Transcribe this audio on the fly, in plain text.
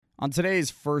On today's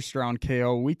first round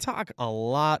KO, we talk a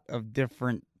lot of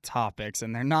different topics,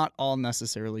 and they're not all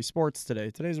necessarily sports today.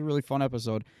 Today's a really fun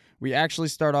episode. We actually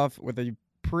start off with a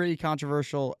pretty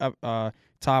controversial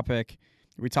topic.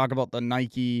 We talk about the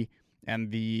Nike and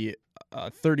the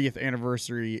 30th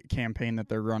anniversary campaign that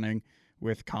they're running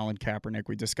with Colin Kaepernick.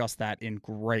 We discuss that in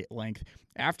great length.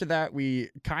 After that, we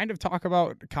kind of talk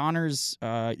about Connor's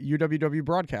UWW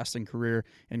broadcasting career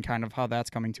and kind of how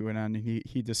that's coming to an end.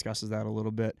 He discusses that a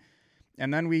little bit.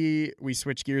 And then we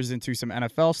switch gears into some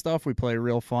NFL stuff. We play a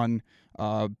real fun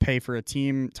pay for a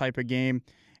team type of game.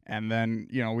 And then,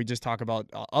 we just talk about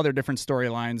other different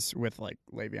storylines with like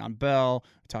Le'Veon Bell.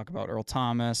 We talk about Earl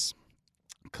Thomas.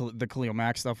 The Khalil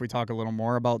Mack stuff, we talk a little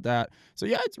more about that. So,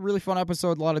 yeah, it's a really fun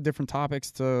episode. A lot of different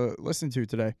topics to listen to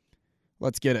today.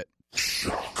 Let's get it.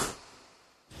 Shock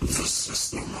the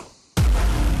system.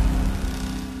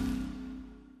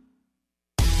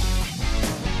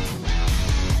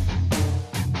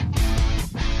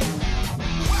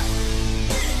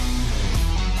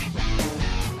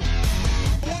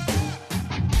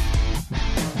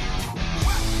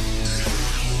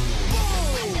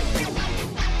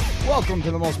 Welcome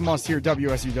to the most must-hear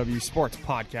WSUW sports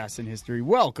podcast in history.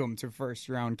 Welcome to First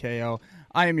Round KO.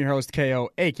 I am your host, KO,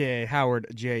 a.k.a. Howard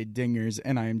J. Dingers,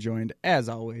 and I am joined, as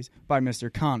always, by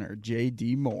Mr. Connor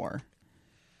J.D. Moore.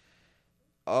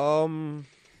 Folks,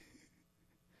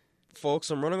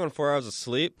 I'm running on 4 hours of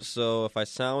sleep, so if I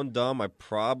sound dumb, I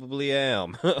probably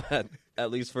am,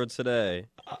 at least for today.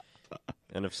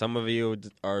 And if some of you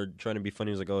are trying to be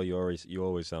funny, it's like, oh, you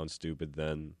always sound stupid,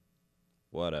 then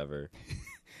whatever.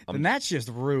 And that's just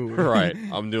rude. Right.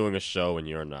 I'm doing a show and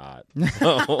you're not.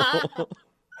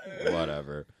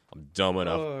 Whatever. I'm dumb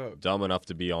enough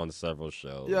to be on several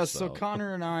shows. Yeah, so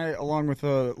Connor and I, along with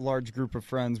a large group of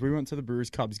friends, we went to the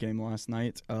Brewers-Cubs game last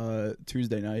night,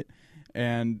 Tuesday night,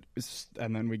 and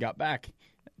then we got back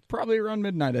probably around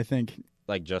midnight, I think.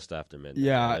 Like just after midnight.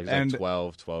 Yeah. It was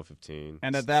like 12:15.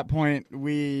 And at that point,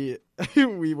 we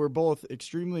were both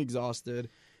extremely exhausted.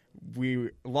 We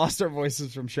lost our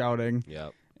voices from shouting.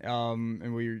 Yep.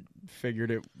 And we figured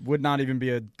it would not even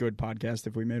be a good podcast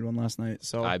if we made one last night.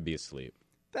 So I'd be asleep.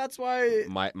 That's why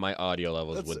my audio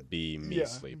levels would be me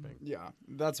sleeping. Yeah,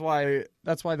 that's why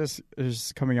this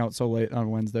is coming out so late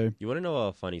on Wednesday. You want to know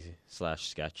a funny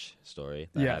 /sketch story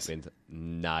that happened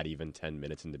not even 10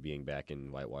 minutes into being back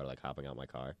in Whitewater, like hopping out my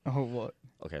car? Oh, what?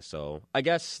 Okay, so I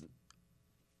guess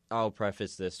I'll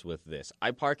preface this with this.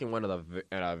 I park in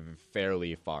a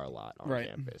fairly far lot on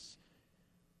campus.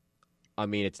 I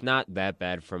mean, it's not that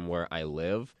bad from where I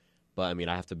live, but I mean,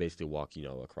 I have to basically walk,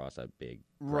 across a big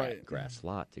grass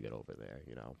lot to get over there,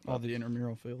 All the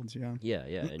intramural fields, yeah.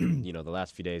 Yeah, and, the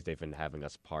last few days they've been having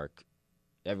us park.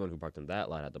 Everyone who parked in that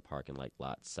lot had to park in, like,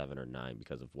 lot 7 or 9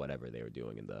 because of whatever they were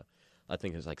doing I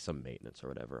think there's, like, some maintenance or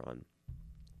whatever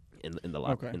in the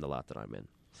lot that I'm in.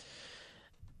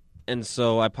 And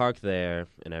so I park there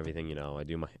and everything, I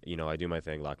do my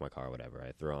thing, lock my car, whatever.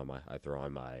 I throw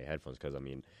on my headphones because, I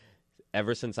mean,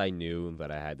 ever since I knew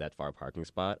that I had that far parking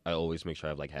spot, I always make sure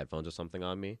I have, like, headphones or something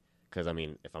on me. Because, I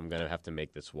mean, if I'm going to have to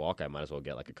make this walk, I might as well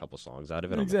get, like, a couple songs out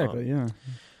of it. Exactly, yeah.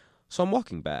 So I'm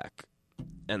walking back,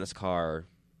 and this car,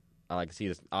 I see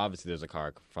this. Obviously, there's a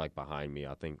car behind me.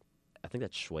 I think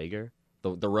that's Schwager.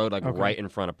 The road, right in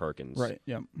front of Perkins. Right,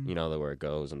 yeah. Where it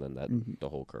goes, and then the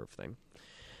whole curve thing.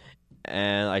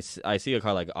 And I see a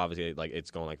car, obviously,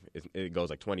 it's going, it goes,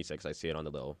 26. I see it on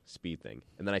the little speed thing.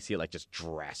 And then I see it, just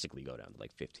drastically go down to,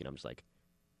 15. I'm just like,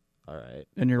 all right.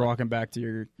 And you're walking back to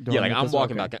your door. Yeah, I'm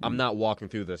walking back. I'm not walking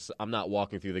through this. I'm not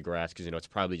walking through the grass because, it's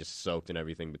probably just soaked and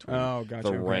everything between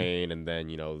the rain and then,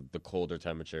 the colder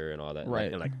temperature and all that.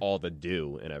 Right. And, all the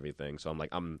dew and everything. So I'm like,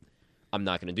 I'm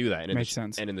not going to do that. And Makes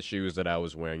sense. And in the shoes that I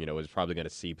was wearing, it was probably going to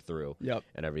seep through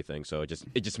and everything. So it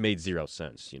just made zero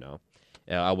sense,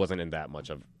 I wasn't in that much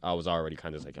of. I was already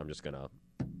kind of I'm just gonna.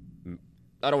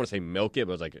 I don't want to say milk it,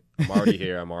 but I was like, I'm already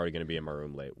here. I'm already gonna be in my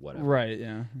room late. Whatever. Right.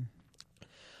 Yeah.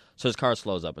 So his car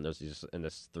slows up, and there's these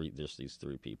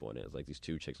 3 people in it. It's like these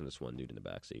 2 chicks and this one dude in the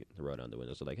back seat. They roll down the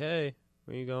window. So like, hey,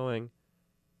 where are you going?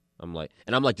 I'm like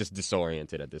just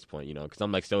disoriented at this point, because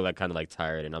I'm still kind of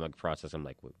tired, and I'm processing. I'm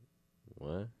like,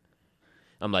 what?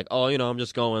 I'm like, oh, I'm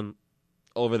just going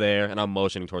over there, and I'm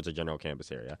motioning towards the general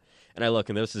campus area. And I look,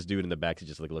 and there's this dude in the back who's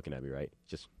just looking at me, right?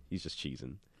 He's just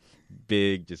cheesing.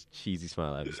 Big, just cheesy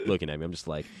smile at me, just looking at me. I'm just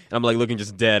and I'm looking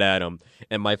just dead at him.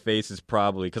 And my face is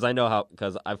probably, because I know how,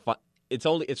 because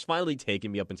it's finally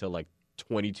taken me up until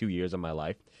 22 years of my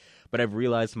life. but I've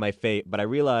realized my face. But I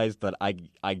realized that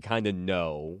I kind of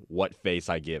know what face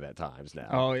I give at times now.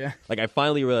 Oh yeah. Like I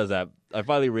finally realized that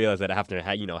after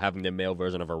having the male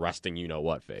version of arresting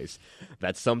what face,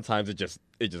 that sometimes it just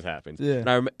happens.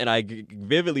 Yeah. And I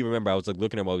vividly remember I was like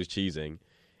looking at him while he was cheesing,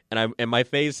 and my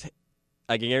face.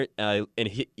 I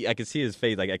could see his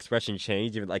face, like expression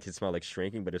change, even like his smile like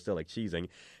shrinking, but it's still like cheesing,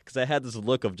 because I had this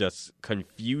look of just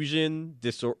confusion,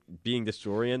 being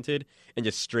disoriented, and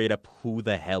just straight up, who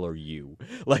the hell are you?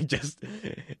 Like just,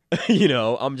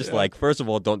 I'm just like, first of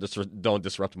all, don't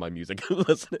disrupt my music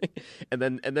listening, and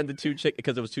then the two chicks,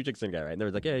 because there was two chicks in there, right? And they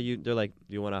were like, they're like,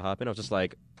 do you want to hop in? I was just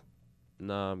like,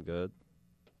 nah, I'm good.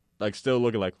 Like still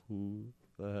looking like, who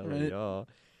the hell are y'all?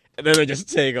 And then they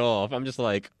just take off. I'm just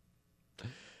like.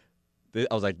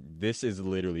 I was like, this is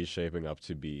literally shaping up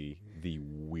to be the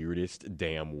weirdest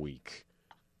damn week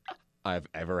I've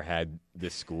ever had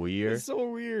this school year. It's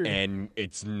so weird. And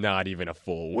it's not even a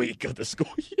full week of the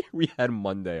school year. We had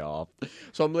Monday off.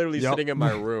 So I'm literally sitting in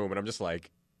my room, and I'm just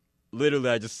like, literally,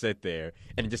 I just sit there,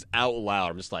 and just out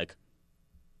loud, I'm just like,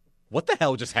 what the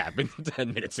hell just happened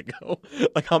 10 minutes ago?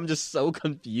 Like, I'm just so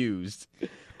confused.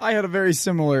 I had a very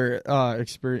similar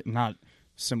experience, not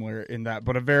similar in that,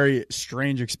 but a very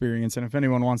strange experience. And if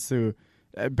anyone wants to,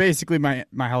 basically my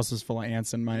house is full of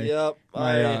ants, and I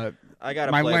got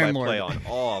a play-by-play on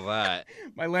all of that.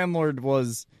 My landlord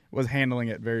was handling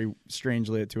it very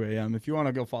strangely at 2 a.m. If you want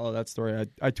to go follow that story,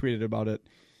 I tweeted about it.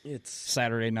 It's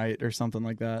Saturday night or something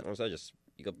like that. So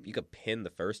you could pin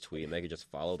the first tweet and they could just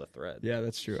follow the thread. Yeah,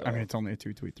 that's true. So, I mean, it's only a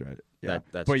 2-tweet thread. Yeah,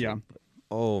 that's but true. Yeah.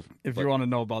 If you want to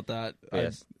know about that.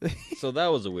 Yes. So that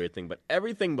was a weird thing, but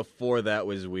everything before that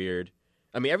was weird.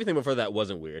 I mean, everything before that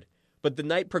wasn't weird, but the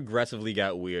night progressively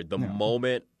got weird. The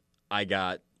moment I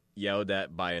got yelled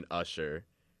at by an usher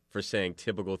for saying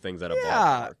typical things at a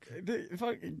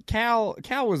ballpark.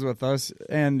 Cal was with us,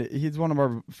 and he's one of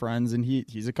our friends, and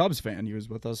he's a Cubs fan. He was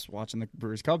with us watching the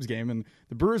Brewers-Cubs game, and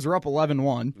the Brewers were up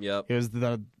 11-1. Yep. It was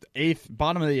the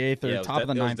bottom of the eighth or top of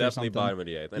the ninth or something. It was definitely bottom of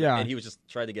the eighth. And he was just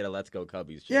trying to get a Let's Go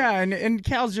Cubbies chant. Yeah, and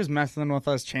Cal's just messing with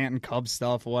us, chanting Cubs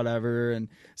stuff, whatever. And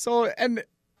so, and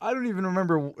I don't even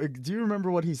remember. Do you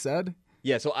remember what he said?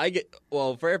 Yeah, so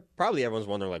probably everyone's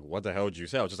wondering, like, what the hell did you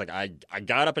say? I was just like, I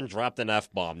got up and dropped an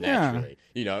F-bomb naturally.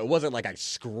 Yeah. It wasn't like I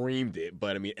screamed it,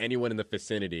 but, I mean, anyone in the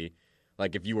vicinity,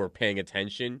 like, if you were paying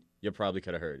attention, you probably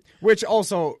could have heard. Which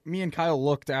also, me and Kyle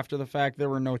looked after the fact. There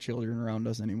were no children around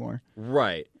us anymore.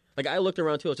 Right. Like, I looked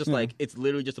around, too. It's just like, it's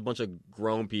literally just a bunch of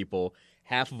grown people.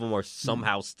 Half of them are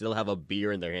somehow still have a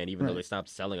beer in their hand, even though they stopped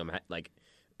selling them, like,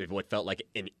 what felt like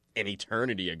an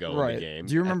eternity ago in the game.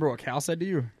 Do you remember what Cal said to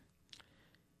you?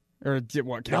 Or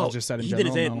what Cal just said in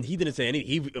general? He didn't say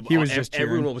anything. He was just cheering.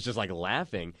 Everyone was just like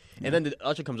laughing. And then the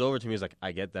usher comes over to me and is like,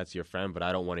 I get that's your friend, but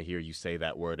I don't want to hear you say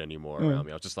that word anymore around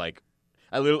me. I was just like,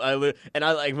 and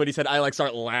I like when he said, I like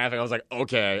start laughing. I was like,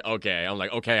 okay. I'm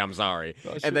like, okay, I'm sorry.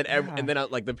 And then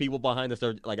like the people behind us,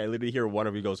 like I literally hear one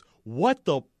of you goes, what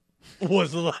the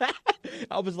was that?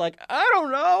 I was like, I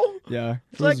don't know. Yeah.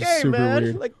 It's like, hey man,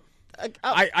 weird. like.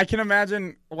 I can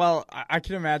imagine. Well, I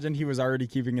can imagine he was already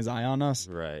keeping his eye on us,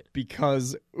 right?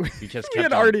 Because he just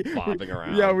kept bopping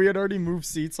around. Yeah, we had already moved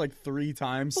seats like 3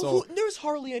 times. So there was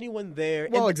hardly anyone there.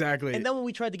 Well, exactly. And then when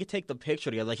we tried to take the picture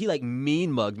together, like he like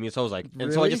mean mugged me. So I was like, really?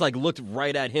 And so I just like looked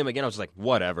right at him again. I was just like,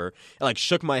 whatever. And like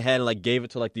shook my head and like gave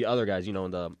it to like the other guys, in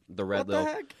the red. What the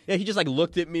heck? Yeah, he just like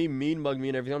looked at me, mean mugged me,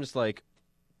 and everything. I'm just like.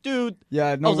 Dude,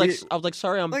 yeah, no, I was like,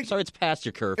 sorry, sorry, it's past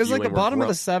your curfew. It was like the bottom of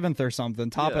the 7th or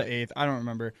something, top of 8th. I don't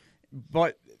remember,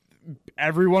 but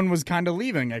everyone was kind of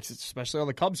leaving, especially all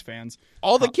the Cubs fans.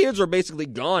 All the kids were basically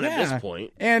gone at this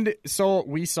point, and so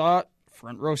we saw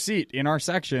front row seat in our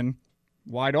section,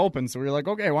 wide open. So we were like,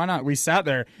 okay, why not? We sat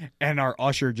there, and our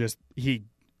usher he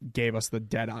gave us the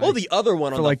dead eye. Oh, the other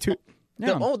one on like 2.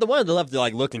 Yeah. The one on the left,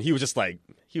 like looked, and he was just like,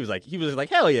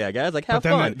 hell yeah, guys, like have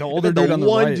fun. The older dude on the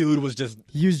one right, dude was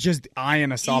just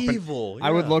eyeing us up. Evil. I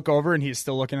would look over, and he's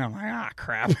still looking at. I'm like,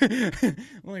 crap. I'm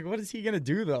like, what is he gonna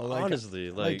do though? Like,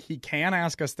 honestly, like he can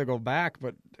ask us to go back,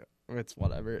 but it's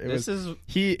whatever.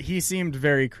 He seemed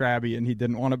very crabby, and he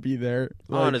didn't want to be there.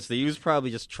 Like, honestly, he was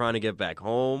probably just trying to get back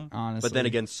home. Honestly, but then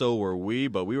again, so were we.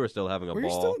 But we were still having a ball. We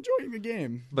were still enjoying the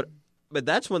game. But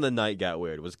that's when the night got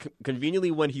weird. It was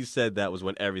conveniently when he said that was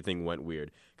when everything went weird.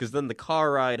 Because then the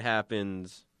car ride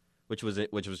happened, which was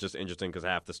just interesting because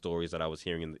half the stories that I was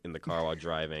hearing in the car while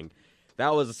driving,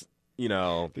 that was,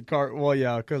 The car, well,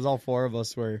 yeah, because all 4 of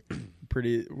us were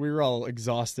we were all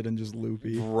exhausted and just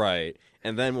loopy. Right.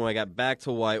 And then when I got back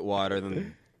to Whitewater,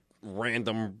 then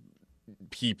random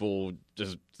people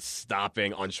just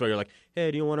stopping on shore. You're like,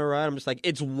 hey, do you want to ride? I'm just like,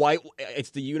 it's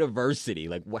the university.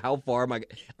 Like, how far am I?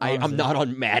 I'm not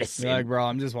on Madison. You're like, bro,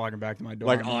 I'm just walking back to my dorm.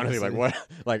 Like, honestly, like what?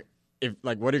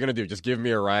 Like, what are you gonna do? Just give me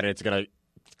a ride, and it's gonna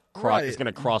cross. It's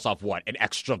gonna cross off what? An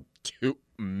extra 2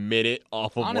 minutes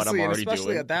off of honestly, what I'm already especially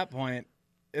doing. at that point,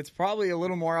 it's probably a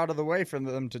little more out of the way for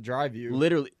them to drive you.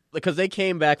 Literally, because they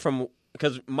came back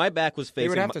because my back was facing. They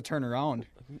would have to turn around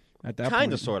at that point.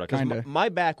 Kind of, sort of. Because my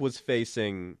back was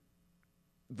facing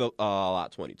the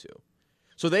lot 22.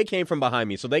 So they came from behind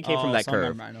me. So they came from that curve.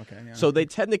 Never mind. Okay, yeah. So they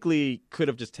technically could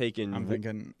have just taken. I'm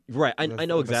thinking. Right. I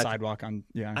know exactly. The sidewalk on.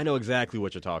 Yeah. I know exactly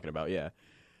what you're talking about. Yeah.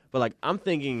 But like I'm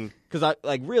thinking, because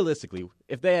realistically,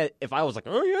 if I was like,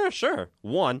 oh yeah, sure,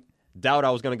 doubt I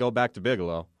was gonna go back to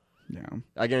Bigelow. Yeah.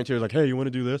 I guarantee you was like, hey, you want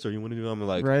to do this or you want to do that? I'm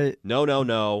like, right. No.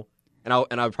 And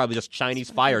I would probably just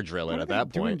Chinese fire drill it at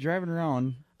that point. Driving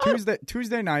around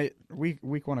Tuesday night, week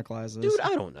 1 of classes. Dude,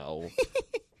 I don't know.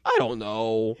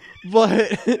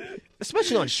 But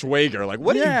especially on Schwager, like,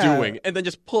 what are you doing? And then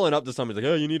just pulling up to somebody like,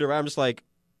 oh, you need a ride. I'm just like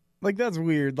that's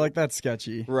weird. Like, that's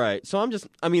sketchy. Right. So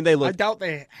they look. I doubt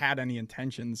they had any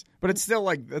intentions, but it's still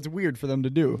like that's weird for them to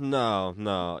do. No.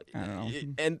 I don't know.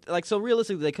 And like, so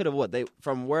realistically, they could have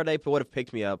from where they would have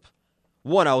picked me up.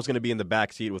 One, I was going to be in the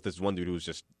back seat with this one dude who was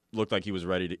just looked like he was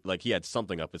ready to, like, he had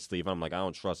something up his sleeve. I'm like, I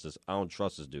don't trust this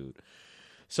dude.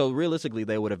 So realistically,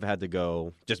 they would have had to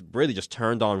go just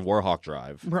turned on Warhawk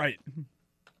Drive, right,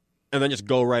 and then just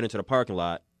go right into the parking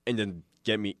lot and then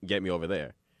get me over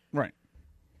there, right.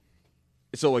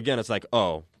 So again, it's like,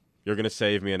 oh, you're gonna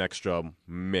save me an extra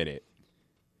minute,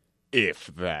 if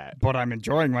that. But I'm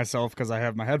enjoying myself because I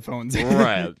have my headphones.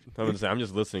 Right. I'm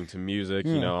just listening to music.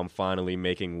 Yeah. You know, I'm finally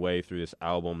making way through this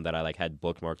album that I had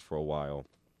bookmarked for a while.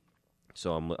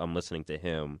 So I'm listening to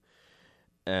him,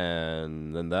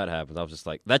 and then that happens. I was just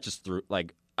like, that just threw.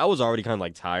 Like, I was already kind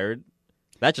of tired.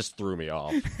 That just threw me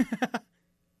off.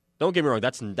 Don't get me wrong.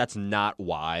 That's not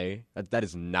why. That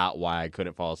is not why I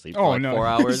couldn't fall asleep for 4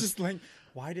 hours. It's just like,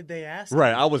 why did they ask?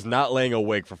 Right. I was not laying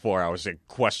awake for 4 hours,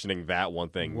 questioning that one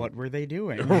thing. What were they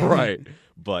doing? Right.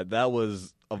 But that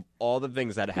was, of all the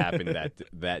things that happened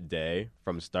that day,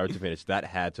 from start to finish, that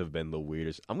had to have been the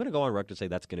weirdest. I'm going to go on record and say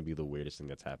that's going to be the weirdest thing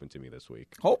that's happened to me this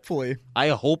week. Hopefully. I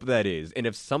hope that is. And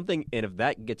if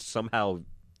that gets somehow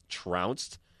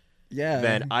trounced,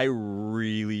 then I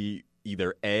really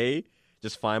either A,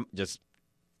 just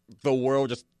the world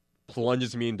just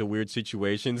plunges me into weird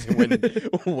situations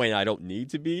when I don't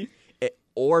need to be,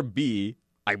 or B,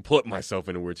 I put myself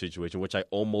in a weird situation, which I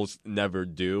almost never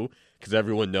do because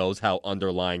everyone knows how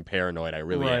underlying paranoid I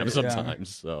really am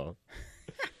sometimes. Yeah. So,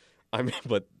 I mean,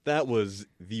 but that was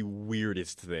the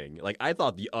weirdest thing. Like, I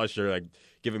thought the usher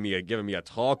giving me a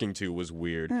talking to was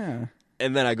weird, yeah.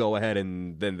 And then I go ahead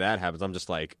and then that happens. I'm just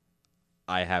like,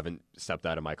 I haven't stepped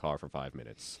out of my car for 5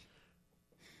 minutes,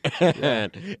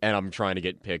 and I'm trying to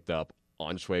get picked up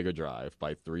on Schwager Drive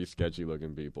by 3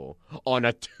 sketchy-looking people on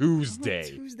a Tuesday.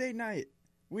 Tuesday night,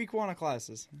 week 1 of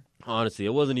classes. Honestly,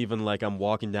 it wasn't even like I'm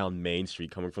walking down Main Street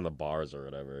coming from the bars or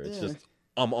whatever. It's just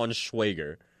I'm on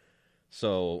Schwager.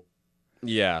 So,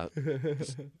 yeah.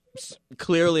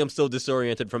 Clearly, I'm still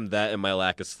disoriented from that and my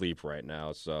lack of sleep right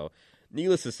now. So,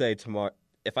 needless to say, tomorrow,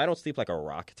 if I don't sleep like a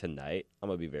rock tonight, I'm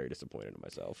going to be very disappointed in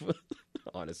myself.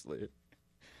 Honestly.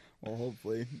 Well,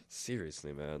 hopefully.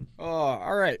 Seriously, man.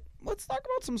 All right. Let's talk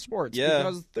about some sports. Yeah.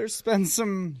 Because there's been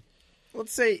some,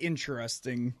 let's say,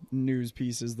 interesting news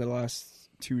pieces the last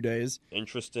 2 days.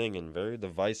 Interesting and very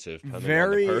divisive, depending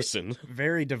on the person.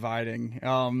 Very dividing.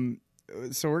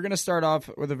 So we're going to start off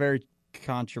with a very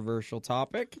controversial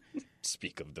topic.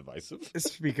 Speak of divisive,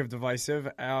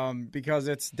 because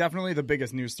it's definitely the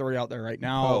biggest news story out there right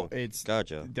now. Oh, it's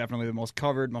gotcha. Definitely the most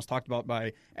covered, most talked about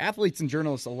by athletes and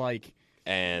journalists alike.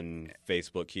 And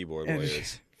Facebook keyboard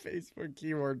warriors. Facebook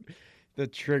keyboard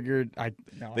that triggered. I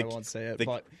won't say it.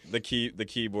 But the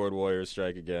keyboard warriors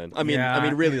strike again. I mean,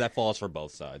 really, that falls for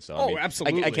both sides. So, I mean,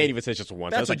 absolutely. I can't even say it's just one.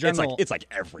 That's it's like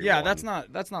everyone. Yeah, that's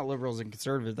not liberals and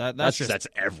conservatives. That's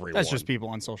everyone. That's just people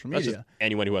on social media. That's just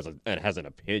anyone who has an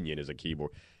opinion is a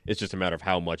keyboard. It's just a matter of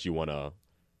how much you want to.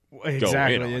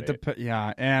 Exactly. Go in on it.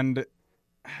 Yeah, and.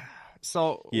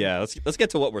 So yeah, let's get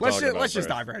to what we're talking about. Let's just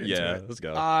dive right into it. Yeah, let's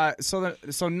go.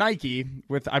 So Nike,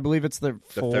 with I believe it's the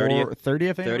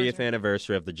 30th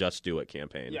anniversary of the Just Do It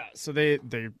campaign. Yeah, so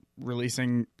they're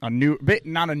releasing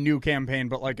not a new campaign,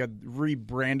 but like a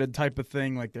rebranded type of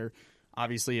thing. Like they're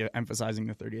obviously emphasizing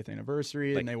the 30th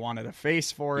anniversary, and they wanted a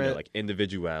face for it, like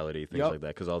individuality, things like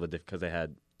that, because they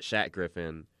had Shaq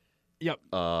Griffin,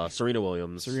 Serena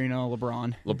Williams,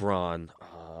 LeBron. LeBron.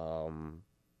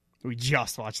 We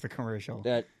just watched the commercial.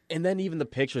 And then even the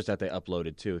pictures that they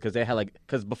uploaded too, because they had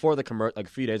because before the like a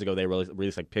few days ago they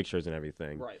released like pictures and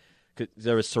everything. Right. 'Cause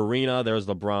there was Serena, there was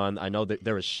LeBron. I know that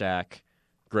there was Shaq,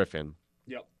 Griffin.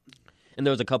 Yep. And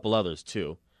there was a couple others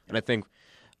too. And I think,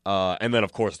 and then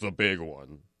of course the big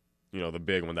one, the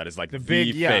big one that is like the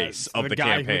face of the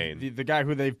campaign. The guy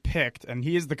who they've picked, and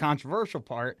he is the controversial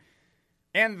part.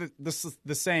 And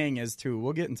the saying is too.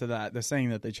 We'll get into that. The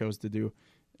saying that they chose to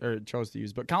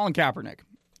use, but Colin Kaepernick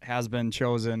has been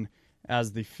chosen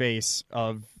as the face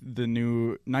of the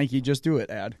new Nike Just Do It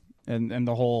ad and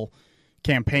the whole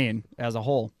campaign as a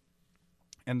whole.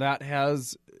 And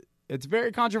it's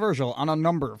very controversial on a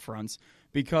number of fronts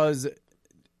because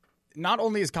not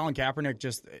only is Colin Kaepernick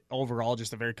just overall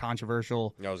just a very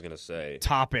controversial I was going to say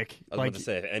topic. I was about to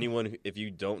say,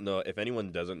 if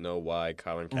anyone doesn't know why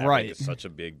Colin Kaepernick Right. is such a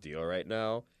big deal right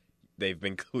now, they've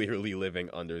been clearly living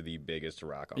under the biggest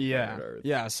rock on planet Earth.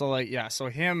 Yeah. So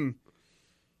him,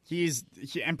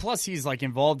 and plus he's like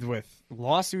involved with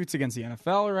lawsuits against the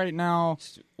NFL right now.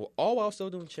 All while still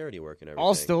doing charity work and everything.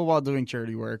 All still while doing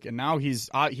charity work, and now he's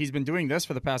been doing this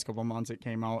for the past couple months. It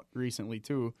came out recently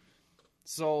too.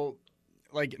 So,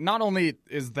 like, not only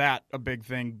is that a big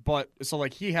thing, but so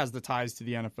like he has the ties to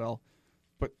the NFL,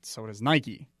 but so does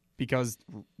Nike because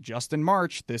just in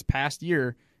March this past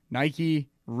year, Nike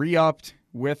re-upped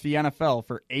with the NFL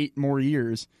for 8 more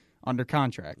years under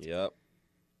contract. Yep.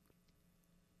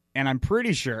 And I'm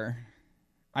pretty sure,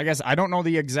 I guess I don't know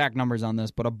the exact numbers on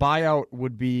this, but a buyout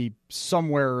would be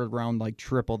somewhere around like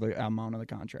triple the amount of the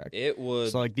contract. It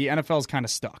would. So like the NFL's kind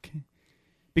of stuck.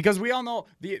 Because we all know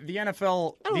the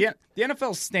NFL the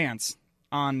NFL's stance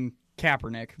on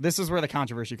Kaepernick. This is where the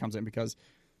controversy comes in because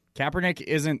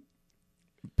Kaepernick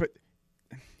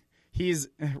he's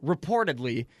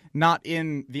reportedly not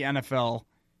in the NFL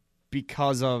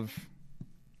because of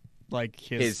like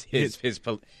his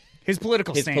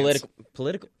political stance.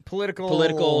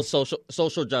 Political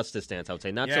social justice stance, I would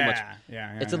say. Not so much.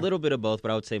 It's a little bit of both,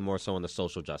 but I would say more so on the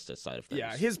social justice side of things.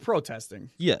 Yeah, his protesting.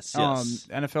 Yes.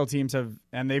 NFL teams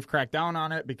they've cracked down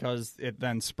on it because it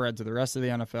then spread to the rest of the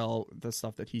NFL, the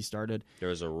stuff that he started.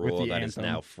 There's a rule that is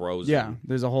now frozen. Yeah,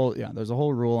 there's a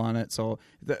whole rule on it. So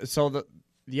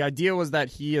the idea was that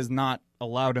he is not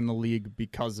allowed in the league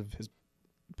because of his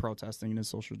protesting and his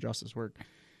social justice work.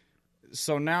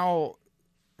 So now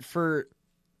for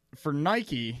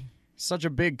Nike, such a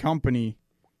big company,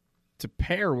 to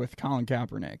pair with Colin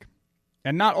Kaepernick,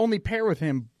 and not only pair with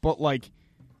him, but like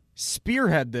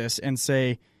spearhead this and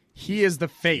say he is the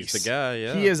face. He's the guy,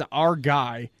 yeah. He is our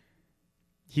guy.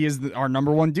 He is our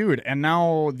number one dude. And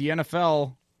now the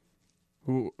NFL,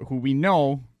 who we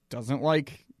know doesn't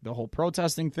like the whole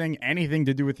protesting thing, anything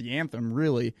to do with the anthem,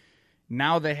 really.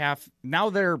 Now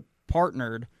they're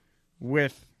partnered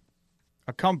with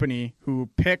a company who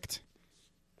picked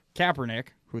Kaepernick,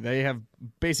 who they have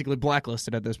basically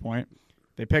blacklisted at this point.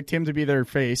 They picked him to be their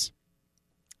face,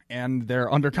 and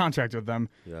they're under contract with them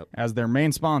as their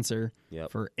main sponsor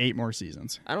for 8 more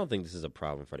seasons. I don't think this is a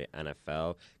problem for the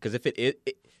NFL because if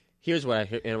it here's what I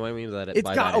hear, and what I mean by that.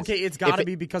 It's got to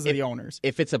be because of the owners.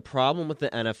 If it's a problem with the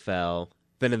NFL,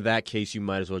 then in that case you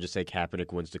might as well just say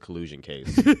Kaepernick wins the collusion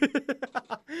case.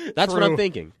 That's what I'm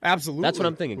thinking. Absolutely, that's what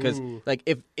I'm thinking because like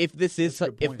if this is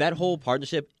if that whole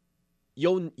partnership.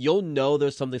 You'll know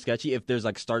there's something sketchy if there's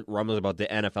like start rumblings about the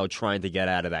NFL trying to get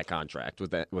out of that contract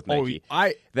with Nike.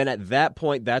 Then at that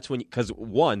point, that's when because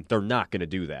one, they're not going to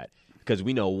do that because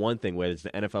we know one thing whether it's the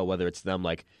NFL, whether it's them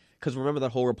like because remember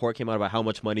that whole report came out about how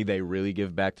much money they really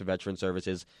give back to veteran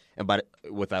services and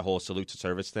with that whole salute to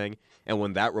service thing. And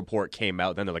when that report came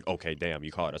out, then they're like, okay, damn,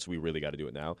 you caught us. We really got to do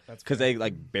it now because they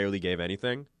like barely gave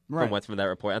anything. From that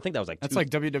report. I think that was like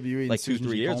WWE like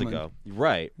 2-3 years ago.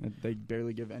 Right. They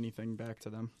barely give anything back to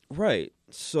them. Right.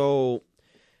 So,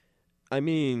 I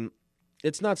mean,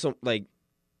 it's not so like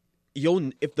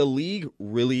if the league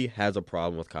really has a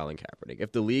problem with Colin Kaepernick,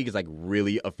 if the league is like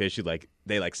really officially like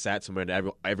they like sat somewhere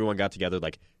and everyone got together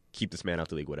like keep this man out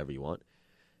the league, whatever you want.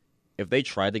 If they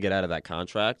tried to get out of that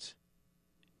contract,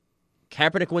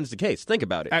 Kaepernick wins the case. Think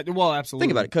about it. Well, absolutely.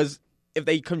 Think about it because if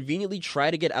they conveniently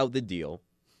try to get out the deal.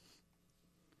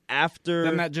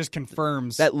 Then that just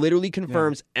confirms. That literally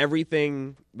confirms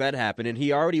everything that happened, and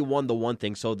he already won the one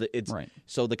thing. So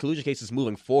so the collusion case is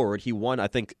moving forward. He won. I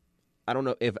think I don't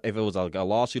know if it was like a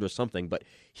lawsuit or something, but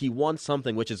he won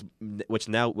something, which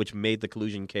made the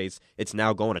collusion case. It's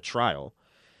now going to trial.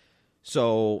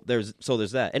 So there's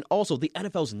that, and also the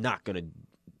NFL's not gonna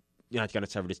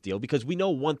sever this deal because we know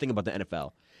one thing about the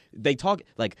NFL. They talk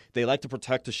like they like to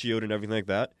protect the shield and everything like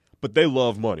that, but they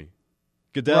love money.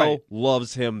 Goodell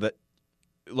loves him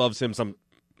some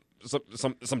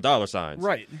dollar signs.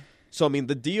 Right. So, I mean,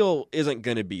 the deal isn't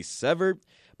going to be severed.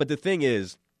 But the thing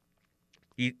is,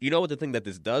 you know what the thing that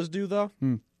this does do, though?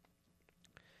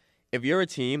 If you're a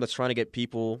team that's trying to get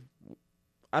people,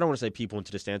 I don't want to say people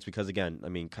into the stands because, again, I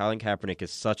mean, Colin Kaepernick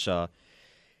is such a,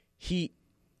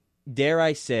 dare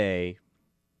I say,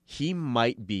 he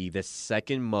might be the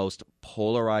second most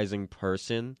polarizing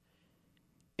person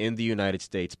in the United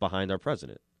States behind our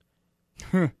president.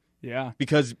 Yeah.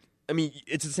 Because, I mean,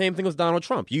 it's the same thing with Donald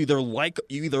Trump. You either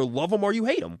love him or you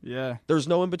hate him. Yeah. There's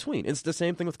no in between. It's the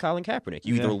same thing with Colin Kaepernick.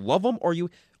 You either love him or you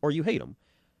hate him.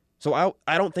 So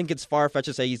I don't think it's far-fetched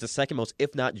to say he's the second most,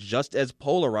 if not just as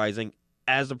polarizing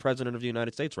as the president of the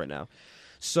United States right now.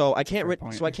 So I can't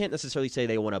necessarily say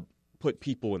they want to put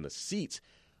people in the seats,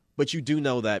 but you do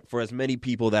know that for as many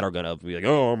people that are going to be like,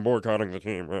 oh, I'm boycotting the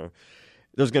team,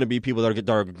 there's going to be people that are going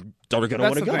to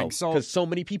want to go because so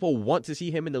many people want to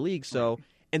see him in the league. So,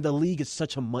 and the league is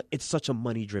such a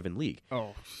money-driven league.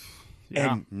 Oh,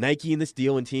 yeah. And Nike in this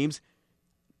deal and teams.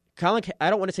 I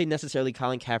don't want to say necessarily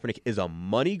Colin Kaepernick is a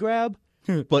money grab,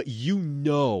 but you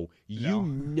know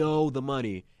the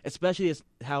money, especially as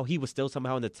how he was still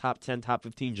somehow in the top 10, top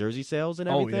 15 jersey sales and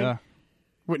everything. Oh, yeah.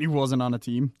 When he wasn't on a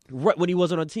team. Right, when he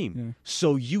wasn't on a team. Yeah.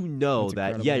 So you know that's that,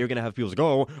 incredible. You're going to have people like,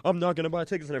 oh, I'm not going to buy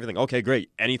tickets and everything. Okay, great.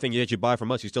 Anything that you buy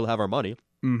from us, you still have our money.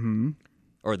 Mm-hmm.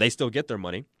 Or they still get their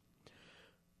money.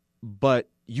 But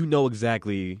you know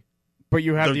exactly... But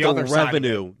you have the other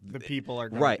revenue. Side of it. The people are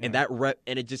going, right, and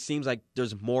and it just seems like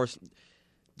there's going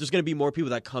to be more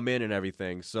people that come in and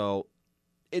everything. So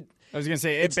I was going to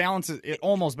say it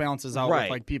almost balances out right. with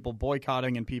like people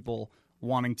boycotting and people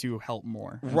wanting to help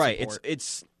more. Right,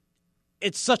 support.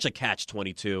 It's such a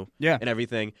catch-22 and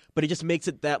everything, but it just makes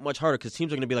it that much harder because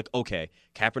teams are going to be like, okay,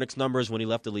 Kaepernick's numbers when he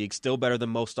left the league still better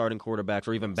than most starting quarterbacks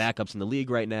or even backups in the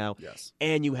league right now. Yes.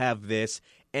 And you have this,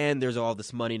 and there's all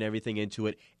this money and everything into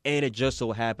it, and it just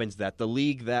so happens that the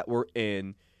league that we're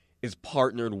in is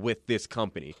partnered with this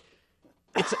company.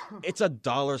 It's a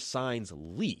dollar signs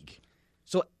league.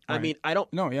 So, right. I mean, I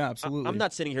don't... No, yeah, absolutely. I'm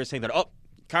not sitting here saying that,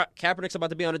 Kaepernick's about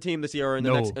to be on a team this year or in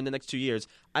the next 2 years.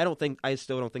 I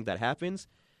still don't think that happens,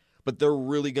 but they're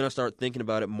really going to start thinking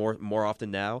about it more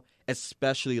often now,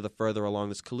 especially the further along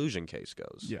this collusion case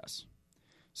goes. Yes.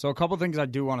 So a couple things I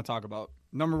do want to talk about.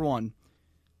 Number one,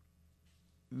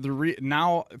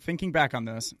 now thinking back on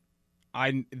this,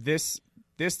 this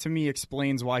to me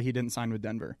explains why he didn't sign with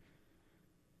Denver,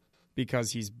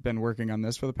 because he's been working on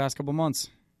this for the past couple months.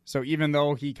 So even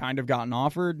though he kind of gotten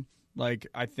offered, like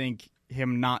I think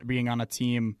him not being on a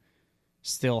team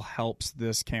still helps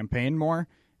this campaign more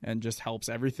and just helps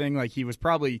everything. Like he was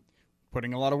probably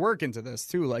putting a lot of work into this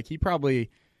too. Like he probably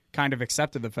kind of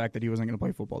accepted the fact that he wasn't going to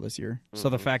play football this year. Mm-hmm. So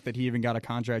the fact that he even got a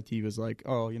contract, he was like,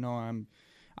 oh,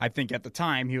 I think at the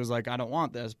time he was like, I don't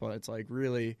want this, but it's like,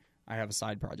 really, I have a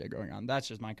side project going on. That's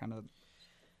just my kind of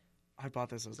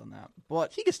hypothesis on that.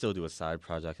 But he could still do a side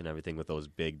project and everything with those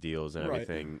big deals and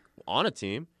everything on a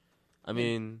team. I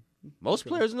mean, most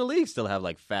players in the league still have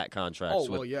like fat contracts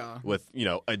with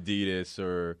Adidas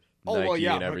or Nike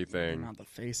and everything. Not the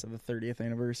face of the 30th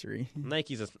anniversary.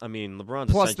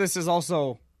 LeBron's. Plus, this is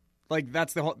also like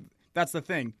that's the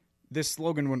thing. This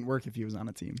slogan wouldn't work if he was on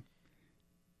a team.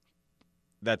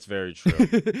 That's very true.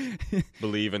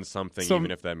 Believe in something,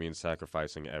 even if that means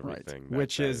sacrificing everything. Right.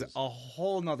 Which is a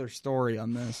whole nother story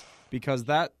on this, because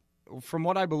that, from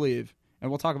what I believe,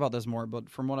 and we'll talk about this more, but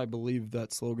from what I believe,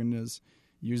 that slogan is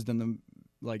used in the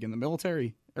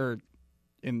military or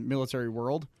in military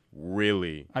world.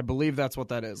 Really? I believe that's what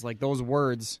that is. Like those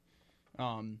words,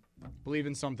 believe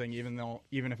in something,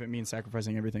 even if it means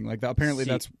sacrificing everything. Like that. Apparently,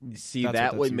 that's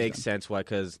that would make sense. Why?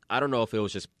 Because I don't know if it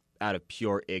was just out of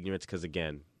pure ignorance. Because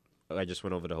again, I just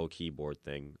went over the whole keyboard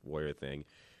thing, warrior thing.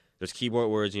 There's keyboard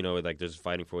words, like there's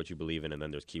fighting for what you believe in, and then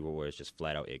there's keyboard words just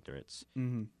flat out ignorance.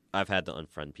 Mm-hmm. I've had to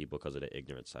unfriend people because of the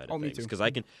ignorant side of things. Because I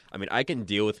can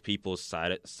deal with people's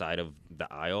side of the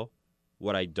aisle.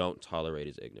 What I don't tolerate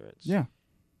is ignorance. Yeah,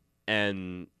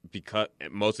 and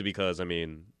mostly because I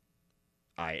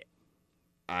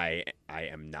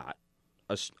am not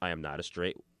a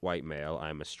straight white male.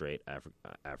 I'm a straight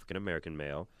African American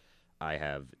male. I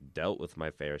have dealt with my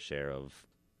fair share of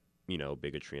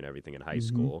bigotry and everything in high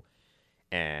school,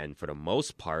 and for the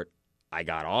most part, I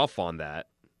got off on that.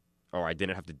 Or I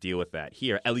didn't have to deal with that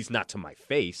here, at least not to my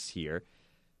face here.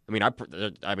 I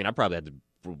probably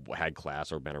had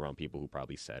class or been around people who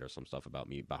probably said or some stuff about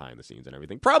me behind the scenes and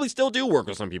everything. Probably still do work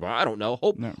with some people. I don't know.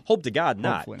 Hope to God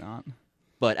not. Hopefully not.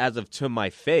 But as of to my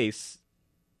face,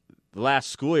 the last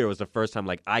school year was the first time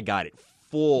I got it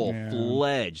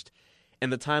full-fledged.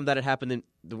 And the time that it happened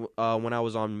when I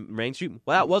was on Main Street,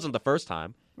 well, that wasn't the first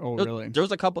time. Oh, really? There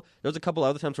was a couple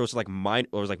other times where it was like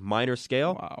minor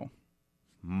scale, Wow.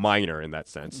 minor in that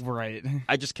sense. Right.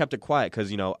 I just kept it quiet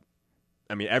because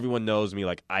I mean, everyone knows me.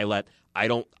 Like I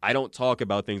don't talk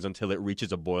about things until it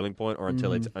reaches a boiling point or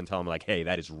until I'm like, hey,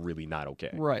 that is really not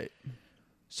okay. Right.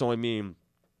 So I mean,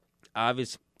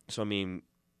 there's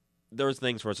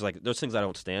things where it's like there's things I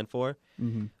don't stand for.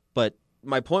 Mm-hmm. But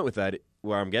my point with that,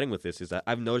 where I'm getting with this, is that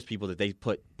I've noticed people that they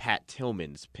put Pat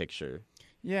Tillman's picture.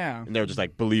 Yeah. And they're just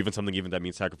like, believe in something, even that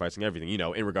means sacrificing everything.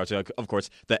 In regards to, of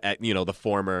course, the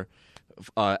former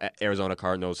Arizona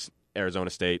Cardinals,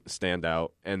 Arizona State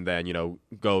standout, and then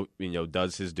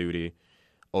does his duty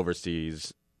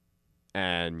overseas,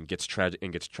 and gets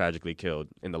tragically killed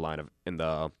in the line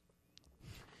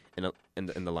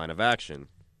of action.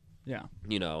 Yeah.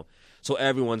 So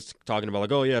everyone's talking about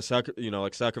like, oh yeah,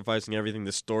 like sacrificing everything.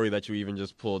 The story that you even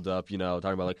just pulled up, talking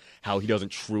about like how he doesn't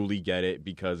truly get it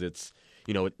because it's.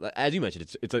 As you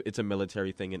mentioned, it's a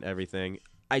military thing and everything.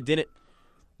 I didn't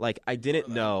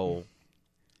know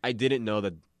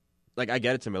that. Like, I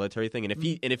get it's a military thing, and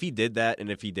if he did that,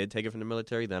 and if he did take it from the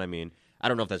military, then I mean, I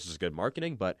don't know if that's just good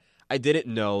marketing, but I didn't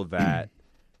know that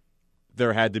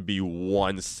there had to be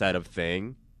one set of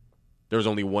thing. There was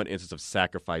only one instance of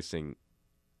sacrificing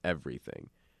everything,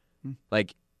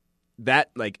 like that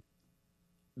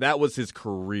was his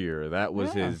career, that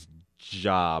was his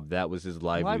job, that was his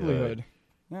livelihood.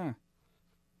 Yeah.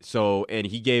 So, and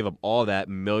he gave up all that,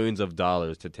 millions of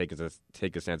dollars to take a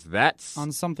stance. That's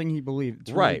on something he believed.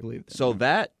 Right. Believed in. So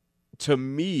that, to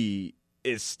me,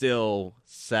 is still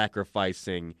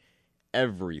sacrificing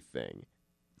everything.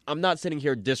 I'm not sitting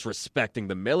here disrespecting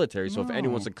the military. So if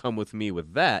anyone wants to come with me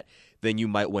with that, then you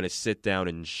might want to sit down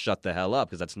and shut the hell up,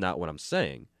 because that's not what I'm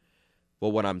saying. But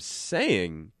what I'm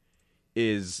saying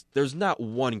is there's not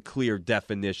one clear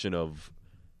definition of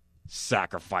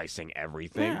sacrificing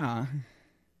everything. Yeah.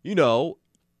 You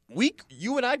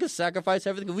and I could sacrifice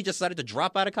everything if we decided to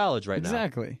drop out of college right now.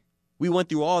 Exactly. We went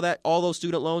through all those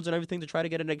student loans and everything to try to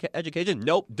get an education.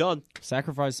 Nope, done.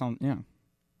 Sacrifice some, yeah.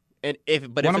 And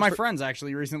one of my friends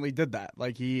actually recently did that.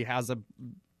 Like, he has a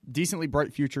decently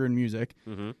bright future in music.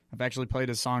 Mm-hmm. I've actually played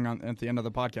his song at the end of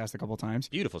the podcast a couple times.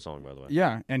 Beautiful song, by the way.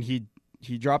 Yeah, and he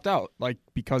dropped out, like,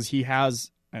 because he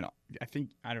has.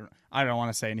 I don't want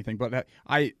to say anything, but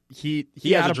he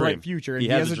had a bright future, and he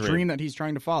has a dream that he's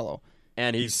trying to follow.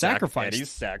 And he's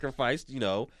sacrificed.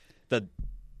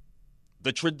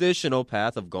 the traditional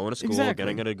path of going to school,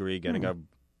 getting a degree, getting a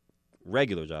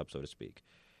regular job, so to speak.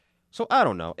 So I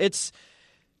don't know. It's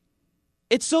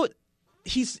so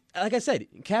he's, like I said,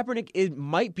 Kaepernick, it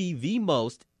might be the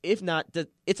most, if not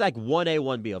it's like 1A,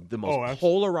 1B of the most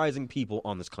polarizing people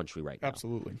on this country right now.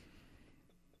 Absolutely.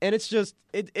 And it's just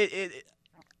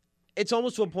it's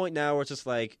almost to a point now where it's just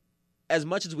like, as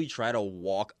much as we try to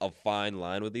walk a fine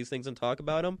line with these things and talk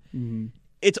about them,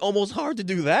 it's almost hard to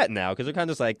do that now, because they're kind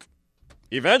of just like,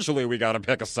 eventually we got to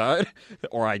pick a side,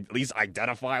 or at least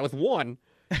identify with one.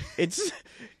 It's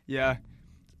yeah.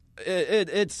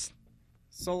 It's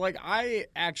so, like, I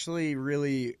actually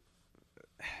really,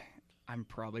 I'm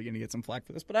probably going to get some flack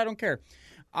for this, but I don't care.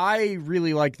 I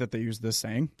really like that they use this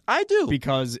saying. I do.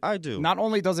 Because I do. Not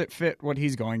only does it fit what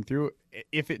he's going through,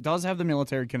 if it does have the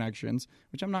military connections,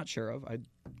 which I'm not sure of.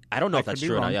 I don't know if that's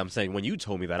true. I'm saying, when you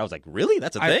told me that, I was like, really?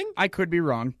 That's a thing? I could be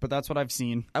wrong, but that's what I've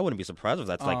seen. I wouldn't be surprised if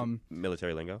that's like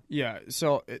military lingo. Yeah.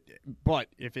 So, but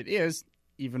if it is,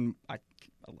 I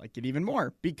like it even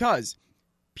more, because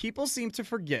people seem to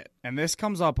forget, and this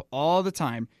comes up all the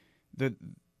time, that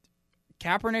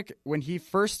Kaepernick, when he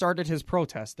first started his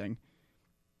protesting,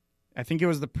 I think it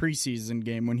was the preseason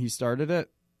game when he started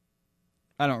it.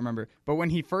 I don't remember. But when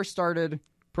he first started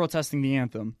protesting the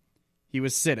anthem, he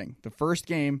was sitting. The first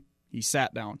game, he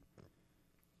sat down.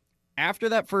 After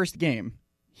that first game,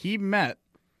 he met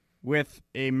with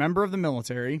a member of the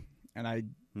military, and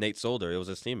Nate Solder, it was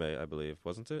his teammate, I believe,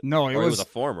 wasn't it? No, it was a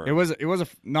former.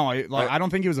 I don't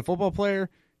think he was a football player.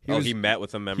 He met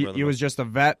with a member of the military. He was just a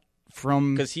vet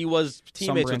from, because he was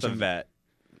teammates with a vet.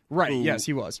 Right, yes,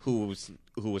 he was. Who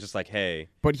was just like, hey,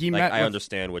 but he met I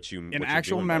understand what you an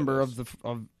actual member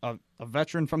of a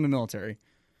veteran from the military,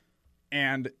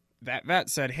 and that vet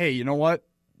said, hey, you know what?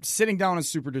 Sitting down is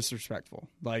super disrespectful.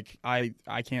 Like, I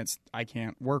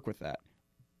can't work with that.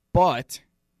 But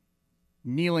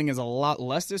kneeling is a lot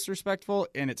less disrespectful,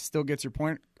 and it still gets your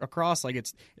point across. Like,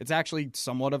 it's actually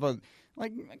somewhat of a,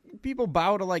 like, people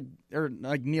bow to, like, or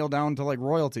like kneel down to, like,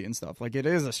 royalty and stuff. Like, it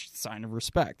is a sign of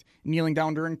respect. Kneeling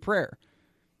down during prayer,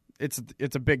 it's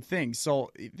a big thing.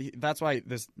 So that's why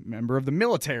this member of the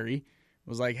military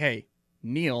was like, hey,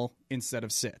 kneel instead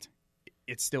of sit.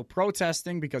 It's still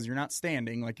protesting because you're not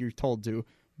standing like you're told to,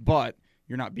 but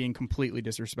You're not being completely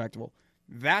disrespectful.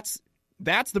 That's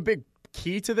the big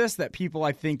key to this that people,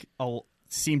 I think,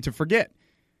 seem to forget.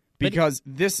 Because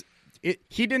he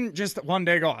didn't just one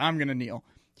day go, I'm going to kneel.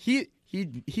 He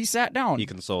sat down. He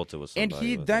consulted with somebody. And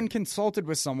he then consulted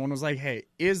with someone, was like, hey,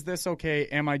 is this okay?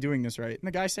 Am I doing this right? And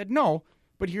the guy said, no,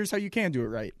 but here's how you can do it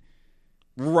right.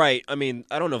 Right. I mean,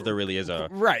 I don't know if there really is a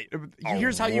right.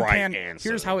 Here's how you can. answer.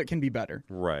 Here's how it can be better.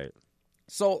 Right.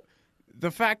 So the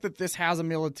fact that this has a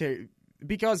military,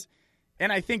 because,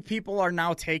 and I think people are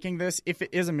now taking this, if it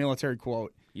is a military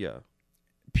quote, Yeah.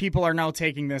 people are now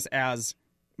taking this as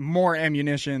more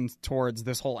ammunition towards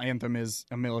this whole anthem is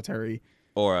a military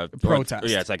Or a protest.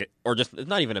 It's like, or just it's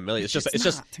not even a million. It's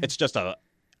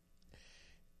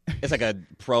like a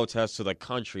protest to the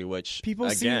country, which People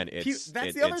again, that's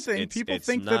the other thing. People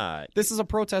think that this is a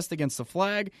protest against the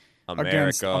flag,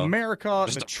 against America,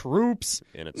 the troops.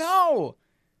 No,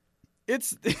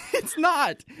 it's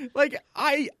not. Like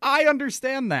I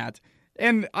understand that,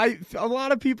 and a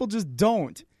lot of people just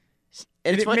don't.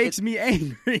 And it makes me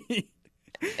angry.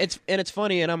 It's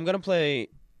funny, and I'm gonna play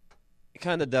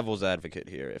kind of devil's advocate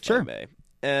here, if I may.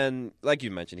 And like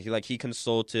you mentioned, he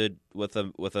consulted with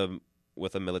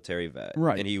a military vet,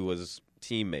 right? And he was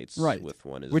teammates with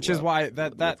one as which well. Is why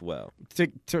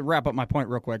to wrap up my point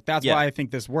real quick. That's why I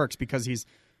think this works, because he's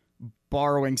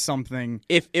borrowing something.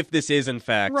 If this is in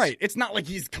fact right, it's not like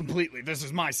he's completely. This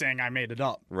is my saying. I made it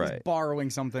up. Right, he's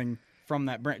borrowing something from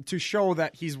that brand to show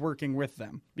that he's working with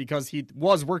them, because he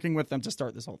was working with them to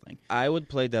start this whole thing. I would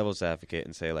play devil's advocate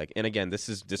and say, like, and again, this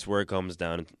is where it comes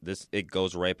down. It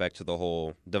goes right back to the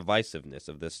whole divisiveness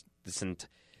of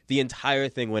the entire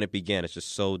thing when it began. It's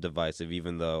just so divisive,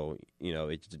 even though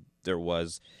it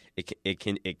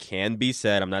can be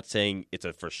said. I'm not saying it's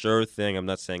a for sure thing. I'm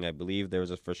not saying I believe there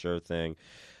was a for sure thing,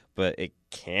 but it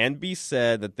can be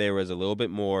said that there was a little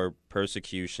bit more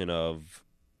persecution of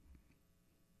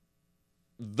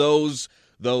those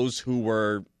who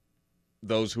are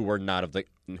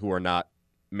not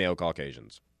male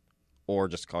Caucasians, or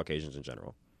just Caucasians in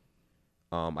general.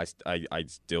 I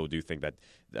still do think that,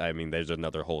 I mean, there's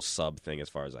another whole sub thing as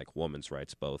far as like women's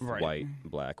rights, both white,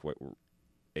 black,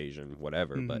 Asian,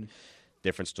 whatever, but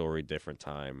different story, different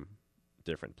time,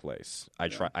 different place. I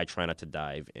try not to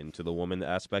dive into the woman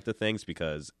aspect of things,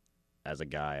 because as a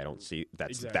guy, I don't see that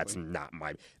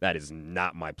is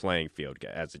not my playing field,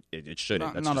 as it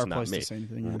shouldn't. That's not just our not place me. to say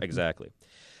anything. Exactly.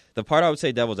 The part I would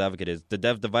say devil's advocate is the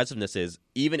divisiveness is,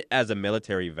 even as a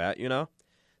military vet,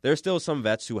 there's still some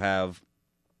vets who have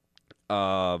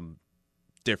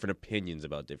different opinions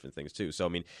about different things too. So I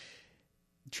mean,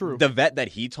 true. The vet that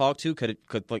he talked to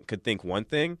could think one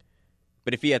thing,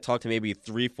 but if he had talked to maybe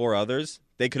 3-4 others,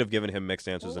 they could have given him mixed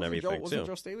answers and everything too. Was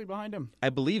Joe Staley behind him?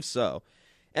 I believe so.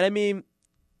 And I mean,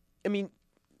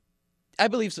 I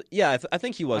believe so. Yeah, I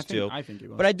think he was too. I think he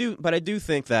was. But I do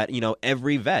think that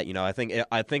every vet, I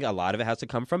think a lot of it has to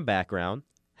come from background,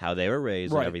 how they were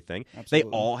raised, and everything. Absolutely.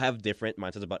 They all have different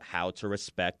mindsets about how to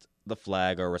respect the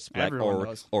flag or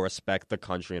respect the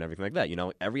country and everything like that.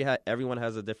 Everyone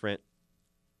has a different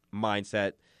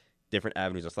mindset, different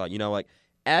avenues of thought. Like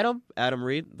Adam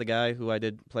Reed, the guy who I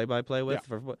did play-by-play with,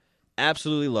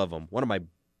 absolutely love him. One of my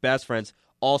best friends.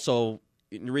 Also,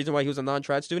 the reason why he was a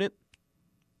non-trad student,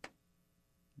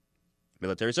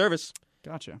 military service.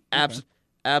 Gotcha.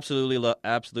 Absolutely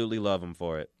love him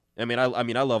for it. I mean, I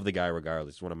love the guy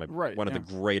regardless. One of the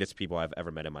greatest people I've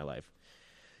ever met in my life.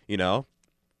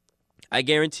 I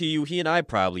guarantee you, he and I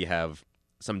probably have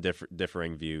some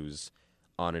differing views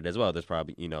on it as well. There's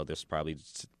probably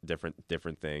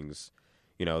different things,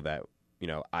 that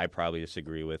I probably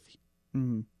disagree with.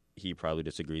 Mm-hmm. He probably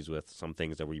disagrees with some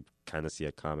things that we kind of see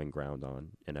a common ground on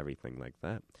and everything like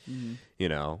that. Mm-hmm.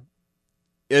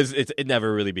 It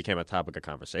never really became a topic of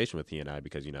conversation with he and I,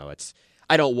 because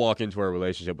I don't walk into a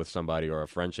relationship with somebody or a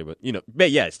friendship with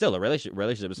but yeah, it's still a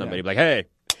relationship with somebody. Like, hey,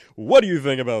 what do you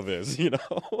think about this?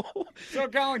 So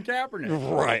Colin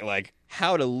Kaepernick, right? Like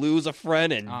how to lose a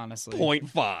friend in honestly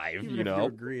 0.5. Even if you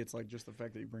agree, it's like just the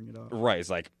fact that you bring it up. Right? It's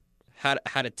like how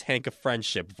to tank a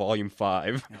friendship, Volume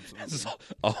 5.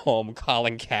 Absolutely.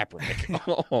 Colin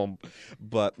Kaepernick.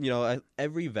 But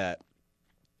every vet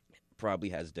probably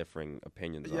has differing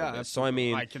opinions on this. So I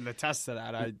mean, I can attest to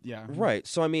that. Right.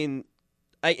 So I mean,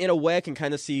 in a way I can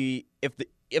kind of see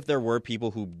if there were people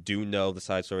who do know the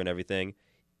side story and everything,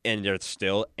 and they're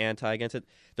still against it,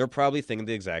 they're probably thinking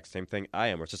the exact same thing I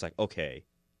am. Where it's just like, okay,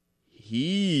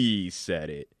 he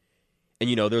said it, and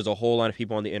there's a whole lot of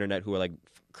people on the internet who are like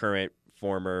current,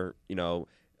 former,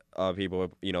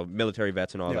 people, military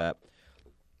vets and all that,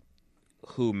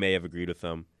 who may have agreed with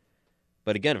them.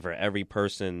 But again, for every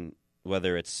person,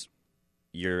 whether it's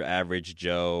your average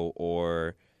Joe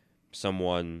or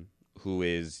someone who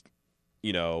is,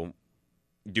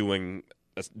 doing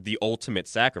the ultimate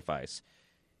sacrifice.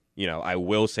 I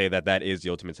will say that is the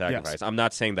ultimate sacrifice. Yes. I'm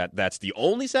not saying that that's the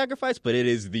only sacrifice, but it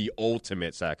is the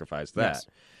ultimate sacrifice. Yes.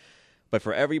 But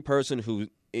for every person who,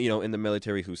 in the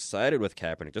military who sided with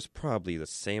Kaepernick, there's probably the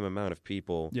same amount of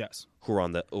people Yes. who are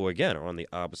on the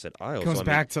opposite aisle. Goes So,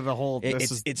 back to the whole. it's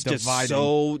This is just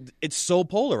dividing. it's so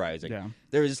polarizing. Yeah.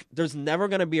 There's never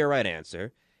going to be a right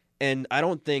answer, and I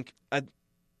don't think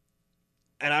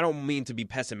and I don't mean to be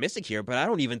pessimistic here, but I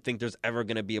don't even think there's ever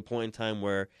going to be a point in time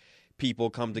where people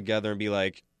come together and be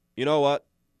like, you know what,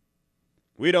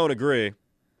 we don't agree,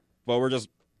 but we're just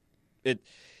it.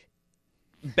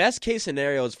 Best case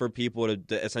scenario is for people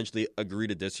to essentially agree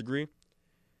to disagree.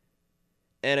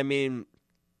 And I mean,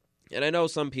 and I know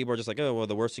some people are just like, oh, well,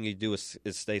 the worst thing you do is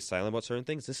stay silent about certain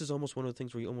things. This is almost one of the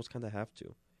things where you almost kind of have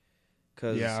to.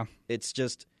 Because it's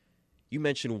just, you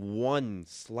mentioned one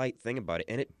slight thing about it,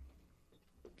 and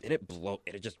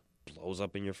it just blows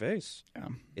up in your face. Yeah.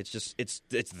 It's just, it's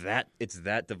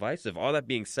that divisive. All that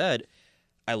being said,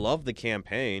 I love the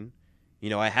campaign.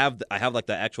 I have like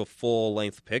the actual full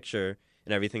length picture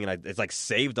and everything, and it's like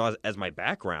saved as my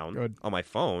background on my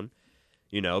phone,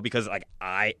 because like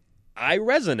I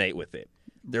resonate with it.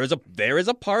 There is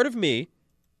a part of me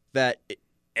that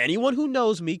anyone who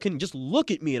knows me can just look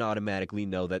at me and automatically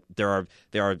know that there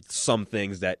are some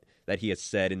things that he has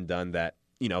said and done that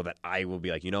that I will be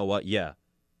like, you know what, yeah,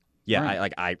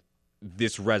 right.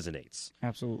 This resonates,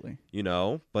 Absolutely.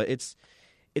 But it's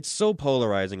so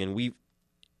polarizing, and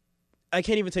I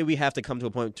can't even say we have to come to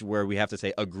a point to where we have to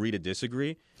say agree to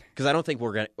disagree, because I don't think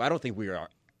we are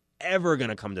ever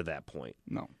gonna come to that point.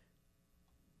 No.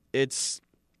 I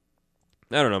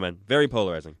don't know, man. Very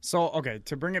polarizing. So, okay,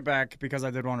 to bring it back, because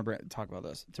I did want to talk about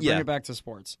this. To bring it back to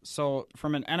sports. So, I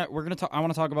want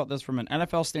to talk about this from an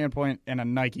NFL standpoint and a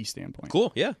Nike standpoint.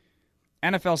 Cool. Yeah.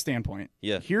 NFL standpoint.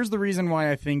 Yeah. Here's the reason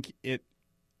why I think it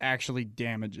actually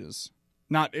damages.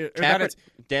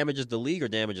 Damages the league or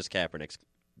damages Kaepernick's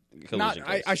collusion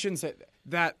case? I shouldn't say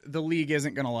that the league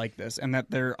isn't going to like this, and that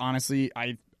they're honestly,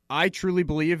 I truly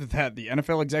believe that the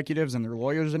NFL executives and their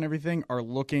lawyers and everything are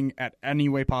looking at any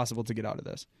way possible to get out of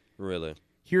this. Really?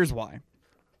 Here's why.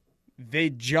 They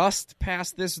just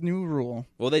passed this new rule.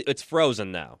 Well, it's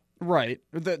frozen now. Right.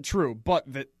 True,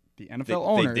 but the NFL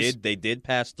owners... They did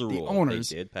pass the rule. The owners...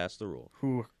 They did pass the rule.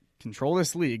 Who control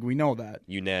this league, we know that.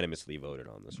 Unanimously voted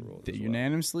on this rule. They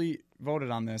unanimously voted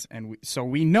on this, and so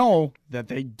we know that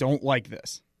they don't like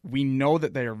this. We know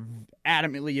that they are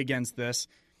adamantly against this.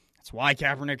 That's why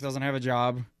Kaepernick doesn't have a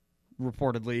job,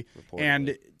 reportedly.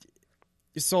 And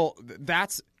so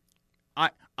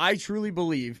I truly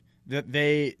believe that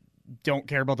they don't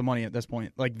care about the money at this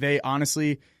point. Like, they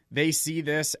see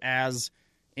this as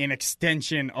an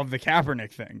extension of the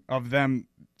Kaepernick thing, of them.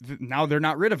 Now they're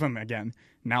not rid of him again.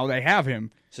 Now they have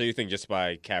him. So you think just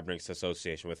by Kaepernick's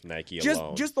association with Nike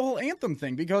alone? Just the whole anthem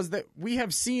thing, because we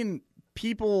have seen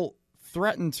people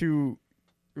threaten to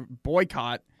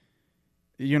boycott,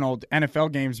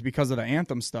 NFL games because of the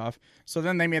anthem stuff. So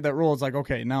then they made that rule. It's like,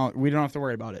 okay, now we don't have to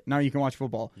worry about it. Now you can watch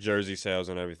football. Jersey sales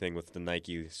and everything with the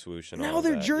Nike swoosh and all that. Now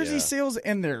their jersey sales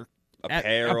and their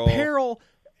apparel,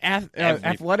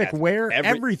 athletic wear,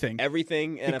 everything.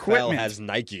 Everything NFL Equipment. has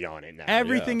Nike on it now.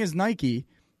 Everything is Nike.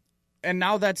 And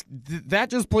now that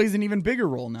just plays an even bigger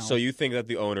role now. So you think that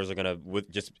the owners are going to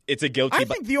it's a guilty... I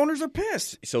think the owners are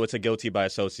pissed. So it's a guilty by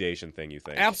association thing, you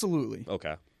think? Absolutely.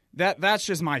 Okay. That's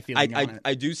just my feeling on it.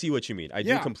 I do see what you mean. I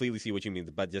do completely see what you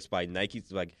mean. But just by Nike's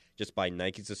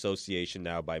association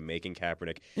now, by making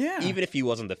Kaepernick, even if he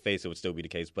wasn't the face, it would still be the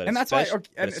case. But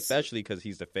especially because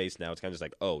he's the face now, it's kind of just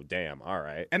like, oh damn, all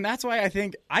right. And that's why I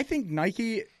think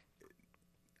Nike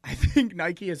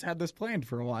has had this planned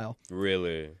for a while.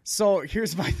 Really? So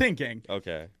here's my thinking.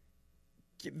 Okay.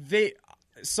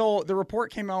 So the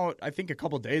report came out, I think, a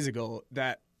couple days ago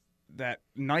that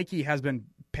Nike has been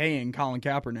paying Colin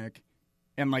Kaepernick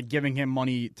and like giving him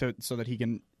money so that he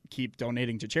can keep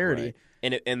donating to charity.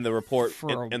 Right. And the report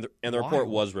the report while.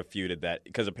 was refuted that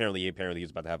because apparently he's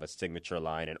about to have a signature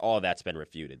line, and all that's been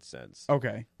refuted since.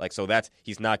 Okay. Like, so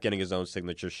he's not getting his own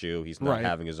signature shoe. He's not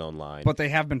having his own line. But they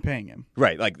have been paying him.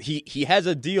 Right. Like he has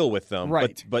a deal with them.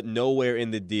 Right. But nowhere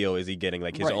in the deal is he getting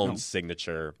like his own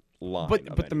signature line.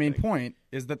 But the main point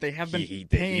is that they have been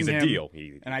paying he's him. a deal.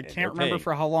 And I can't remember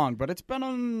for how long, but it's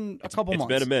been a couple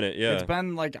months. It's been a minute, yeah. It's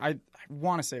been like, I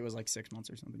want to say it was like 6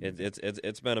 months or something.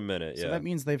 It's been a minute, yeah. So that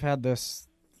means they've had this.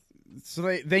 So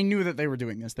they knew that they were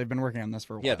doing this. They've been working on this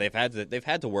for a while. Yeah, they've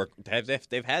had to work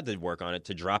on it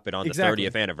to drop it on the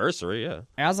 30th anniversary. Yeah.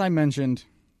 As I mentioned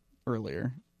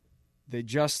earlier, they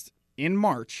just, in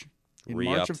March of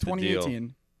Re-upped the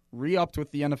 2018, re-upped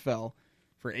with the NFL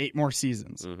for 8 more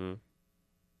seasons. Mm-hmm.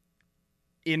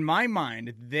 In my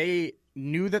mind, they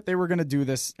knew that they were going to do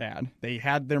this ad. They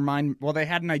had their mind, well, they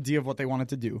had an idea of what they wanted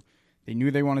to do. They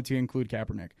knew they wanted to include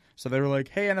Kaepernick. So they were like,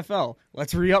 hey, NFL,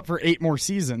 let's re-up for 8 more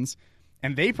seasons.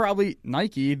 And they probably,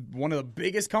 Nike, one of the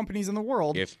biggest companies in the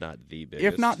world. If not the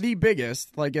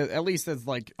biggest. Like at least as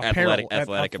like apparel.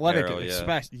 Athletic apparel,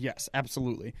 yeah. Yes,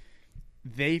 absolutely.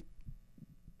 They,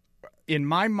 in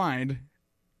my mind,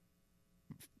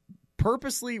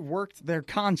 purposely worked their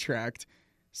contract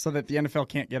so that the NFL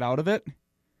can't get out of it,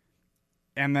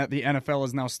 and that the NFL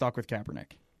is now stuck with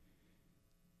Kaepernick.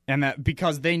 And that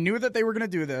because they knew that they were going to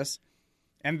do this,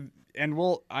 and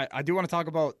I do want to talk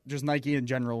about just Nike in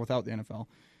general without the NFL,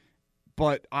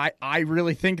 but I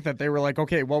really think that they were like,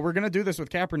 okay, well, we're going to do this with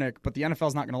Kaepernick, but the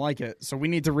NFL's not going to like it, so we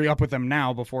need to re-up with them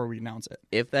now before we announce it.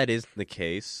 If that is the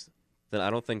case, then I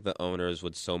don't think the owners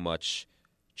would so much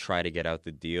try to get out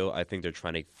the deal. I think they're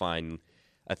trying to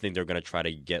they're going to try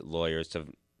to get lawyers to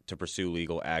pursue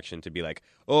legal action to be like,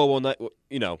 oh, well, not,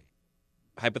 you know,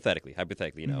 hypothetically,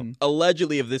 you know,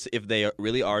 allegedly, if they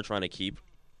really are trying to keep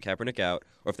Kaepernick out,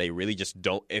 or if they really just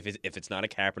don't, if it's not a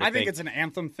Kaepernick I think it's an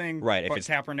anthem thing, right? But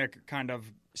Kaepernick kind of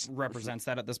represents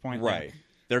that at this point, right?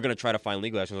 They're going to try to find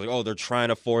legal action. Like, oh, they're trying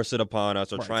to force it upon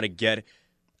us, or trying to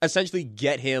essentially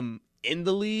get him in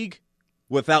the league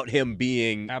without him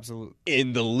being absolutely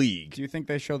in the league. Do you think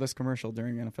they show this commercial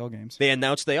during NFL games? They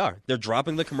announced they are. They're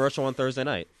dropping the commercial on Thursday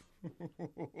night.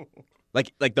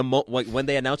 When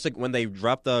they announced it, when they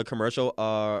dropped the commercial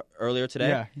earlier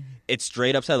today, it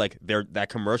straight up said like that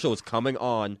commercial was coming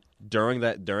on during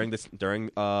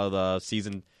the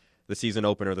season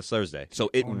opener this Thursday.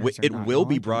 So it will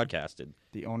be broadcasted.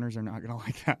 The owners are not going to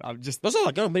like that. There's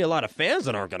not going to be a lot of fans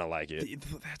that aren't going to like it.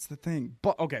 That's the thing.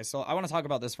 But okay, so I want to talk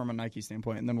about this from a Nike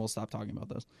standpoint, and then we'll stop talking about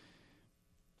this.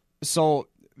 So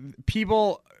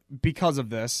people, because of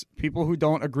this, people who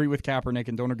don't agree with Kaepernick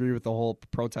and don't agree with the whole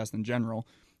protest in general,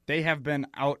 they have been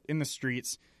out in the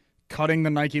streets cutting the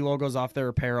Nike logos off their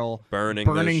apparel,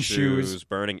 burning shoes,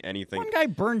 burning anything. One guy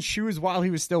burned shoes while he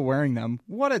was still wearing them.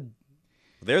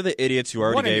 They're the idiots who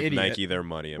already gave Nike their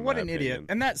money. What an idiot!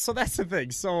 And that's the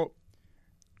thing. So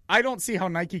I don't see how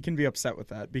Nike can be upset with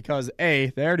that because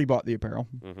A, they already bought the apparel.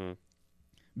 Mm-hmm.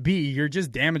 B, you're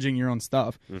just damaging your own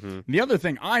stuff. Mm-hmm. The other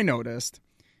thing I noticed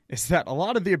is that a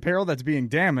lot of the apparel that's being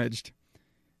damaged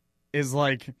is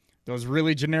like those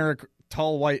really generic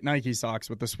tall white Nike socks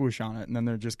with the swoosh on it, and then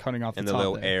they're just cutting off the top. And the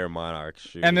little Air Monarch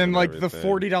shoes. And then like the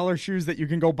 $40 shoes that you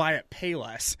can go buy at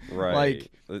Payless. Right.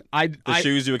 Like the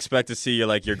shoes you expect to see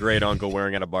your great uncle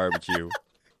wearing at a barbecue.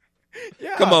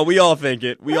 Yeah. Come on, we all think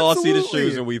it. We all see the Absolutely.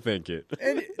 shoes and we think it.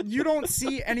 And you don't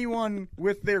see anyone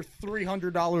with their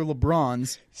 $300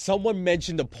 LeBrons. Standard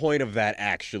mentioned the point of that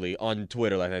actually on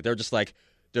Twitter like that. They're just like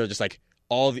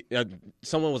all the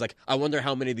someone was like, I wonder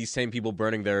how many of these same people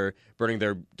burning their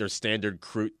standard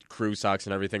crew socks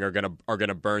and everything are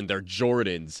gonna burn their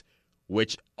Jordans,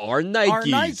 which are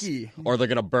Nikes, or they're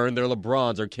gonna burn their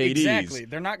LeBrons or KDs. Exactly,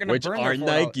 they're not gonna which burn are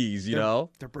their Nikes.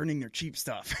 They're burning their cheap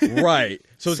stuff. Right.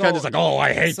 So it's kind of just like, oh,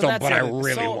 I hate them, but I it.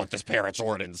 really want this pair of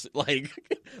Jordans.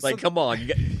 Come on,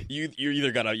 you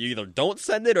either don't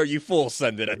send it or you full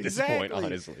send it at this point.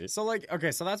 Honestly. So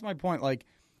so that's my point. Like,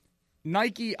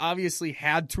 Nike obviously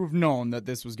had to have known that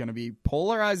this was going to be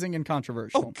polarizing and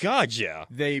controversial. Oh, God, yeah.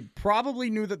 They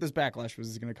probably knew that this backlash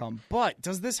was going to come. But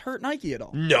does this hurt Nike at all?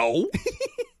 No.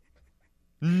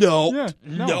 No. Yeah,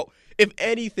 no. If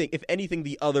anything,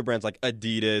 the other brands like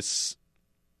Adidas,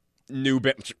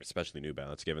 especially New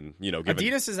Balance, given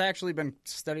Adidas has actually been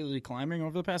steadily climbing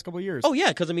over the past couple of years. Oh, yeah,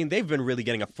 because, they've been really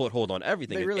getting a foothold on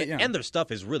everything. They really, and their stuff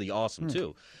is really awesome,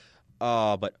 too.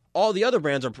 But all the other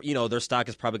brands are, their stock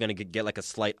is probably going to get like a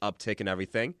slight uptick and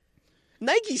everything.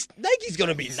 Nike's going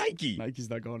to be Nike. Nike's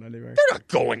not going anywhere. They're not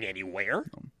going anywhere.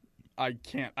 I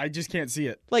just can't see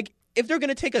it. Like, if they're going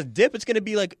to take a dip, it's going to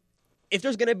be like, if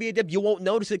there's going to be a dip, you won't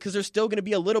notice it because there's still going to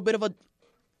be a little bit of a.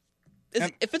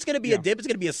 If it's going to be a dip, it's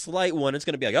going to be a slight one. It's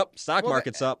going to be like, stock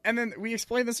market's up. And then we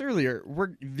explained this earlier.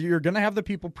 You're going to have the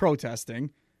people protesting.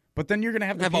 But then you're going to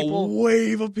have a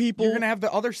wave of people. You're going to have the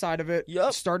other side of it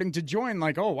starting to join.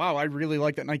 Like, oh, wow, I really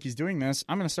like that Nike's doing this.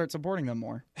 I'm going to start supporting them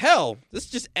more. Hell, this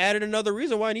just added another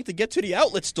reason why I need to get to the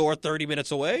outlet store 30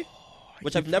 minutes away,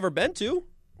 which I've never been to.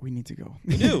 We need to go.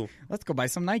 We do. Let's go buy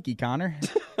some Nike, Connor.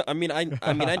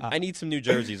 I need some new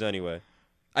jerseys anyway.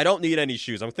 I don't need any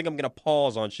shoes. I think I'm going to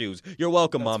pause on shoes. You're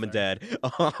welcome, Mom and Dad.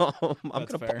 I'm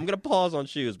going to pause on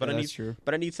shoes, but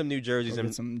I need some new jerseys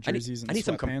and some jerseys and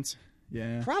sweatpants.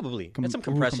 Yeah. Probably. And some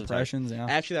compressions. Compressions, yeah.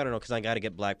 Actually, I don't know because I got to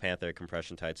get Black Panther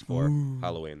compression tights for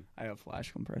Halloween. I have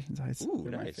Flash compression tights. Ooh,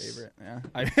 They're nice. my favorite.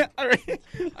 Yeah.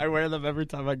 I wear them every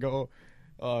time I go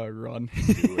run.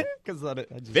 Because I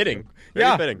just Fitting. Very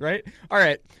Very fitting. Right? All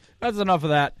right. That's enough of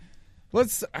that.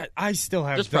 I still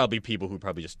have... There's probably people who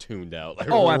probably just tuned out right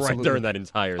absolutely. during that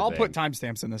entire I'll thing. put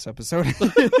timestamps in this episode.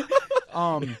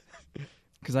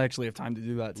 Because I actually have time to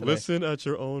do that today. Listen at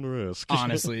your own risk.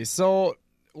 Honestly. So,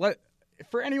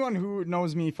 for anyone who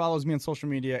knows me, follows me on social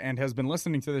media, and has been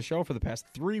listening to the show for the past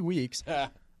 3 weeks,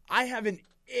 I have an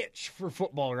itch for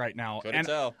football right now. Couldn't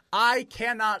tell. I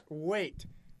cannot wait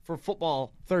for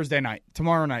football Thursday night,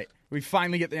 tomorrow night. We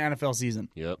finally get the NFL season.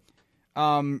 Yep.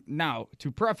 Now,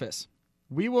 to preface,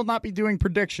 we will not be doing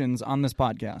predictions on this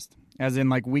podcast, as in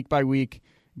like week by week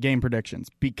game predictions,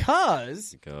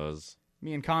 because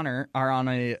me and Connor are on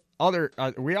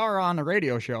we are on a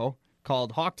radio show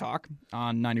called Hawk Talk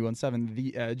on 91.7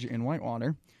 The Edge in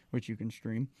Whitewater, which you can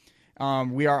stream.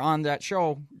 We are on that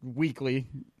show weekly.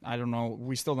 I don't know.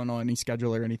 We still don't know any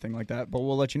schedule or anything like that, but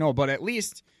we'll let you know. But at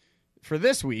least for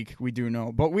this week, we do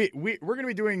know. But we're going to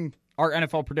be doing our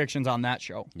NFL predictions on that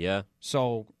show. Yeah.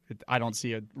 So I don't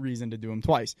see a reason to do them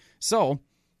twice. So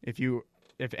if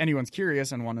anyone's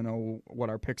curious and want to know what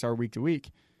our picks are week to week.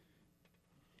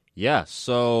 Yeah,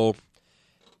 so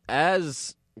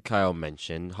as Kyle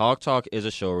mentioned, Hawk Talk is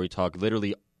a show where we talk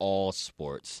literally all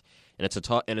sports. And it's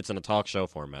in a talk show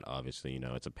format, obviously.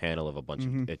 It's a panel of a bunch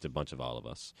of all of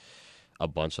us. A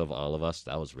bunch of all of us.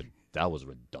 That was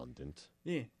redundant.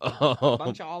 Yeah. A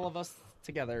bunch of all of us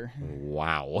together.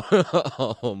 Wow.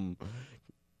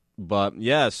 But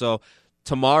yeah, so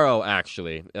tomorrow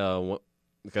actually,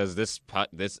 because this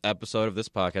episode of this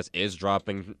podcast is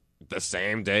dropping the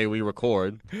same day we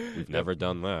record. We've never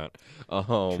done that.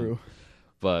 True.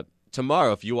 But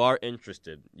tomorrow, if you are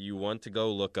interested, you want to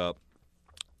go look up.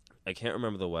 I can't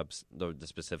remember the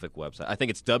specific website. I think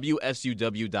it's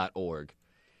wsuw.org.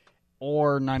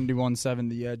 Or 91.7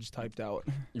 The Edge typed out.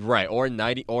 Right, or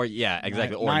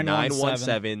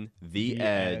 917 The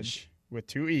Edge with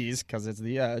 2 E's because it's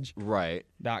The Edge. Right.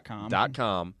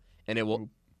 .com. And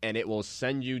it will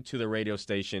send you to the radio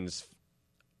station's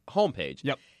homepage.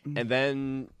 Yep. And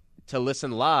then to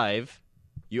listen live,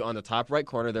 you on the top right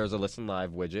corner there's a listen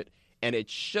live widget, and it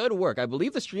should work. I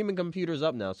believe the streaming computer's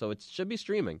up now, so it should be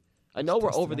streaming. I know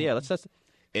we're over the air. Let's test it.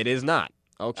 It is not.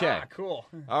 Okay. Ah, cool.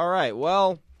 All right.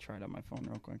 Well, try it on my phone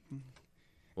real quick.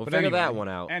 We'll figure that one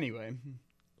out. Anyway.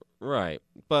 Right.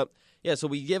 But yeah, so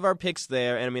we give our picks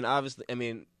there, and obviously,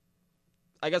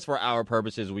 I guess for our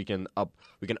purposes, we can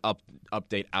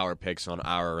update our picks on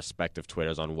our respective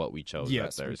Twitters on what we chose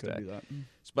that Thursday. We could do that.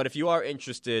 But if you are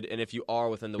interested, and if you are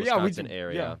within the Wisconsin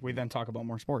area, we then talk about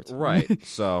more sports. Right.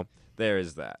 So there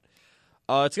is that.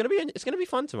 It's gonna be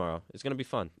fun tomorrow. It's gonna be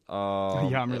fun.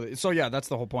 I'm really. So yeah, that's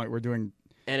the whole point. We're doing,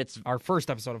 and it's our first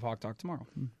episode of Hawk Talk tomorrow,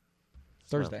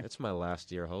 Thursday. It's my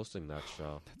last year hosting that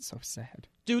show. That's so sad,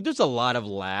 dude. There's a lot of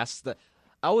lasts.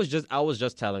 I was just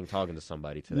talking to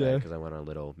somebody today because I went on a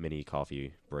little mini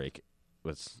coffee break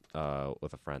with a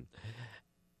friend,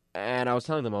 and I was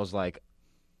telling them, I was like,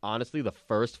 honestly, the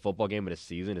first football game of the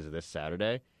season is this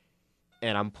Saturday,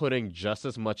 and I'm putting just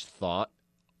as much thought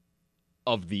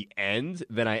of the end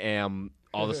than I am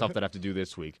all the stuff that I have to do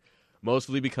this week.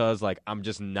 Mostly because I'm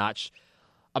just not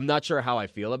I'm not sure how I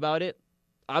feel about it.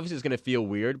 Obviously it's going to feel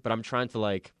weird, but I'm trying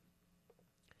to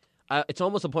it's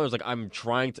almost a point where I'm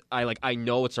trying to I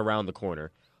know it's around the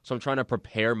corner. So I'm trying to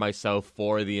prepare myself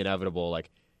for the inevitable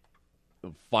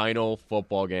final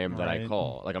football game that I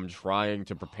call. I'm trying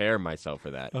to prepare myself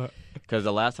for that. Cuz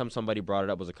the last time somebody brought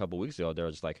it up was a couple weeks ago. They were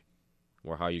just like,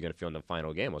 "Well, how are you going to feel in the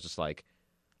final game?" I was just like,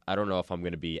 I don't know if I'm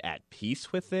going to be at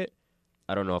peace with it.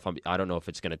 I don't know if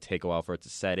it's going to take a while for it to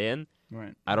set in.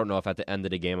 Right. I don't know if at the end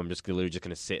of the game I'm just literally just going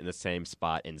to sit in the same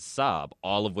spot and sob,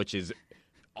 all of which is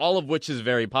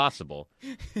very possible.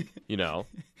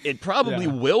 It probably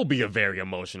will be a very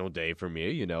emotional day for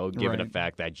me, given the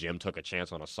fact that Jim took a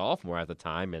chance on a sophomore at the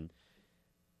time, and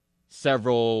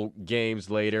several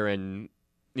games later, and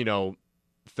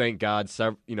thank God,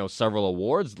 several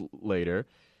awards later.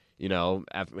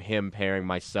 After him pairing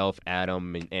myself,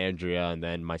 Adam, and Andrea, and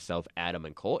then myself, Adam,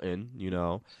 and Colton,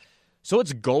 So it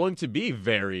is going to be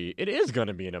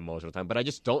an emotional time, but I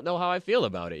just don't know how I feel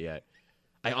about it yet.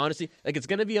 I honestly, it's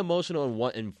going to be emotional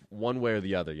in one way or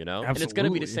the other, Absolutely. And it's going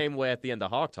to be the same way at the end of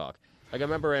Hawk Talk. I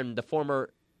remember in the former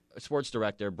sports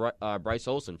director, Bryce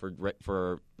Olson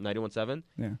for 91.7.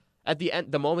 Yeah. At the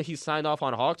end, the moment he signed off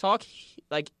on Hawk Talk,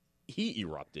 he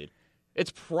erupted.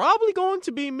 It's probably going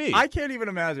to be me. I can't even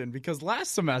imagine, because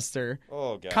last semester,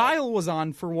 oh, God. Kyle was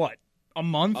on for what? A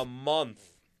month? A month.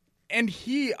 And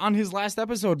he, on his last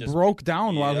episode, Just- broke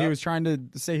down while he Yep. was trying to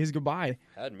say his goodbye.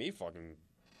 Had me fucking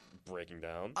breaking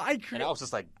down. I And I was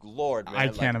just like, Lord,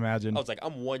 man. can't imagine. I was like,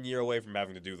 I'm 1 year away from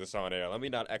having to do this on air. Let me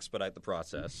not expedite the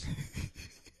process.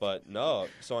 But no,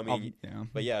 so I mean, yeah.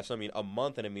 but yeah, so I mean, a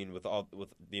month, and I mean, with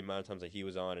the amount of times that he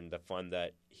was on and the fun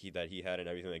that he had and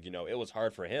everything, like, it was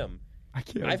hard for him. I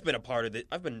can't. I've been a part of it.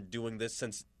 I've been doing this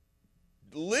since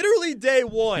literally day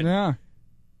one. Yeah.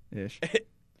 Ish.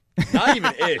 Not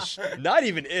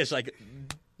even ish. Like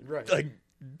Right.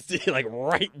 like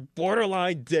right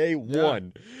borderline day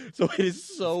one. So it is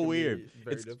so gonna be weird.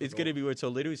 very It's difficult. gonna be weird. So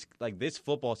literally, like this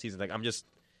football season, like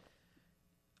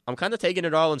I'm kind of taking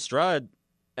it all in stride,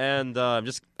 and I'm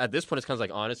just at this point, it's kind of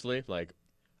like honestly, like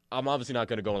I'm obviously not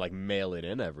gonna go and like mail it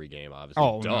in every game. Obviously,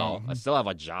 Oh, duh. no. I still have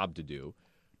a job to do.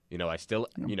 I still,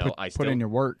 put in your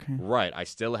work. Right. I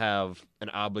still have an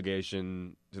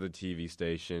obligation to the TV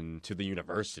station, to the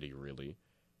university, really,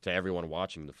 to everyone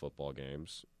watching the football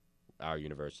games, our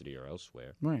university or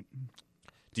elsewhere. Right.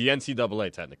 The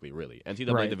NCAA, technically, really.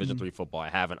 NCAA Right. Division III football,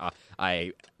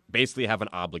 I basically have an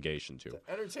obligation to.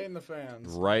 Entertain the fans.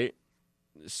 Right?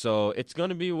 So it's going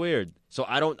to be weird. So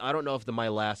I don't know if my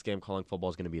last game calling football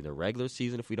is going to be in the regular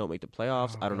season if we don't make the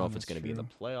playoffs. Oh, I don't know God, if it's that's going to be in the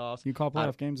true. playoffs. You call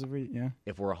playoff games every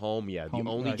If we're home, yeah. Home,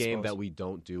 the only I game suppose. that we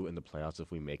don't do in the playoffs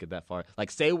if we make it that far. Like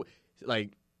say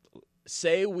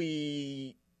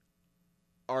we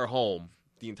are home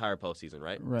the entire postseason,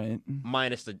 right? right.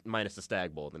 Minus the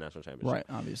Stag Bowl, the national championship. Right,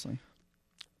 obviously.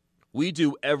 We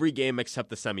do every game except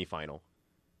the semifinal.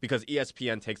 Because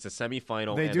ESPN takes the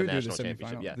semifinal They and do the national the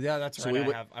championship. semifinal. Yeah. Yeah, that's So right. we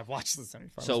would- I've watched the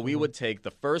semifinals. So we would take the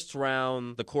first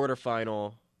round, the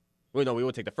quarterfinal. Well, no, we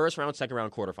would take the first round, second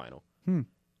round, quarterfinal. And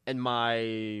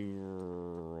I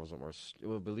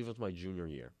believe it was my junior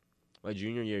year. My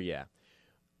junior year, yeah.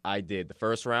 I did the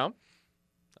first round.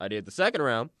 I did the second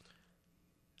round.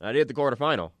 And I did the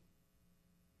quarterfinal.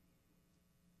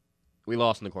 We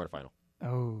lost in the quarterfinal.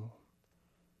 Oh.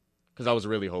 Because I was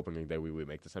really hoping that we would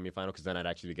make the semifinal, because then I'd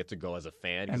actually get to go as a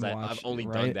fan. Because And I've watch, only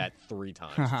done right? that 3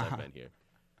 times since I've been here.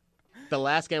 The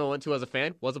last game I went to as a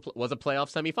fan was a playoff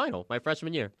semifinal, my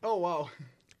freshman year. Oh, wow.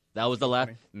 That was the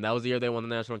last, and that was the year they won the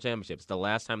national championship. It's the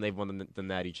last time they've won the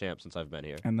Natty Champ since I've been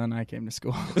here. And then I came to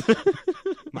school.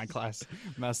 My class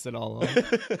messed it all up.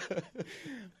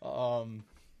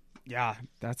 Yeah,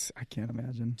 I can't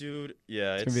imagine. Dude,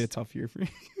 yeah, It's going to be a tough year for you.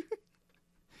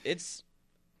 it's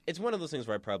one of those things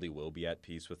where I probably will be at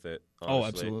peace with it. Oh,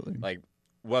 Honestly. absolutely. Like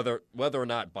whether or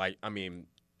not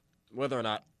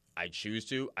I choose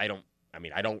to, I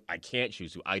can't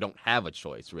choose to. I don't have a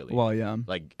choice, really. Well, yeah.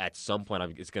 Like at some point,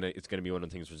 it's gonna be one of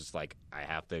the things where it's just like I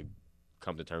have to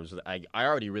come to terms with it. I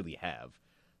already really have.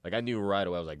 Like I knew right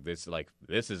away. I was like,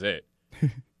 this is it.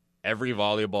 Every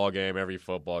volleyball game, every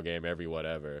football game, every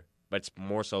whatever. But it's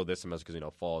more so this semester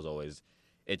because fall is always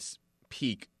it's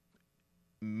peak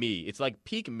me. It's like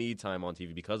peak me time on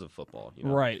TV because of football.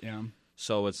 Right, yeah.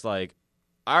 So it's like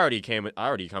I already came to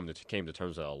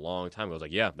terms with it a long time ago. I was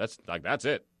like, yeah, that's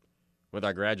it. Whether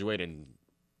I graduate in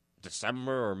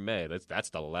December or May, that's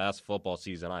the last football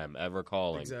season I am ever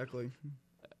calling Exactly.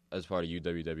 as part of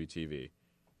UWW-TV.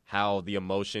 How the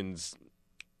emotions,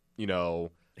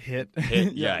 Hit.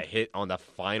 hit on the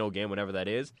final game, whenever that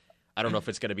is. I don't know if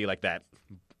it's going to be like that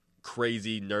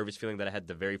crazy nervous feeling that I had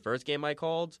the very first game I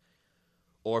called,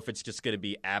 or if it's just going to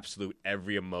be absolute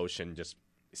every emotion just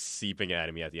seeping out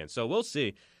of me at the end. So we'll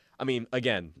see. I mean,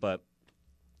 again, but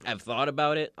I've thought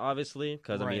about it, obviously,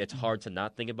 because Right. it's hard to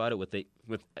not think about it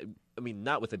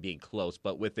not with it being close,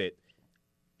 but with it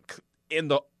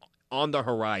on the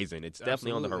horizon. It's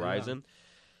definitely on the Absolutely, yeah. horizon.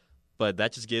 But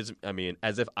that just gives,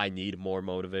 as if I need more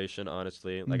motivation,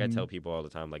 honestly. Like I tell people all the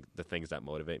time, like the things that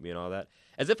motivate me and all that.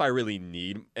 As if I really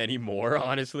need any more,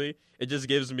 honestly. It just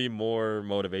gives me more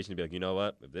motivation to be like, you know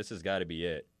what? If this has got to be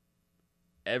it.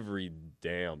 Every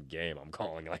damn game I'm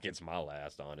calling like it's my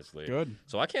last, honestly. Good.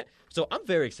 So I'm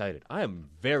very excited. I am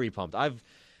very pumped. I'm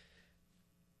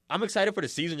excited for the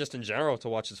season just in general to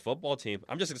watch this football team.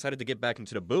 I'm just excited to get back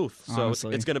into the booth. So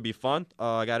Honestly. it's going to be fun.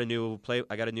 I got a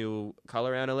new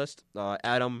color analyst.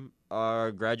 Adam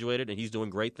graduated and he's doing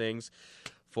great things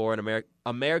for an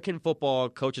American Football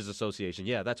Coaches Association.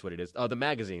 Yeah, that's what it is. The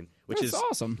magazine, which That's is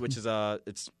awesome. Which is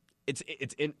it's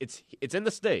in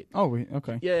the state. Oh,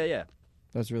 okay. Yeah.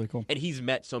 That's really cool. And he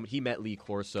met Lee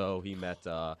Corso. He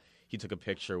took a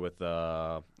picture with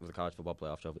the college football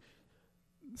playoff trophy.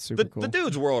 Super cool. The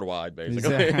dude's worldwide,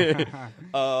 basically.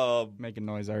 Making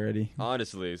noise already.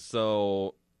 Honestly,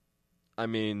 so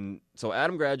Adam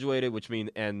graduated,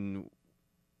 and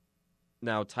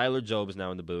now Tyler Jobe is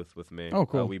now in the booth with me. Oh,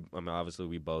 cool. Obviously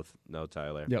we both know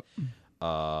Tyler. Yep.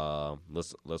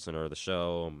 listener of the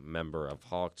show, member of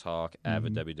Hawk Talk,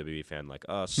 avid WWE fan like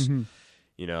us. Mm-hmm.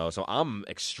 You know, so I'm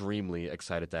extremely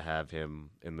excited to have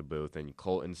him in the booth. And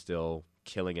Colton's still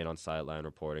killing it on sideline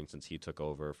reporting since he took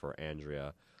over for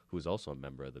Andrea, who's also a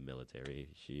member of the military.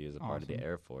 She is a part of the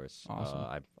Air Force.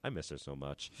 Awesome. I miss her so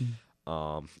much.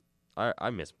 I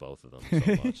miss both of them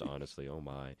so much, honestly. Oh,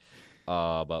 my.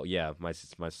 But, yeah,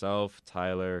 myself,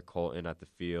 Tyler, Colton at the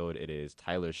field. It is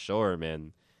Tyler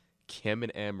Shorman, Kim,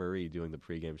 and Anne-Marie doing the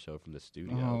pregame show from the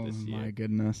studio this year. Oh, my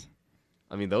goodness.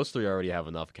 I mean, those three already have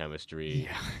enough chemistry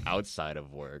outside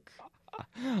of work.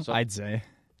 So, I'd say.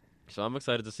 So I'm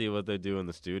excited to see what they do in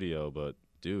the studio. But,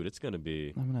 dude, it's going to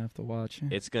be... I'm going to have to watch.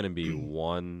 It's going to be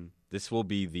This will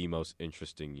be the most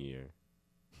interesting year,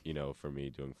 you know, for me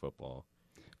doing football.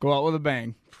 Go out with a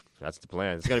bang. That's the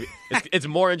plan. It's gonna be. It's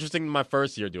more interesting than my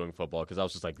first year doing football because I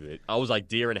was like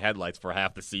deer in headlights for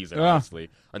half the season, honestly,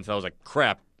 until I was like,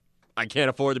 crap, I can't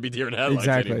afford to be deer in headlights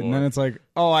exactly. anymore. And then it's like,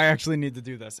 oh, I actually need to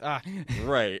do this.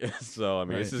 Right. So I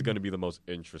mean, this is going to be the most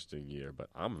interesting year, but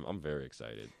I'm very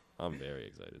excited. I'm very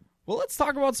excited. Well, let's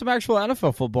talk about some actual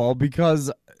NFL football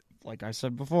because, like I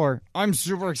said before, I'm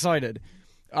super excited.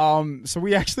 So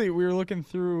we were looking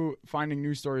through finding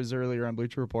news stories earlier on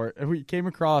Bleacher Report, and we came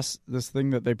across this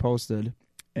thing that they posted,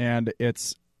 and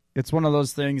it's one of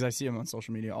those things I see them on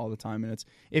social media all the time, and it's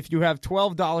if you have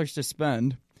 $12 to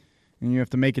spend, and you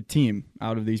have to make a team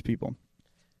out of these people.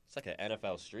 It's like an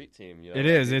NFL street team. You know? It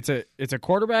is. It's a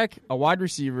quarterback, a wide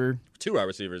receiver, 2 wide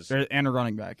receivers, and a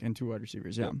running back, and 2 wide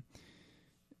receivers. Yeah. Yep.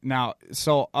 Now,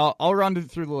 so I'll run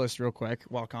through the list real quick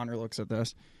while Connor looks at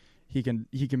this. He can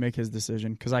make his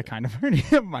decision because I kind of already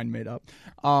have mine made up.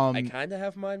 I kind of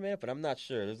have mine made up, but I'm not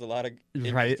sure. There's a lot of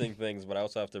interesting things, but I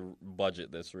also have to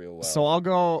budget this real well. So I'll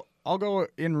go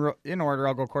in order.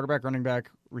 I'll go quarterback, running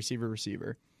back, receiver,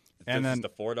 and then the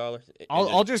 $4.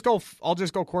 I'll just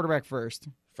go quarterback first.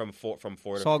 From four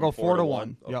to so I'll go 4 to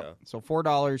 1. Okay. Yep. So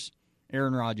 $4,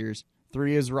 Aaron Rodgers.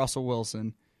 3 is Russell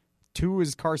Wilson. 2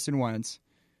 is Carson Wentz,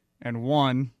 and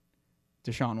 1,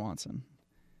 Deshaun Watson.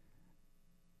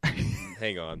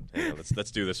 Hang on.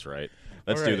 Let's do this right.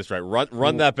 Let's do this right.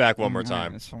 Run that back one more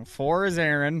time. So 4 is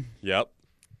Aaron. Yep.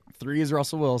 3 is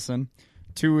Russell Wilson.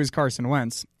 2 is Carson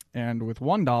Wentz. And with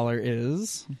 $1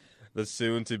 is the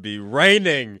soon-to-be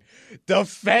reigning,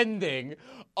 defending,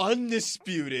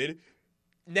 undisputed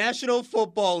National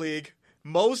Football League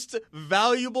most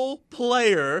valuable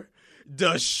player,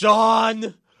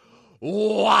 Deshaun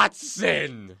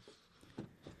Watson.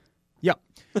 Yep.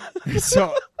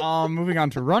 So, moving on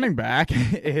to running back,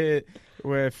 with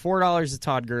 $4 is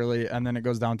Todd Gurley, and then it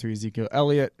goes down to Ezekiel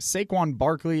Elliott, Saquon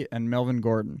Barkley, and Melvin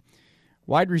Gordon.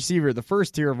 Wide receiver, the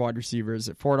first tier of wide receivers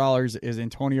at $4 is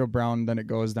Antonio Brown. Then it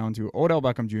goes down to Odell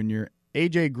Beckham Jr.,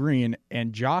 A.J. Green,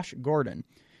 and Josh Gordon.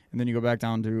 And then you go back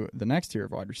down to the next tier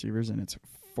of wide receivers, and it's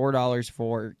 $4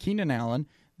 for Keenan Allen.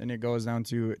 Then it goes down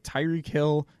to Tyreek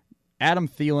Hill, Adam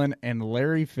Thielen, and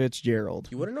Larry Fitzgerald.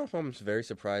 You want to know who I'm very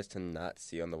surprised to not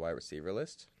see on the wide receiver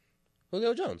list?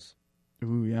 Julio Jones.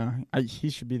 Ooh, yeah.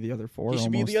 He should be the other 4. He should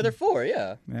almost. be the other 4,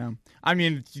 yeah. Yeah. I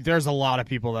mean, there's a lot of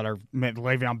people that are...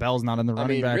 Le'Veon Bell's not in the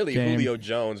running back really, game. Julio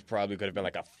Jones probably could have been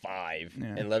like a 5,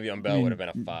 and Le'Veon Bell would have been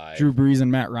a 5. Drew Brees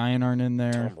and Matt Ryan aren't in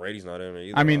there. Tom Brady's not in there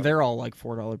either. I mean, they're all like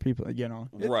 $4 people, you know.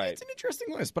 Right. It's an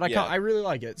interesting list, but I really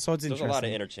like it, so it's interesting. There's a lot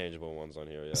of interchangeable ones on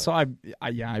here, yeah. So, I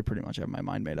pretty much have my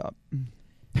mind made up.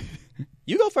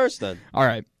 You go first, then. All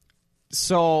right.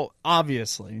 So,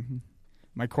 obviously...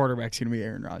 my quarterback's going to be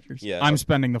Aaron Rodgers. Yeah. I'm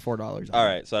spending the $4. All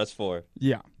right, so that's 4.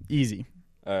 Yeah, easy.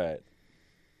 All right.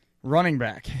 Running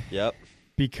back. Yep.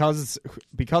 Because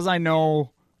I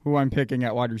know who I'm picking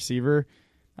at wide receiver,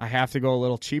 I have to go a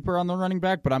little cheaper on the running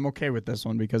back, but I'm okay with this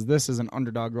one because this is an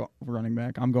underdog running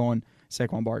back. I'm going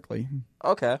Saquon Barkley.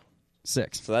 Okay.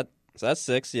 6. So that's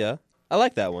 6, yeah. I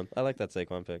like that one. I like that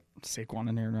Saquon pick. Saquon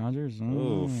and Aaron Rodgers.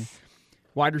 Oof.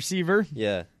 Wide receiver.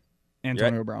 Yeah.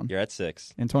 Antonio Brown. You're at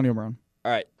 6. Antonio Brown.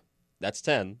 All right. That's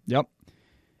 10. Yep.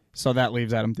 So that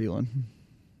leaves Adam Thielen.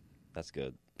 That's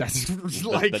good. That's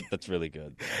like that's really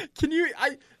good. Can you?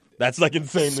 That's like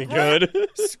insanely good.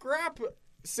 Scrap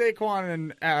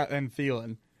Saquon and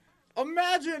Thielen.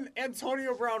 Imagine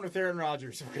Antonio Brown with Aaron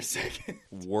Rodgers for a second.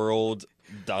 World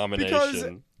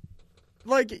domination.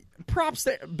 Because, props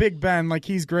to Big Ben.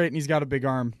 He's great and he's got a big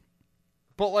arm.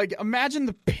 But imagine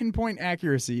the pinpoint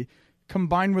accuracy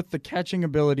combined with the catching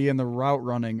ability and the route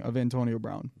running of Antonio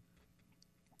Brown.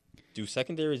 Do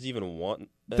secondaries even want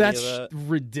any That's of that?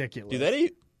 ridiculous. Do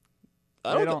they?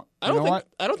 I don't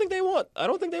think they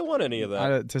want any of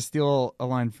that. To steal a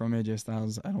line from AJ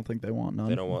Styles, I don't think they want none.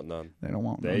 They don't want none. They don't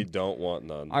want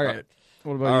none. All right.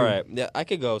 What about All you? right. Yeah, I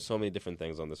could go so many different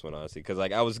things on this one, honestly, because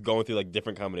like I was going through like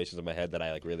different combinations in my head that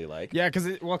I like really like. Yeah, because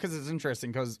it's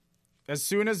interesting. Because as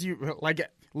soon as you like,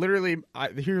 literally,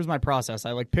 here's my process.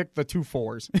 I like pick the 2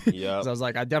 4s. Yeah. So I was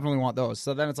like, I definitely want those.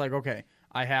 So then it's like, okay,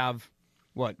 I have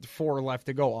 4 left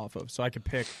to go off of. So I could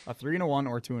pick a 3 and a 1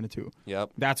 or a 2 and a 2.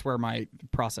 Yep. That's where my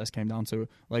process came down to.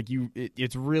 Like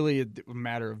it's really a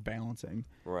matter of balancing.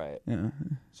 Right. Yeah.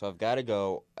 So I've got to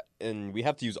go, and we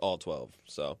have to use all 12.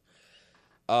 So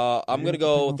I'm gonna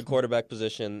go with the quarterback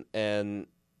position, and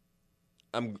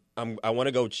I want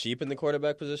to go cheap in the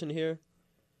quarterback position here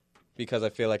because I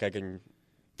feel like I can.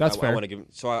 That's fair. I want to give.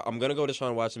 So I'm gonna go to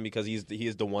Deshaun Watson because he is the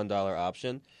 $1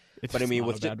 option. It's But I mean, not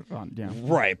with a bad fun, yeah.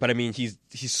 Right, but I mean, he's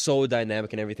so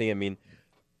dynamic and everything. I mean,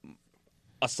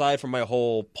 aside from my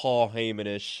whole Paul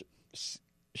Heyman-ish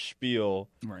spiel,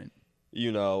 Right.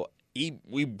 you know,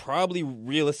 we probably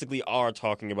realistically are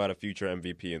talking about a future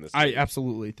MVP in this I league.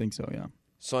 absolutely think so, yeah.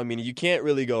 So, I mean, you can't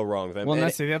really go wrong with him. Well, and and,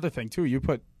 that's the other thing, too. You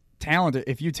put talent,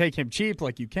 if you take him cheap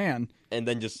like you can, and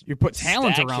then just you put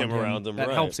talent stack around him, that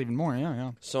right. helps even more,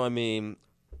 yeah. So, I mean,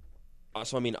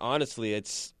 honestly,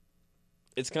 it's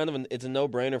kind of it's a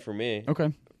no-brainer for me.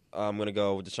 Okay. I'm gonna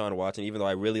go with Deshaun Watson, even though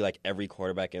I really like every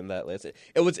quarterback in that list.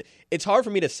 It's hard for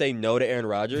me to say no to Aaron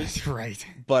Rodgers, That's right.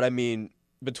 but I mean,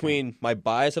 between my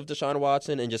bias of Deshaun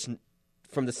Watson and just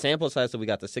from the sample size that we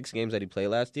got, the 6 games that he played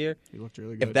last year, He looked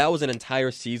really good. if that was an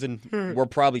entire season, we're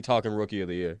probably talking Rookie of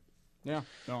the Year. Yeah.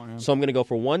 Oh, yeah. So I'm gonna go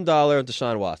for $1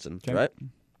 Deshaun Watson, Okay. right?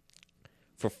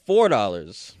 For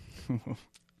 $4,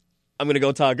 I'm gonna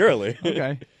go Todd Gurley.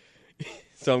 Okay.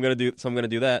 So I'm gonna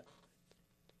do that.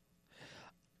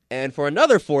 And for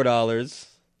another $4,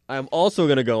 I'm also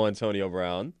gonna go Antonio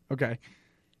Brown, Okay.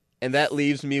 and that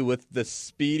leaves me with the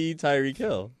speedy Tyreek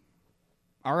Hill.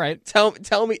 All right. Tell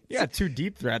me, You got 2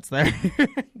 deep threats there.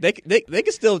 they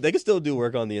can still do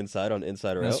work on the inside on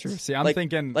inside or That's outs. true. See, I'm Like-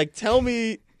 thinking Like tell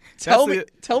me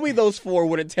those 4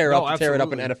 wouldn't tear No, it up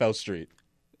in absolutely. NFL Street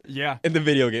yeah. in the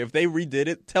video game. If they redid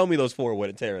it, tell me those 4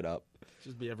 wouldn't tear it up.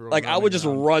 Just be everyone Like I running would just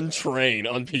around. run train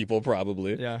on people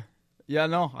probably. Yeah. Yeah,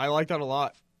 no, I like that a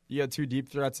lot. You had 2 deep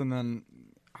threats, and then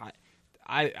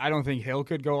I don't think Hill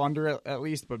could go under it at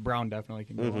least, but Brown definitely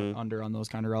can go under on those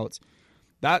kind of routes.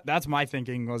 That's my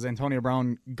thinking was Antonio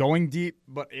Brown going deep,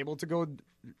 but able to go,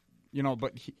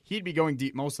 but he'd be going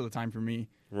deep most of the time for me.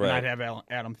 Right. And I'd have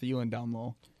Adam Thielen down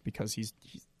low because he's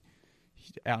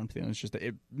Adam Thielen. It's just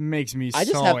it makes me I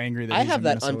just so have, angry that I he's have in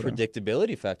that Minnesota.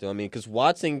 unpredictability factor. I mean, because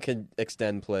Watson can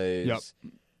extend plays. Yep.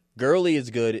 Gurley is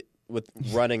good with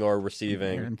running or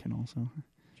receiving. Aaron can also.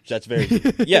 That's very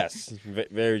yes,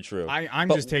 very true. I'm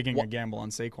But just taking a gamble on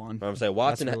Saquon. I'm saying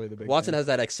Watson. That's really the big Watson thing. has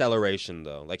that acceleration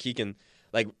though. Like he can,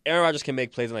 like Aaron Rodgers can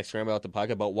make plays and like scramble out the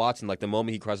pocket, but Watson, like the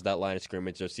moment he crosses that line of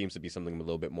scrimmage, there seems to be something a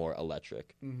little bit more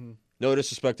electric. Mm-hmm. No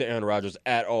disrespect to Aaron Rodgers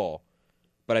at all,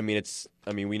 but I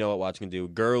mean we know what Watson can do.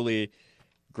 Gurley,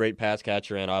 great pass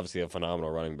catcher and obviously a phenomenal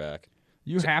running back.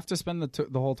 You have to spend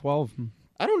the whole 12.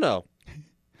 I don't know.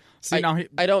 See now,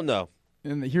 I don't know.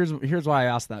 and here's why I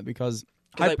asked that because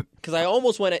Because I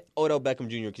almost went at Odell Beckham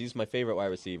Jr. because he's my favorite wide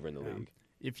receiver in the league.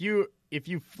 if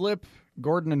you flip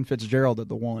Gordon and Fitzgerald at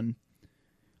the 1,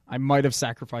 I might have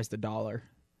sacrificed $1,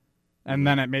 and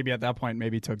then maybe at that point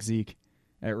maybe took Zeke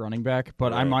at running back,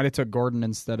 but I Right. might have took Gordon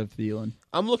instead of Thielen.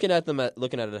 I'm looking at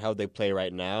how they play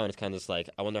right now, and it's kind of just like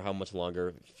I wonder how much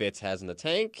longer Fitz has in the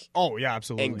tank. Oh yeah,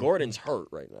 absolutely. And Gordon's hurt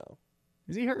right now.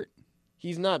 Is he hurt?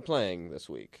 He's not playing this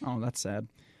week. Oh, that's sad.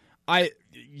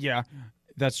 Yeah,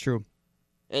 that's true.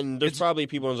 And there's probably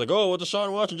people who's like, oh, well,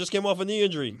 Deshaun Watson just came off a knee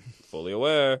injury. Fully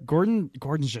aware. Gordon's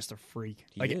just a freak.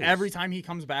 He Like is. every time he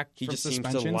comes back He from just seems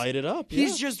suspensions, to light it up.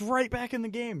 he's just right back in the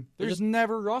game. There's just-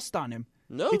 never rust on him.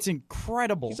 no. It's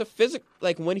incredible. He's a physical.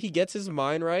 Like when he gets his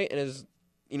mind right and his,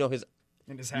 his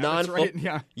And his habits, right?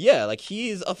 yeah, like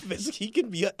he's a he can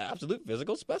be an absolute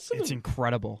physical specimen. It's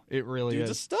incredible. It really Dude's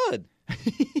a is. stud.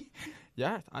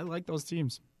 Yeah, I like those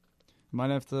teams. Might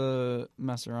have to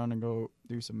mess around and go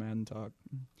do some Madden talk.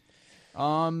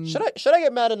 Should I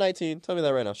get Madden 19? Tell me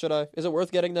that right now. Should I? Is it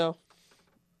worth getting now?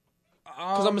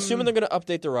 Because I'm assuming they're going to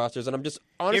update the rosters, and I'm just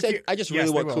honestly, I just really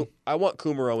want I want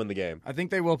Kumaro in the game. I think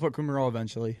they will put Kumaro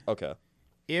eventually. Okay.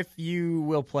 If you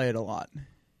will play it a lot.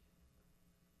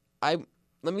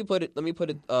 Let me put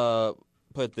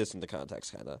this into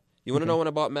context, kind of. You want to know when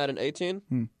I bought Madden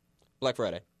 18? Black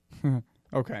Friday.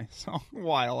 Okay, so a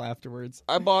while afterwards.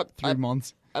 I bought 3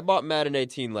 months. I bought Madden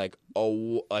 18 like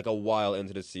a while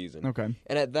into the season. Okay.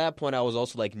 And at that point, I was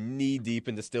also like knee deep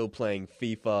into still playing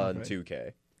FIFA and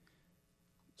 2K.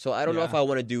 So I don't know if I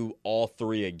want to do all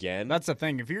 3 again. That's the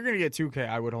thing. If you're going to get 2K,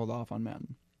 I would hold off on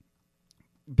Madden.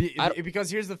 Because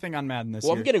here's the thing on Madden this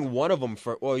Well, year. I'm getting one of them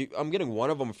I'm getting one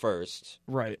of them first,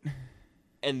 Right.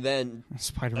 and then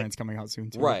Spider-Man's coming out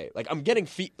soon too. right, like I'm getting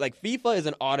like FIFA is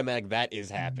an automatic that is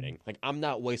happening. Like I'm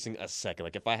not wasting a second.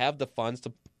 Like if I have the funds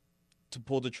to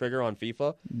pull the trigger on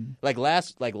FIFA, like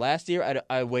last year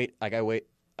I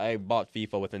bought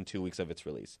FIFA within 2 weeks of its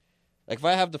release. Like if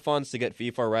I have the funds to get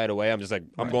FIFA right away, I'm just like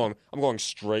I'm going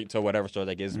straight to whatever store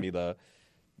that gives me the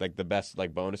best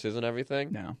like bonuses and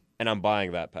everything. Yeah. And I'm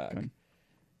buying that pack. Good.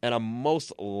 And I'm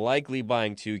most likely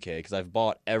buying 2K because I've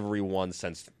bought every one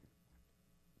since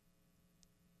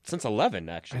 11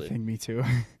 actually. I think me too.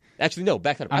 Actually no,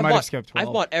 back then I might have skipped 12.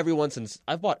 I've bought everyone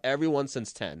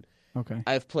since 10. Okay.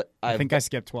 I think I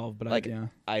skipped 12, but yeah.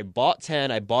 I bought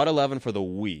 10, I bought 11 for the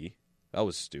Wii. That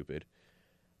was stupid.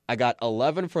 I got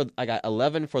 11 for the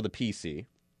PC.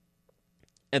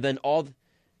 And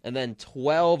then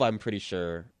 12 I'm pretty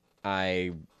sure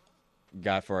I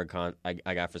got for I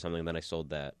got for something, and then I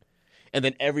sold that. And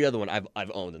then every other one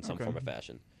I've owned in some form or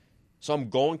fashion. So I'm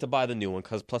going to buy the new one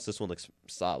plus this one looks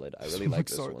solid. I really like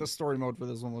this one. The story mode for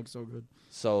this one looks so good.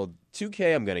 So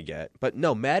 2K I'm going to get. But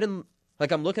no, Madden,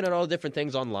 like I'm looking at all the different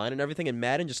things online and everything, and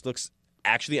Madden just looks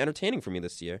actually entertaining for me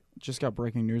this year. Just got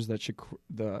breaking news that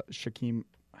Shaquem,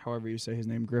 however you say his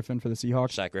name, Griffin for the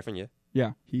Seahawks. Shaq Griffin, yeah.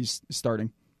 Yeah, he's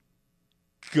starting.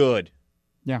 Good.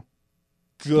 Yeah.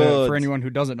 Good. For anyone who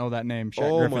doesn't know that name,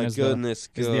 Shaq Griffin is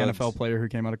the NFL player who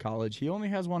came out of college. He only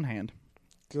has one hand.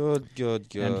 Good.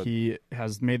 And he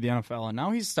has made the NFL, and now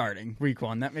he's starting week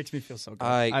 1. That makes me feel so good.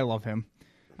 I love him.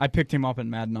 I picked him up in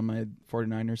Madden on my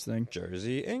 49ers thing.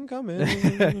 Jersey incoming.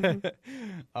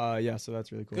 Yeah, so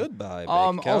that's really cool. Goodbye.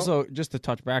 Also, just to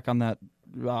touch back on that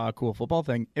cool football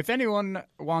thing, if anyone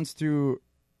wants to,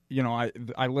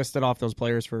 I listed off those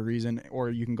players for a reason, or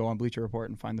you can go on Bleacher Report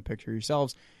and find the picture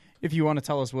yourselves. If you want to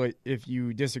tell us if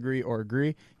you disagree or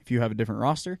agree, if you have a different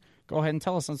roster, go ahead and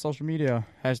tell us on social media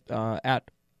at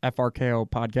FRKO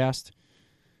Podcast.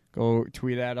 Go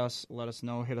tweet at us, let us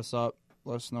know, hit us up,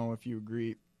 let us know if you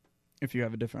agree, if you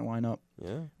have a different lineup,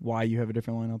 why you have a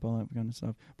different lineup, all that kind of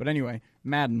stuff. But anyway,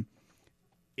 Madden,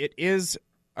 it is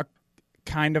a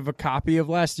kind of a copy of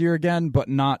last year again, but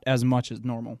not as much as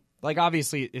normal. Like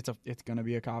obviously, it's gonna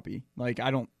be a copy. Like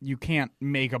you can't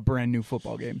make a brand new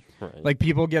football game. Right. Like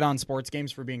people get on sports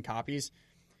games for being copies.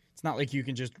 It's not like you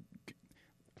can just.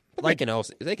 But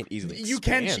they can easily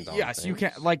expand on yes, things. you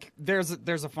can. Like there's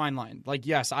a fine line. Like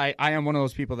yes, I am one of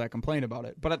those people that complain about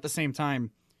it, but at the same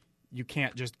time, you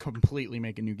can't just completely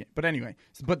make a new game. But anyway,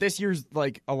 but this year's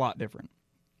like a lot different.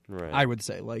 Right. I would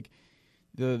say like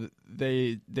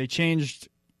they changed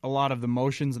a lot of the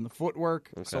motions and the footwork.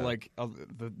 Okay. So like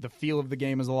the feel of the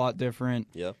game is a lot different.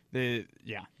 Yeah. They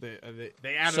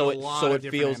added so a lot. So of it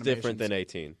feels animations. different than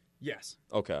 18. Yes.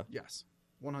 Okay. Yes.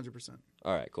 100%.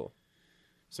 All right. Cool.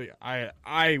 So yeah,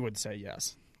 I would say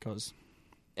yes because.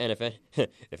 And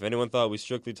if anyone thought we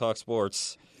strictly talk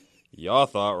sports, y'all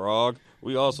thought wrong.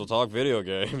 We also talk video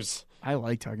games. I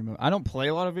like talking about. I don't play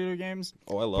a lot of video games.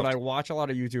 Oh, I love. But I watch a lot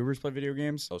of YouTubers play video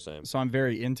games. Oh, same. So I'm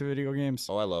very into video games.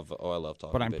 I love talking.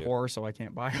 But I'm poor, so I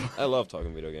can't buy them. I love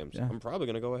talking video games. Yeah. I'm probably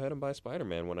gonna go ahead and buy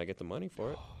Spider-Man when I get the money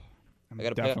for it. I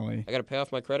Definitely. gotta pay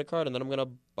off my credit card, and then I'm gonna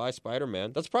buy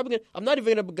Spider-Man. That's probably I'm not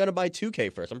even gonna buy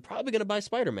 2K first. I'm probably gonna buy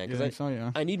Spider-Man because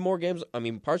I need more games. I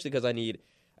mean, partially because I need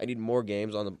more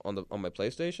games on my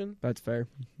PlayStation. That's fair.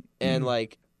 And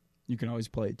like, you can always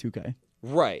play 2K.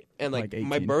 Right, and like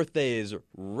my birthday is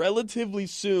relatively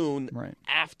soon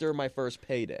after my first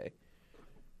payday.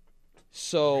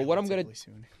 So what I'm gonna,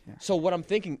 so what I'm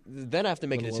thinking, then I have to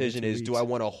make a decision is: do I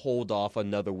want to hold off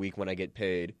another week when I get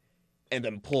paid, and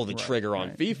then pull the trigger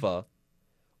on FIFA,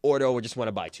 or do I just want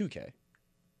to buy 2K?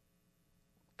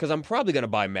 Because I'm probably gonna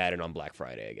buy Madden on Black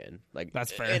Friday again. Like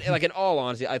that's fair. And like in all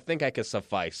honesty, I think I could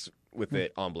suffice with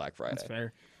it on Black Friday. That's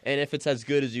fair. And if it's as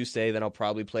good as you say, then I'll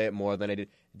probably play it more than I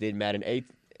did Madden 8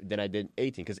 than I did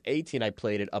 18. Because 18 I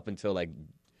played it up until like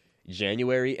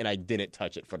January, and I didn't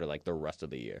touch it for the rest of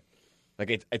the year. Like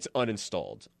it's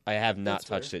uninstalled. I have not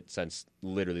touched it since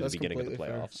literally the beginning of the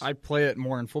playoffs. Fair. I play it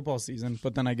more in football season,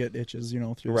 but then I get itches,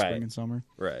 through the spring and summer.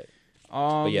 Right.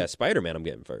 But yeah, Spider-Man I'm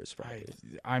getting first.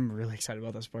 I'm really excited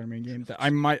about that Spider-Man game.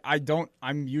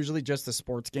 I'm usually just a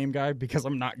sports game guy because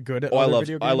I'm not good at video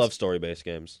games. I love story-based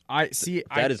games.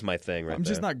 That is my thing I'm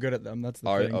just not good at them. That's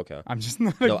the thing. Okay. I'm just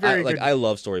not very good. I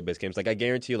love story-based games. Like I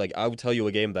guarantee you, I will tell you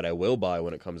a game that I will buy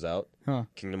when it comes out.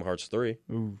 Kingdom Hearts 3.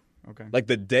 Ooh. Okay. Like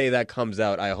the day that comes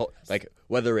out, I hope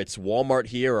whether it's Walmart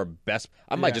here or Best,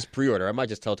 I might just pre-order. I might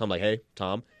just tell Tom hey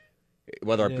Tom,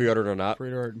 whether I pre-ordered or not,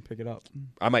 pre-order and pick it up.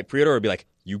 I might pre-order or be like,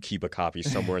 you keep a copy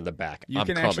somewhere in the back. You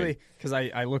can coming. actually, because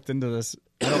I looked into this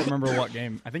I don't remember what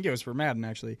game. I think it was for Madden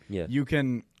actually. Yeah. You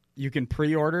can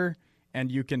pre-order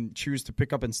and you can choose to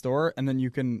pick up in store, and then you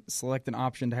can select an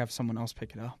option to have someone else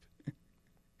pick it up.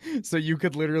 So you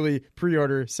could literally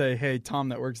pre-order, say, "Hey, Tom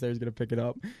that works there is going to pick it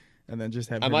up," and then just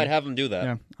have. I might have him do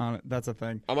that. Yeah, that's a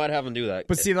thing. I might have him do that.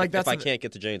 But see, like if that's I can't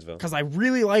get to Janesville. because I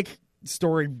really like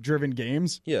story-driven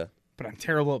games. Yeah. But I'm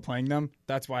terrible at playing them.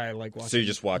 That's why I like watching. So you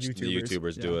just watch YouTubers. the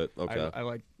YouTubers do Yeah. it. Okay. I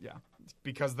like,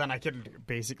 because then I can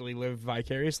basically live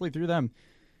vicariously through them,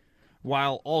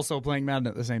 while also playing Madden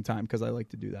at the same time. Because I like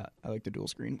to do that. I like to dual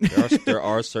screen. There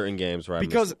are certain games where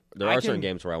certain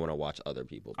games where I want to watch other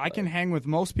people play. I can hang with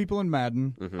most people in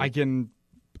Madden. Mhm.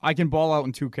 I can ball out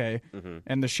in 2K. Mm-hmm.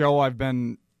 And the show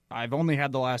I've only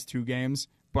had the last 2 games,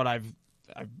 but I've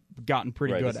gotten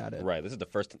pretty good at it. Right. This is the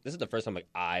first time like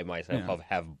I myself Yeah.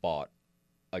 have bought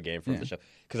a game from the show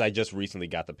because I just recently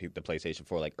got the PlayStation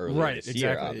 4 like earlier Right, this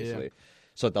year, exactly, obviously. yeah.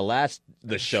 So at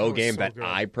the show show is game so that good.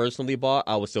 I personally bought,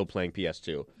 I was still playing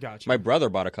PS2. Gotcha. My brother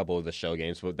bought a couple of the show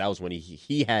games, but that was when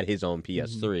he had his own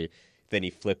PS3. Then he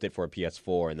flipped it for a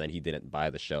PS4, and then he didn't buy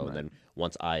the show. And then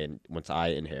once I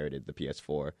inherited the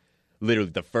PS4,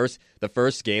 literally the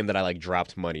first game that I like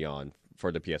dropped money on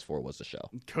for the PS4 was the show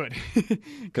Good.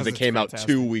 because it came out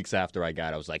 2 weeks after I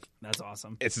got it. I was like, That's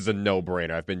awesome. this is a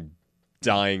no-brainer. I've been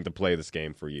dying to play this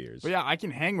game for years. But yeah, I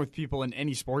can hang with people in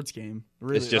any sports game.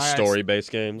 Really. It's just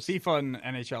story-based games. FIFA and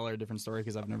NHL are a different story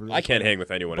because I've never really I can't played hang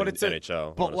with anyone But in it's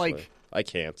NHL. but, honestly. like- I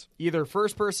can't. either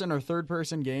first person or third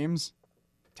person games.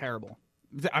 Terrible.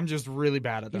 I'm just really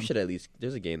bad at You them. should at least.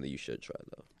 There's a game that you should try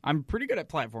though. I'm pretty good at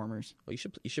platformers. Well,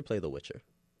 you should play The Witcher.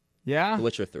 Yeah? The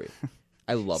Witcher 3.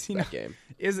 I love See, that now- game.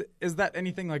 Is that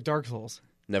anything like Dark Souls?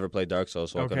 Never played Dark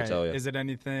Souls, so I couldn't tell you. Is it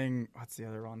anything? What's the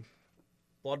other one?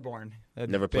 Bloodborne.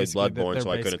 Never played Bloodborne,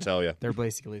 so I couldn't tell you. They're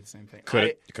basically the same thing.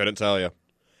 Couldn't tell you.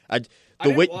 I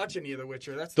didn't watch any of The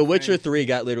Witcher. That's The the Witcher thing. 3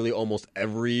 got literally almost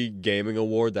every gaming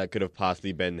award that could have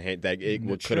possibly been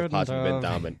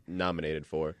nominated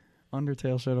for.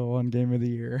 Undertale should have won Game of the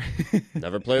Year.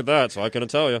 Never played that, so I couldn't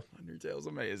tell you. Undertale's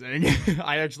amazing.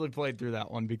 I actually played through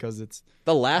that one because it's.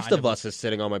 The Last Kind of of Us is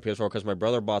sitting on my PS4 because my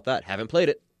brother bought that. Haven't played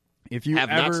it. If you Have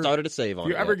not started a save on If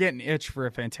you it ever yet. get an itch for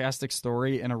a fantastic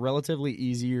story and a relatively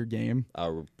easier game,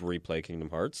 I'll replay Kingdom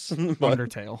Hearts.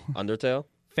 Undertale. Undertale?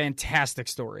 Fantastic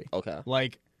story. Okay.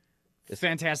 Like,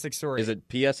 fantastic story. Is it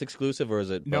PS exclusive or is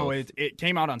it No, both? it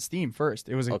came out on Steam first.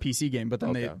 It was a PC game, but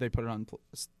then Okay. they put it on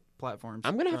platforms.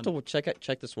 I'm going to have to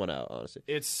check this one out, honestly.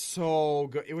 It's so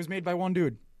good. It was made by one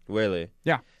dude. Really?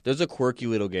 Yeah. There's a quirky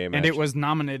little game. And it was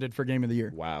nominated for Game of the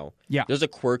Year. Wow. Yeah. There's a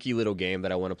quirky little game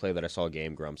that I want to play that I saw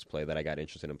Game Grumps play that I got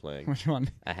interested in playing. Which one?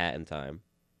 A Hat in Time.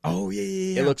 Oh,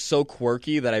 yeah. It looks so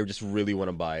quirky that I just really want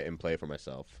to buy it and play it for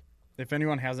myself. If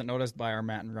anyone hasn't noticed by our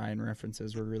Matt and Ryan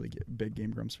references, we're really big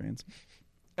Game Grumps fans.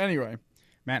 Anyway,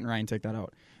 Matt and Ryan, take that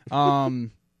out.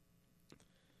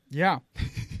 Yeah.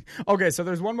 Okay, so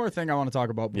there's one more thing I want to talk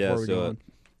about before we go on.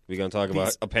 We're going to talk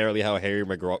about apparently how Harry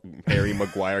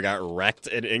Maguire got wrecked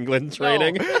in England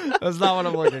training. No, that's not what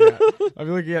I'm looking at. I'm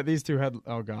looking at these two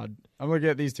Oh, God. I'm looking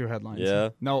at these two headlines. Yeah?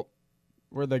 No.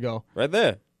 Where'd they go? Right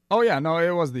there. Oh, yeah. No,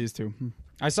 it was these two.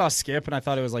 I saw Skip, and I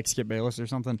thought it was like Skip Bayless or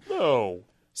something. No.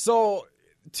 So,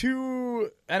 2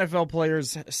 NFL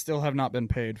players still have not been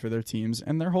paid for their teams,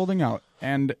 and they're holding out.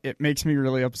 And it makes me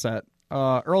really upset.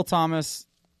 Earl Thomas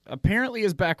apparently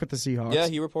is back with the Seahawks. Yeah,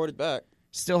 he reported back.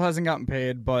 Still hasn't gotten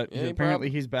paid, but Any apparently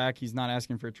problem? He's back. He's not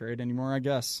asking for a trade anymore, I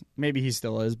guess. Maybe he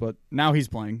still is, but now he's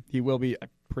playing. He will be, I'm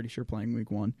pretty sure, playing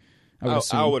week 1. I would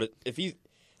assume. I would if he's.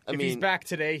 If he's back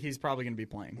today, he's probably going to be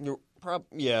playing.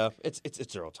 Yeah, it's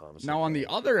Earl Thomas. Now, on the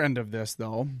other end of this,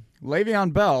 though,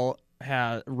 Le'Veon Bell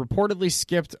had reportedly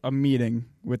skipped a meeting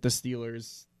with the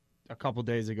Steelers a couple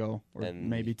days ago, or And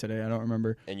maybe today. I don't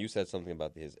remember. And you said something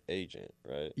about his agent,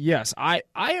 right? Yes, I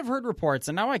have heard reports,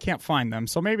 and now I can't find them,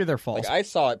 so maybe they're false. Like I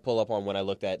saw it pull up on when I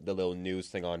looked at the little news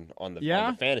thing on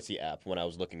the fantasy app when I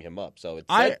was looking him up. So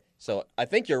so I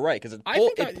think you're right because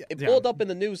it pulled up in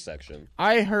the news section.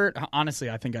 I heard, honestly,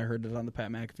 I think I heard it on the Pat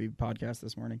McAfee podcast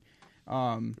this morning.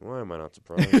 Why am I not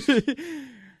surprised?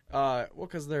 Well,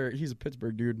 because he's a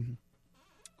Pittsburgh dude.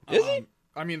 Is he?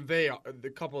 I mean, a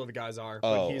couple of the guys are,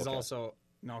 but he's also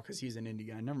because he's an indie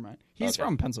guy. Never mind. He's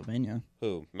from Pennsylvania.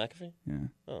 Who? McAfee? Yeah.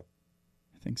 Oh.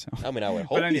 I think so. I mean, I would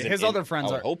hope. But his other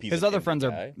friends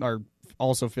guy. are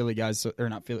also Philly guys. So they're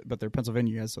not Philly, but they're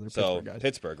Pennsylvania guys. So they're Pittsburgh guys.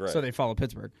 Pittsburgh, right? So they follow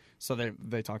Pittsburgh. So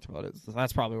they talked about it. So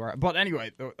that's probably where. But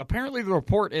anyway, apparently the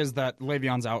report is that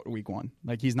Le'Veon's out week 1.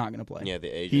 Like he's not going to play. Yeah, the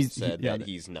agent said that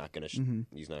he's not going to.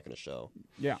 He's not going to show.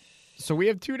 Yeah. So we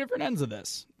have 2 different ends of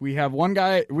this. We have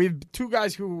 2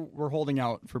 guys who were holding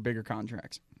out for bigger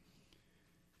contracts.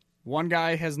 One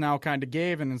guy has now kind of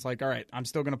gave and it's like, all right, I'm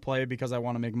still going to play because I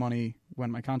want to make money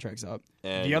when my contract's up.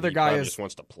 And the other he guy probably is just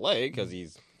wants to play because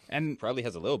he's probably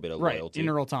has a little bit of loyalty. in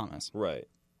Earl Thomas. Right.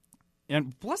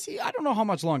 And plus, I don't know how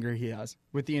much longer he has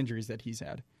with the injuries that he's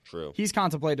had. True. He's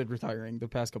contemplated retiring the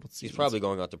past couple of seasons. He's probably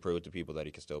going out to prove to people that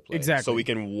he can still play. Exactly. So he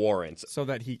can warrant so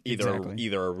that he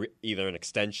either an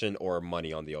extension or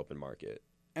money on the open market.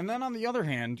 And then on the other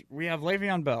hand, we have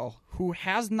Le'Veon Bell, who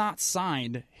has not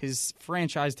signed his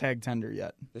franchise tag tender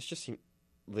yet. This just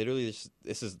literally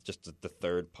this is just the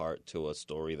third part to a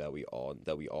story that we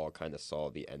all kind of saw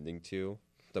the ending to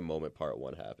the moment part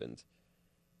 1 happened.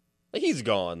 Like he's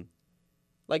gone.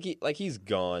 Like he's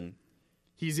gone.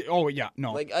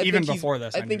 Even before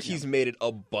this. I think he's made it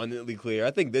abundantly clear.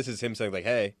 I think this is him saying like,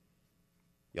 "Hey,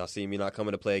 y'all see me not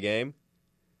coming to play a game?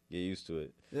 Get used to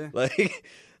it." Yeah. Like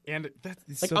and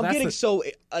I'm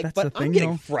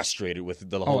getting frustrated with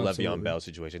the whole Le'Veon Bell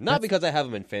situation. Not because I have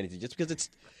him in fantasy, just because it's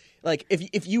like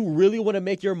if you really want to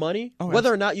make your money,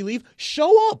 whether or not you leave,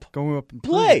 show up, go up and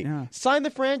play, yeah. Sign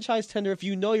the franchise tender. If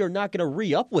you know you're not going to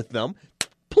re-up with them,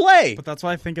 play. But that's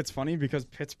why I think it's funny because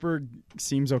Pittsburgh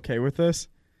seems okay with this.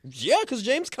 Yeah, because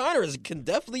James Conner can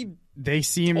definitely. They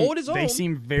seem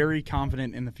very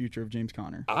confident in the future of James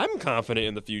Conner. I'm confident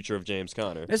in the future of James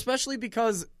Conner, especially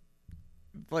because,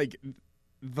 like,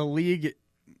 the league.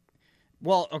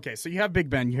 Well, okay, so you have Big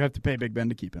Ben. You have to pay Big Ben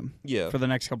to keep him. Yeah. For the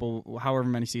next however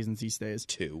many seasons he stays.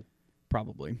 2.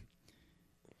 Probably.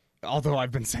 Although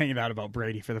I've been saying that about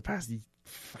Brady for the past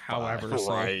however.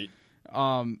 Right.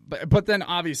 But then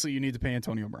obviously you need to pay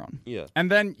Antonio Brown. Yeah.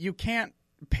 And then you can't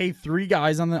pay 3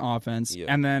 guys on the offense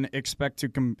and then expect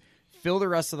to fill the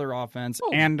rest of their offense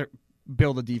and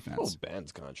build a defense. Well,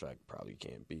 Ben's contract probably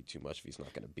can't be too much if he's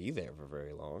not going to be there for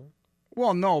very long.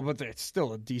 Well, no, but it's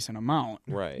still a decent amount.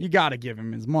 Right. You got to give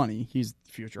him his money. He's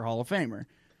future Hall of Famer.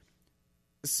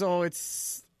 So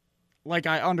it's like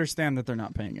I understand that they're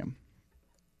not paying him.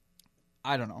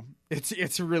 I don't know.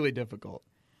 It's really difficult.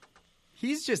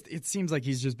 It seems like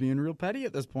he's just being real petty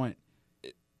at this point.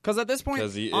 Because at this point,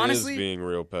 because he honestly, is being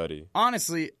real petty.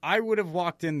 Honestly, I would have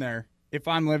walked in there if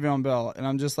I'm Le'Veon Bell, and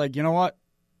I'm just like, you know what?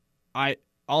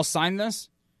 I'll sign this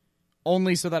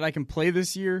only so that I can play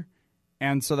this year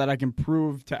and so that I can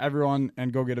prove to everyone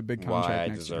and go get a big contract why I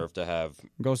next deserve year. to have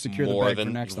go secure the bag for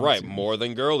next right, offseason. More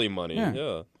than Gurley money.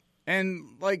 Yeah.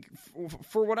 And like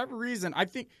for whatever reason, I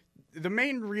think the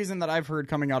main reason that I've heard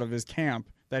coming out of his camp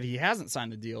that he hasn't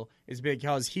signed a deal is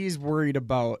because he's worried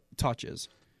about touches.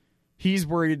 He's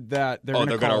worried that they're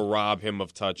going to rob him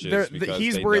of touches.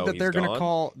 He's worried that they're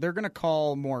going to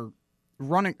call more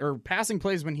running or passing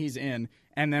plays when he's in,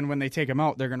 and then when they take him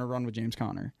out, they're going to run with James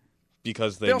Conner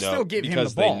because they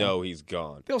know he's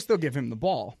gone. They'll still give him the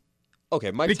ball. Okay,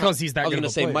 he's that. I was going to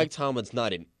say Mike Tomlin's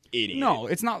not an idiot. No,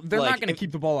 it's not. They're not going to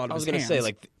keep the ball out of his hands. I was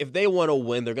going to say if they want to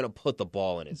win, they're going to put the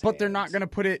ball in his hands. But they're not going to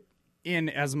put it in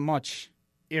as much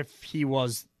if he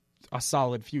was a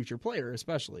solid future player,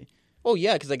 especially. Oh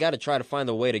yeah, because they got to try to find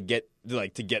a way to get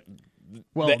the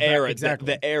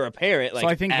heir apparent, like so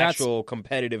I think actual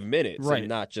competitive minutes, and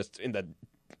not just in the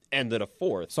end of the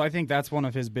fourth. So I think that's one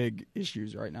of his big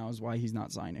issues right now is why he's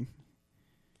not signing.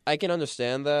 I can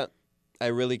understand that. I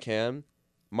really can.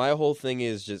 My whole thing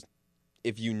is just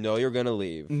if you know you're going to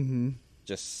leave,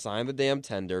 just sign the damn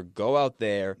tender, go out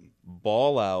there,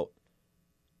 ball out.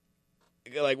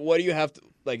 Like, what do you have to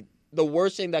like? The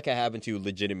worst thing that can happen to you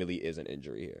legitimately is an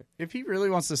injury here. If he really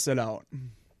wants to sit out,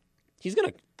 he's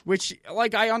going to. Which,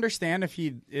 like, I understand if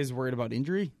he is worried about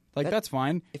injury. Like, that's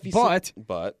fine.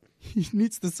 But he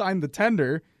needs to sign the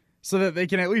tender so that they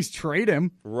can at least trade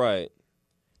him. Right.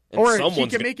 And or he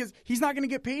can make his. He's not going to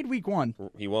get paid week 1.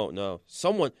 He won't, no.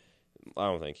 I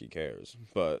don't think he cares.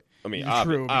 But, I mean,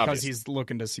 true, because he's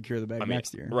looking to secure the bag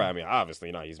next year. Right. I mean,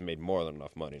 obviously not. He's made more than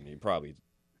enough money, and he probably.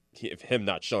 If him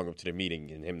not showing up to the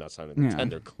meeting and him not signing the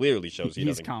tender clearly shows he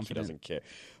doesn't care.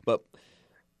 But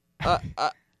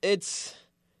it's,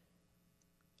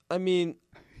 I mean,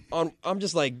 I'm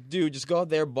just like, dude, just go out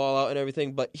there, ball out and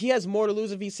everything. But he has more to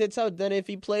lose if he sits out than if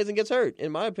he plays and gets hurt,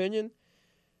 in my opinion.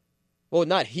 Well,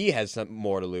 not he has some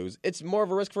more to lose. It's more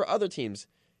of a risk for other teams.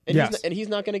 And he's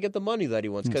not going to get the money that he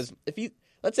wants. Because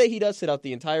let's say he does sit out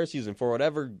the entire season for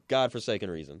whatever godforsaken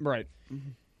reason. Right.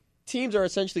 Teams are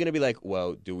essentially going to be like,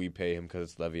 well, do we pay him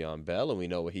because it's Le'Veon Bell and we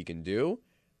know what he can do?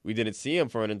 We didn't see him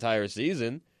for an entire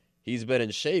season. He's been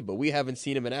in shape, but we haven't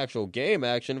seen him in actual game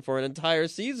action for an entire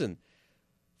season.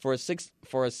 For a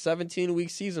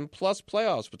 17-week season plus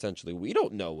playoffs potentially. We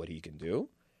don't know what he can do.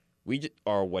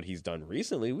 Or what he's done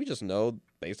recently. We just know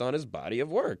based on his body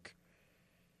of work.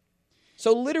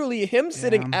 So literally him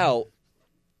sitting out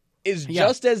is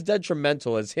just as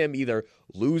detrimental as him either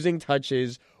losing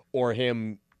touches or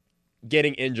him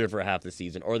getting injured for half the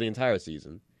season or the entire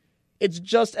season. It's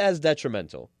just as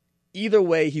detrimental. Either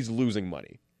way, he's losing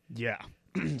money. Yeah.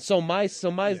 So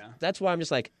that's why I'm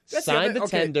just like, That's sign the other- the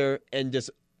tender and just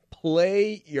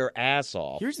play your ass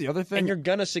off. Here's the other thing. And you're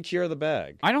going to secure the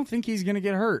bag. I don't think he's going to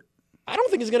get hurt. I don't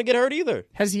think he's going to get hurt either.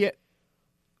 Has he?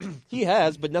 He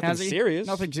has, but nothing Has he? serious.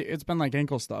 Nothing. It's been like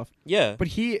ankle stuff. Yeah. But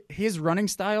his running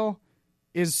style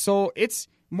is it's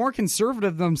more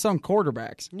conservative than some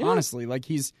quarterbacks. Yeah. Honestly, like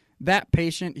he's that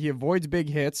patient. He avoids big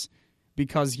hits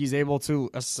because he's able to.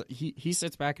 He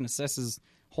sits back and assesses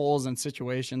holes and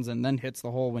situations and then hits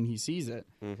the hole when he sees it.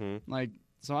 Mm-hmm. Like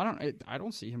so, I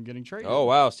don't see him getting traded. Oh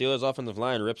wow, Steelers offensive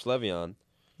line rips Le'Veon.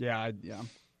 Yeah.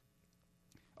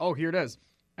 Oh, here it is.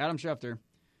 Adam Schefter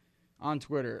on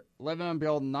Twitter. Le'Veon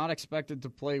Bell not expected to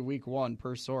play week 1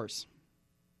 per source.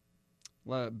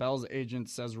 Bell's agent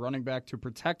says running back to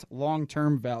protect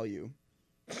long-term value.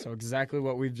 So exactly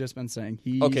what we've just been saying.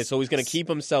 Okay, so he's going to keep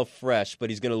himself fresh, but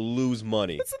he's going to lose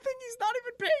money. That's the thing. He's not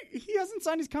even paid. He hasn't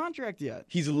signed his contract yet.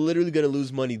 He's literally going to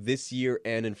lose money this year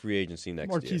and in free agency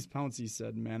next year. Marquise Pouncey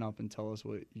said, "Man up and tell us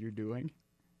what you're doing,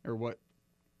 or what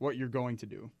you're going to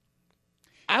do."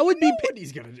 I would be what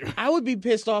he's gonna do. I would be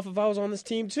pissed off if I was on this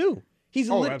team too.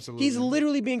 Absolutely. He's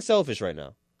literally being selfish right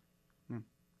now.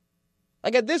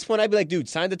 Like at this point, I'd be like, dude,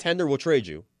 sign the tender, we'll trade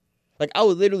you. Like I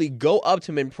would literally go up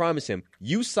to him and promise him,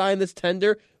 you sign this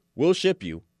tender, we'll ship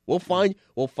you. We'll find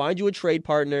you a trade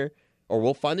partner, or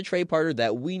we'll find a trade partner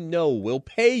that we know will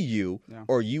pay you,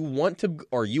 or you want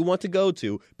to go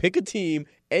to. Pick a team,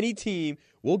 any team.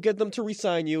 We'll get them to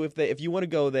re-sign you if you want to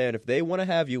go there, and if they want to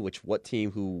have you. Which what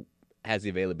team who has the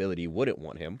availability wouldn't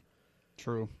want him?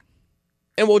 True.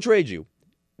 And we'll trade you.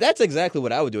 That's exactly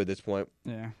what I would do at this point.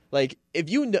 Yeah. Like if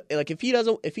he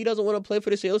doesn't want to play for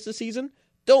the Steelers this season,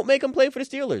 don't make him play for the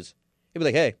Steelers. He'd be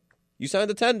like, hey, you signed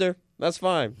the tender, that's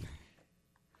fine.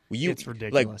 It's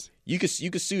ridiculous. Like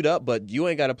you could suit up, but you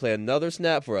ain't got to play another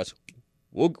snap for us.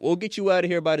 We'll get you out of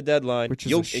here by the deadline. Which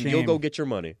is a shame, and you'll go get your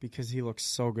money. Because he looks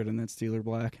so good in that Steeler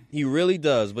black. He really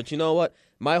does. But you know what?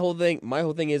 My whole thing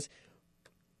is,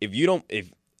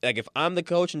 if I'm the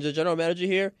coach and the general manager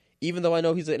here, even though I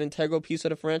know he's an integral piece of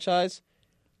the franchise,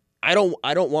 I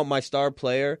don't want my star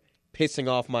player pissing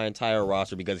off my entire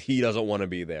roster because he doesn't want to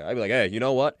be there. I'd be like, hey, you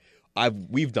know what?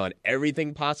 We've done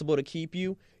everything possible to keep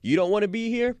you. You don't want to be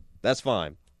here? That's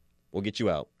fine. We'll get you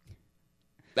out.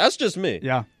 That's just me.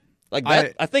 Yeah. Like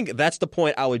that, I think that's the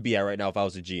point I would be at right now if I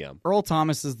was a GM. Earl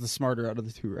Thomas is the smarter out of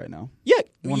the two right now. Yeah,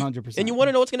 100%. And you want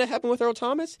to know what's going to happen with Earl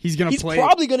Thomas? He's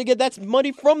probably going to get that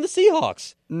money from the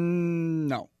Seahawks.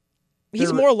 No.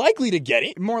 He's more likely to get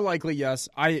it. More likely, yes.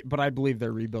 But I believe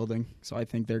they're rebuilding, so I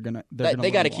think they're gonna.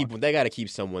 They got to keep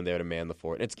someone there to man the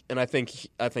fort. And I think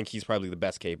he's probably the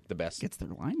best. Gets their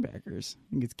linebackers.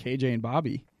 He gets KJ and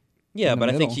Bobby. Yeah, but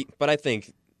I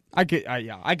think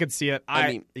I could see it.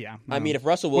 I mean, if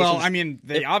Russell Wilson. Well, I mean,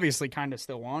 they obviously kind of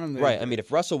still want him. Right. I mean, if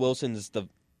Russell Wilson's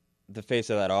the face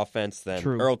of that offense, then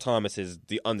True. Earl Thomas is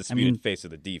the undisputed face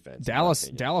of the defense.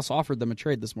 Dallas offered them a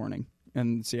trade this morning,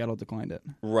 and Seattle declined it.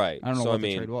 Right. I don't know what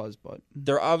the trade was, but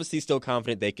they're obviously still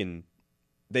confident they can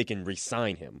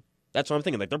re-sign him. That's what I'm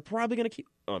thinking. Like they're probably going to keep.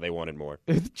 Oh, they wanted more.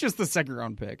 Just the second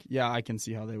round pick. Yeah, I can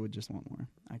see how they would just want more.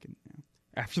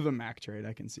 After the Mac trade,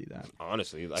 I can see that.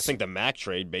 Honestly, I think the Mac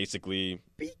trade basically.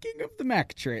 Speaking of the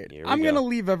Mac trade, I'm going to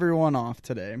leave everyone off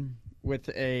today with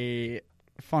a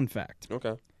fun fact.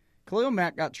 Okay. Khalil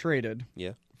Mack got traded.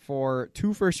 Yeah. For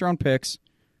 2 first-round picks,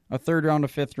 a third round, a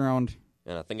fifth round,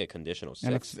 and I think a conditional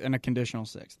 6th. And a conditional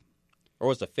 6th. Or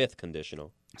was the 5th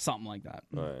conditional? Something like that.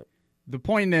 All right. The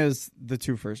point is the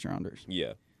 2 first-rounders.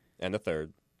 Yeah. And the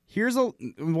third.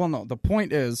 The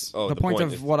point is the point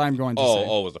of what I'm going to say.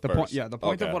 Oh, was the first. The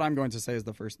point of what I'm going to say is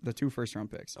the 2 first-round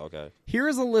picks. Okay. Here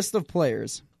is a list of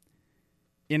players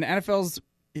in NFL's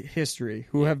history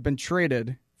who have been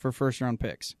traded for first-round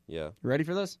picks. Yeah. You ready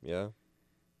for this? Yeah.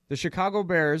 The Chicago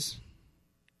Bears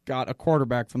got a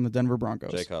quarterback from the Denver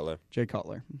Broncos. Jay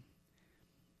Cutler.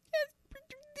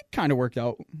 It kind of worked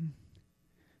out.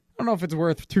 I don't know if it's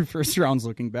worth 2 first rounds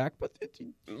looking back, but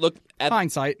look at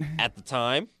hindsight. At the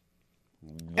time,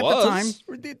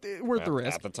 worth the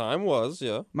risk. At the time was,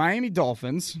 yeah. Miami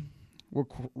Dolphins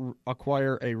will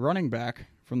acquire a running back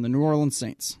from the New Orleans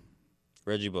Saints.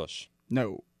 Reggie Bush.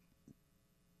 No.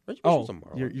 Reggie Bush was a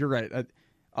Marlin. You're right.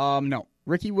 No.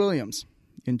 Ricky Williams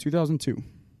in 2002.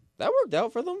 That worked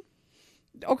out for them.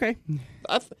 Okay.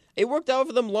 It worked out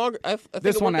for them longer. I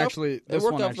think it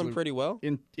worked out for them pretty well.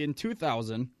 In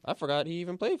 2000. I forgot he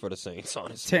even played for the Saints,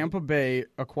 honestly. Tampa Bay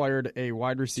acquired a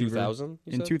wide receiver. 2000?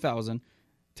 In 2000.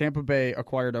 Tampa Bay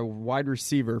acquired a wide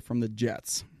receiver from the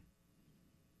Jets.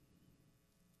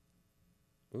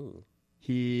 Ooh.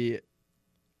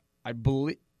 I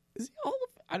believe, is he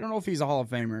I don't know if he's a Hall of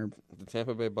Famer. The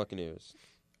Tampa Bay Buccaneers.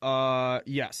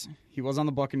 Yes, he was on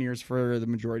the Buccaneers for the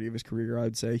majority of his career.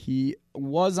 I'd say he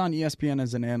was on ESPN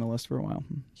as an analyst for a while.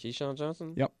 Keyshawn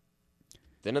Johnson? Yep.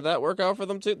 Didn't that work out for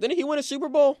them too? Didn't he win a Super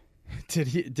Bowl? Did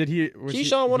he?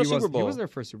 Keyshawn won a Super Bowl. He was their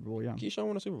first Super Bowl. Yeah. Keyshawn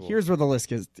won a Super Bowl. Here's where the list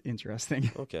gets interesting.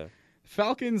 Okay.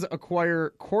 Falcons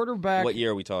acquire quarterback. What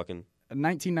year are we talking?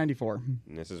 1994.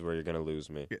 And this is where you're gonna lose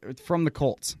me. From the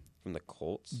Colts. From the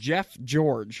Colts? Jeff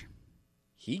George.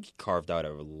 He carved out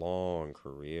a long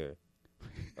career.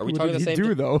 Are we What talking did the same? he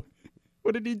do though?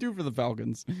 What did he do for the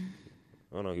Falcons?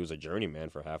 I don't know. He was a journeyman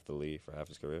for half the league, for half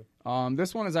his career.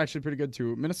 This one is actually pretty good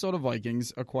too. Minnesota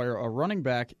Vikings acquire a running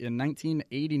back in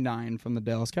 1989 from the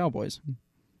Dallas Cowboys.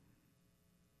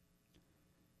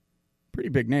 Pretty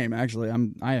big name, actually.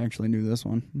 I actually knew this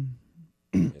one.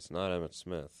 It's not Emmitt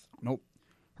Smith. Nope.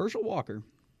 Herschel Walker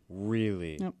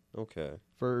Really? Yep. Okay.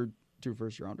 for 2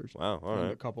 first-rounders. Wow. All And a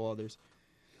right. couple others.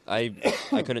 I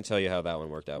couldn't tell you how that one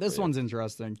worked out. This for you. one's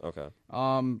interesting. Okay.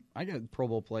 I got a Pro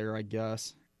Bowl player, I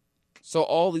guess. So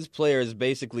all these players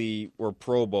basically were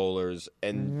Pro Bowlers,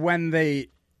 and When they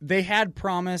had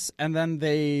promise, and then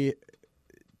they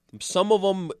some of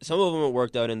them it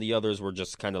worked out, and the others were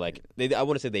just kind of like I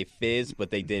wouldn't say they fizzed,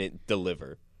 but they didn't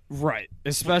deliver. right,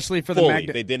 especially for Fully,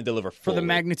 the they didn't deliver for fully. the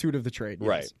magnitude of the trade. Yes.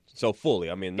 Right. So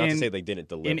fully. I mean, not to In- say they didn't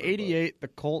deliver. In but '88, the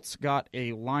Colts got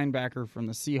a linebacker from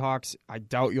the Seahawks. I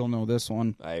doubt you'll know this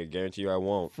one. I guarantee you, I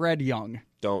won't. Fred Young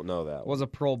Don't know that. was a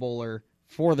Pro Bowler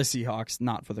for the Seahawks,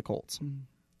 not for the Colts.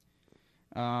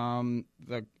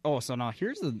 So now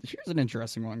here's an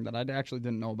interesting one that I actually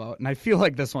didn't know about, and I feel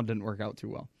like this one didn't work out too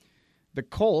well. The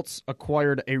Colts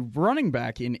acquired a running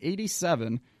back in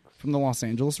 '87 from the Los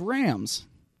Angeles Rams.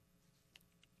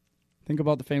 Think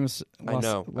about the famous Los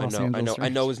Angeles I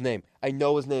Rams. know his name. I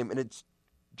know his name, and it's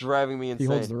driving me He insane.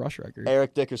 holds the rush record.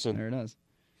 Eric Dickerson. There it is.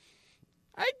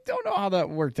 I don't know how that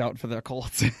worked out for the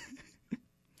Colts.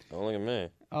 Don't look at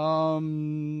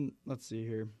me. Let's see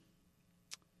here.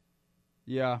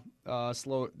 Yeah,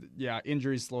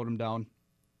 injuries slowed him down.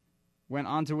 Went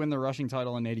on to win the rushing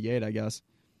title in '88, I guess.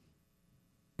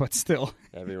 But still,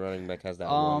 Every running back has that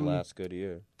one last good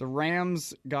year. the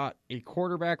Rams got a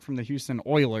quarterback from the Houston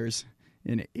Oilers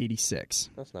in '86.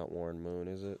 That's not Warren Moon,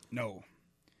 is it? No.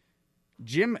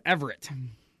 Jim Everett,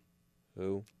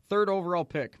 Who? 3rd overall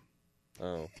pick.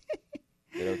 Oh.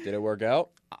 Did it work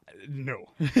out? No.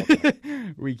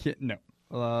 We can't. No.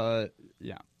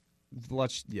 Yeah.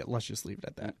 Let's just leave it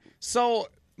at that. So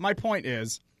my point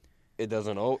is, It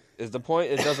doesn't. Is the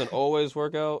point? It doesn't always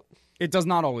work out. it does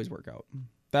not always work out.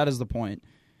 That is the point.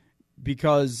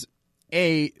 Because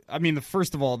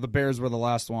first of all, the Bears were the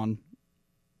last one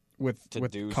with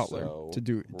do Cutler so. to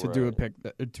do a Right.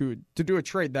 pick to do a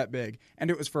trade that big, and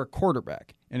it was for a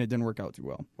quarterback, and it didn't work out too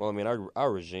well. Well, I mean,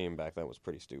 our regime back then was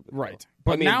pretty stupid. Right. Though.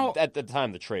 But I mean, now- at the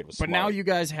time, the trade was. But smart. now you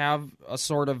guys have a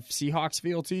sort of Seahawks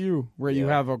feel to you, where you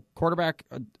Yeah. have a quarterback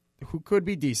who could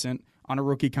be decent on a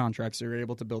rookie contract, so you're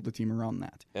able to build a team around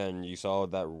that. And you saw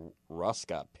that Russ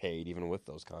got paid even with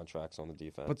those contracts on the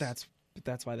defense. But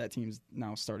that's why that team's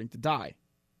now starting to die.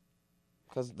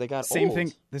 because they got Same old.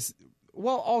 thing.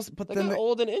 But They then got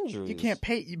old and injuries. you can't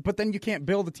pay. But then you can't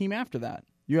build a team after that.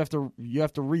 You have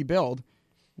to rebuild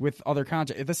with other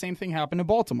contracts. The same thing happened to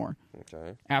Baltimore.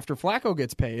 Okay. After Flacco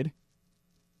gets paid,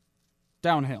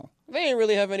 downhill. They didn't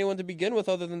really have anyone to begin with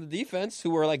other than the defense, who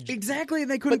were like. Exactly,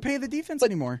 and they couldn't pay the defense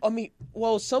anymore. I mean,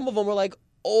 well, some of them were like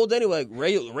old anyway.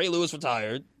 Ray Lewis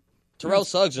retired. Terrell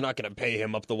Suggs, you're not going to pay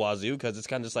him up the wazoo because it's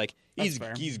kind of just like That's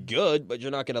fair. he's good, but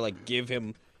you're not going to like give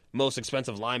him most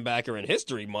expensive linebacker in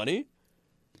history money.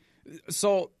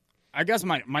 So, I guess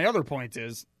my other point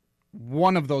is,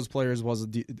 one of those players was a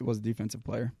defensive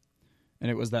player, and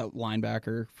it was that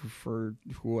linebacker for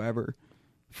whoever,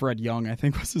 Fred Young, I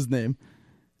think was his name.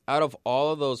 Out of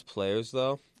all of those players,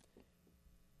 though,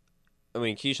 I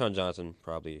mean, Keyshawn Johnson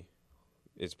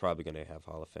is probably going to have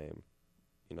Hall of Fame.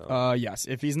 You know, Yes,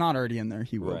 if he's not already in there,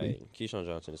 he will right? be. Keyshawn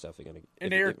Johnson is definitely going to.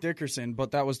 And Eric Dickerson,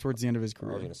 but that was towards the end of his I was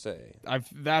career. going to say.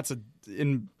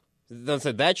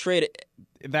 That trade.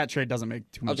 That trade doesn't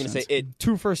make too I was much going to sense. say it.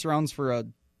 2 first rounds for a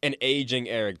An aging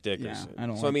Eric Dickerson. I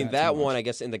don't so like I mean that too one, much. I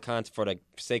guess, in the for the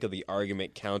sake of the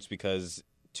argument, counts because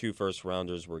 2 first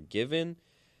rounders were given,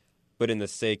 but in the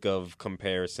sake of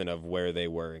comparison of where they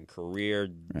were in career,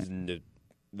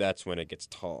 that's when it gets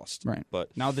tossed. right.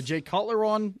 But Now the Jay Cutler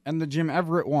one and the Jim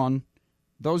Everett one,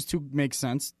 those two make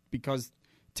sense because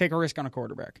take a risk on a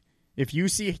quarterback. If you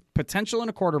see potential in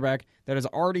a quarterback that has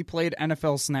already played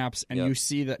NFL snaps and you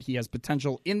see that he has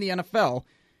potential in the NFL,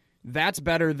 that's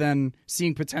better than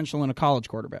seeing potential in a college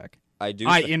quarterback.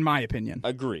 In my opinion.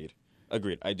 Agreed.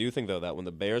 I do think, though, that when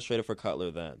the Bears traded for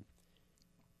Cutler then,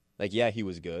 like, yeah, he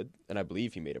was good, and I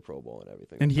believe he made a Pro Bowl and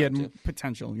everything. And he had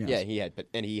potential, yes. Yeah, he had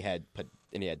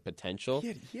potential.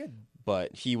 He had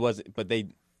But he wasn't. But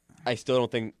I still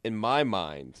don't think, in my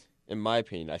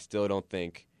opinion, I still don't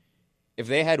think if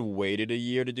they had waited a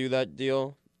year to do that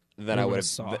deal, then I would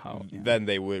have. Then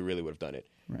they really would have done it.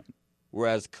 Right.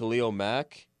 Whereas Khalil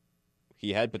Mack,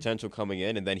 he had potential coming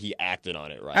in, and then he acted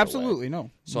on it right Absolutely, away. No.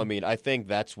 So I mean, I think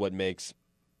that's what makes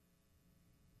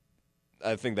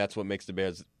the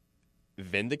Bears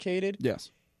vindicated.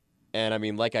 Yes. And I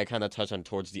mean, like I kind of touched on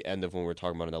towards the end of when we were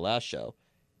talking about in the last show,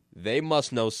 they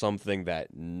must know something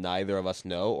that neither of us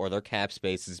know, or their cap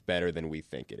space is better than we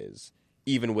think it is,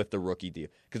 even with the rookie deal.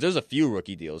 Because there's a few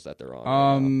rookie deals that they're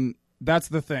on. That's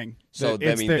the thing. So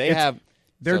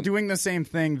They're doing the same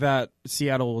thing that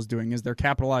Seattle was doing. Is they're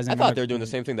capitalizing? I thought they were doing the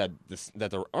same thing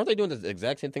aren't they doing the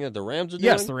exact same thing that the Rams are doing?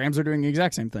 Yes, the Rams are doing the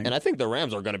exact same thing. And I think the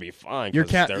Rams are going to be fine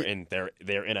because they're in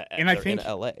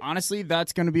LA. Honestly,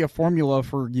 that's going to be a formula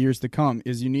for years to come.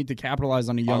 Is you need to capitalize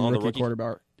on a young rookie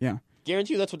quarterback. Yeah.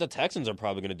 Guarantee you that's what the Texans are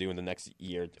probably going to do in the next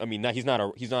year. I mean, he's not on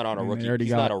a rookie.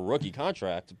 He's not a rookie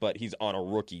contract, but he's on a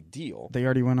rookie deal. They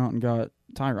already went out and got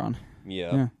Tyron.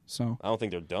 Yeah. So I don't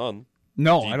think they're done.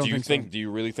 No, I don't think so. Do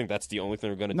you really think that's the only thing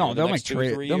they're going to do? No, they'll make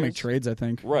trades. They'll make trades, I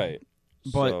think. Right.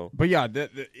 But yeah,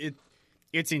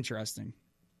 it's interesting.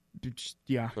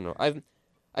 Yeah. I don't know.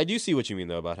 I do see what you mean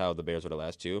though about how the Bears were the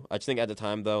last two. I just think at the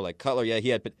time though, like Cutler,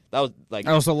 yeah, that was like.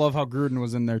 I also love how Gruden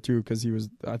was in there too because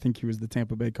I think he was the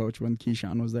Tampa Bay coach when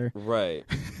Keyshawn was there. Right.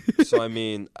 So I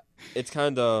mean, it's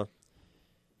kind of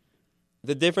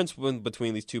the difference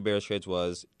between these two Bears trades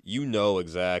was you know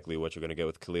exactly what you're going to get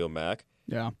with Khalil Mack.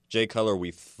 Yeah. Jay Cutler,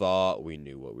 we thought we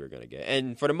knew what we were going to get.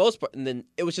 And for the most part, and then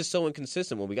it was just so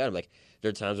inconsistent when we got him. Like, there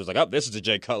are times it was like, oh, this is the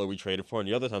Jay Cutler we traded for. And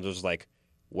the other times it was like,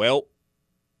 well,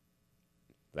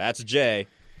 that's Jay.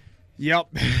 Yep.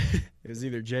 It was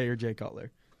either Jay or Jay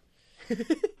Cutler.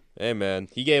 Hey, man.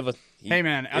 He gave us.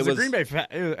 As a Green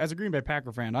Bay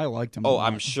Packer fan, I liked him. Oh,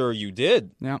 I'm sure you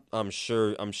did. Yeah. I'm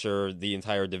sure the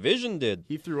entire division did.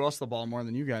 He threw us the ball more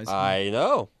than you guys. I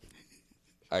know.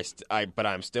 But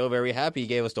I'm still very happy he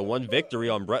gave us the one victory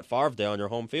on Brett Favre Day on your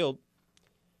home field.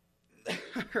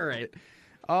 All right.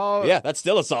 Yeah, that's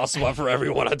still a soft spot for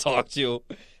everyone I talk to.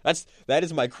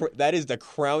 That is the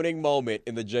crowning moment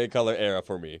in the Jay Cutler era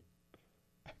for me.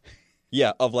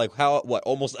 Yeah, of like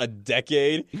almost a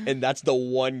decade, and that's the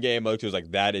one game I was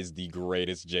like, that is the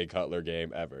greatest Jay Cutler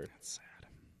game ever. That's sad.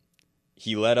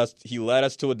 He led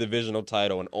us to a divisional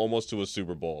title and almost to a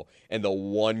Super Bowl. And the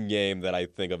one game that I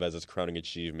think of as his crowning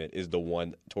achievement is the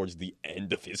one towards the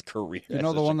end of his career. You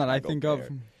know the one that I think of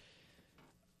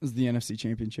is the NFC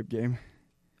Championship game.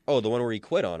 Oh, the one where he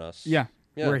quit on us. Yeah.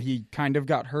 Where he kind of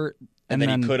got hurt. And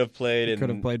then he could have played. He could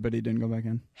have played, but he didn't go back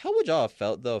in. How would y'all have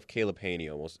felt, though, if Caleb Haney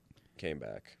almost came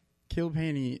back? Caleb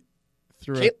Haney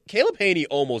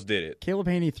almost did it. Caleb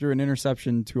Haney threw an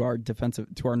interception to our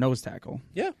nose tackle.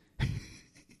 Yeah.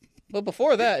 But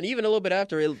before that, and even a little bit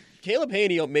after, Caleb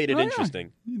Haney made it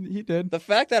interesting. Yeah. He did. The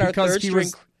fact that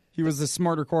he was the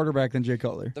smarter quarterback than Jay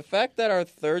Cutler. The fact that our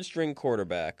third string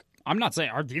quarterback, I'm not saying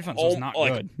our defense was not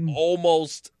good,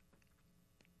 almost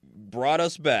brought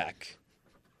us back.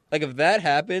 Like if that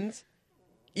happened,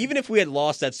 even if we had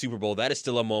lost that Super Bowl, that is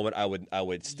still a moment I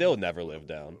would still never live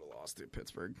down. Lost to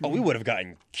Pittsburgh. Oh, we would have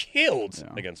gotten killed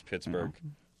against Pittsburgh.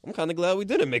 Yeah. I'm kind of glad we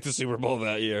didn't make the Super Bowl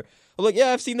that year. I'm like, yeah,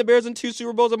 I've seen the Bears in 2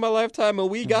 Super Bowls in my lifetime, and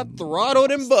we got throttled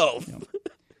in both. Yep.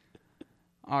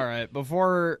 All right,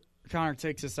 before Connor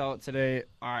takes us out today,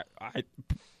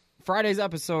 Friday's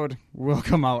episode will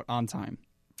come out on time.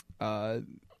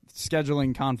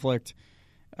 Scheduling conflict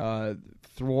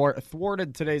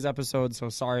thwarted today's episode, so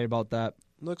sorry about that.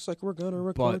 Looks like we're going to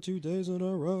record 2 days in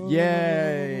a row.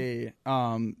 Yay!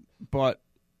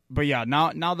 But yeah,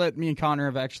 now that me and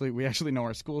Connor we actually know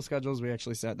our school schedules. We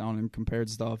actually sat down and compared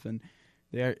stuff, and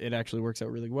it actually works out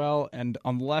really well. And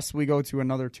unless we go to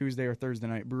another Tuesday or Thursday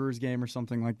night Brewers game or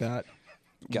something like that,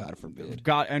 God forbid.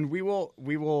 And we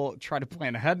will try to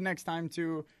plan ahead next time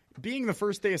too. Being the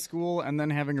first day of school and then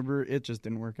having a brew, it just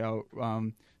didn't work out.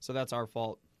 So that's our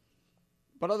fault.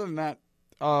 But other than that,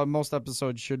 most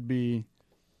episodes should be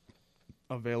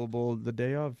available the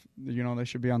day of. They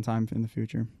should be on time in the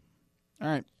future. All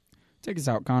right. Take us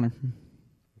out, Connor.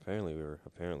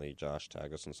 Apparently Josh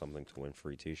tagged us in something to win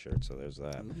free T-shirts, so there's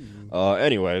that.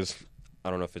 Anyways, I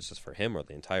don't know if it's just for him or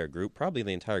the entire group. Probably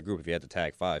the entire group if you had to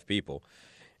tag 5 people.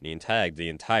 And he tagged the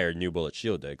entire New Bullet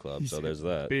Shield Day Club, so there's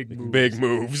that. Big moves. Big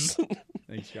moves.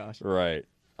 Thanks, Josh. Right.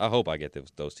 I hope I get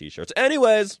those T-shirts.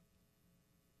 Anyways.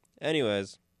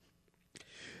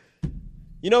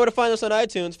 You know where to find us on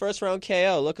iTunes. First Round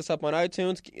KO. Look us up on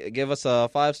iTunes. Give us a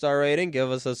 5-star rating.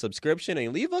 Give us a subscription.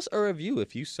 And leave us a review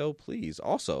if you so please.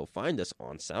 Also, find us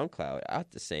on SoundCloud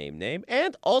at the same name.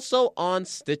 And also on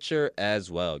Stitcher as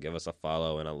well. Give us a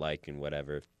follow and a like and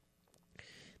whatever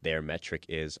their metric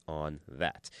is on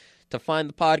that. To find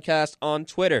the podcast on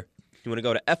Twitter, you want to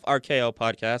go to FRKO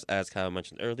Podcast, as Kyle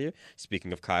mentioned earlier.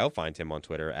 Speaking of Kyle, find him on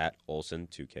Twitter at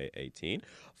Olsen2K18.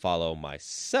 Follow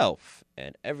myself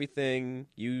and everything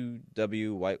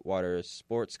UW Whitewater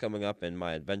sports coming up and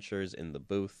my adventures in the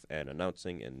booth and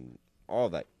announcing and all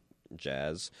that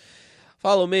jazz.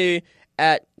 Follow me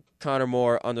at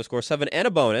ConnorMoore_7 and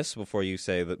a bonus before you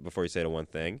say the one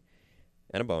thing.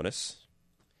 And a bonus.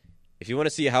 If you want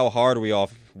to see how hard we all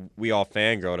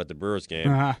fangirled at the Brewers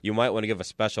game, you might want to give a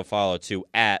special follow to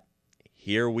at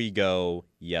Here We Go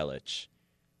Yelich.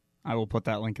 I will put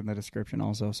that link in the description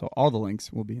also, so all the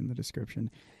links will be in the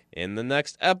description. In the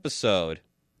next episode,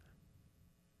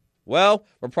 well,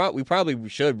 we probably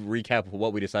should recap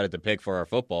what we decided to pick for our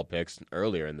football picks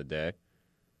earlier in the day.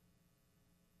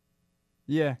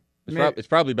 Yeah. It's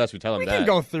probably best we tell them we that. We can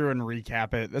go through and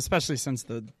recap it, especially since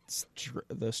the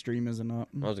stream isn't up.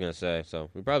 I was going to say, so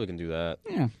we probably can do that.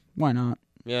 Yeah, why not?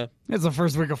 Yeah. It's the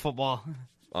first week of football.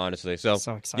 Honestly. So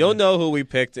excited. You'll know who we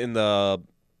picked in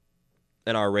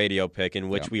our radio pick, in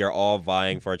which we are all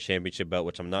vying for a championship belt,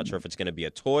 which I'm not sure if it's going to be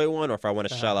a toy one or if I want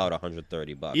to shell out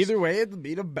 $130. Either way, it'll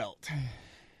be the belt.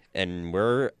 And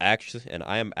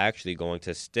I am actually going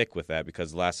to stick with that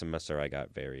because last semester I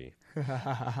got very.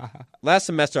 Last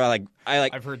semester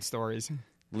I've heard stories.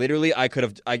 Literally, I could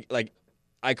have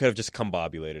just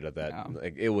combobulated at that. Yeah.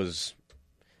 Like, it was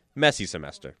messy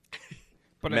semester.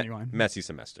 But anyway, messy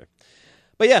semester.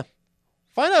 But yeah,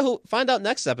 find out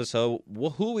next episode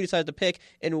who we decided to pick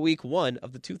in week 1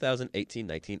 of the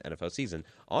 2018-19 NFL season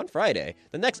on Friday.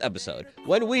 The next episode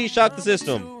when we shock the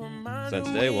system since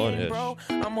day 1-ish.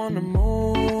 I'm on the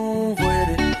move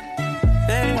with it.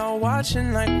 They all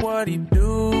watching like what he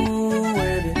do.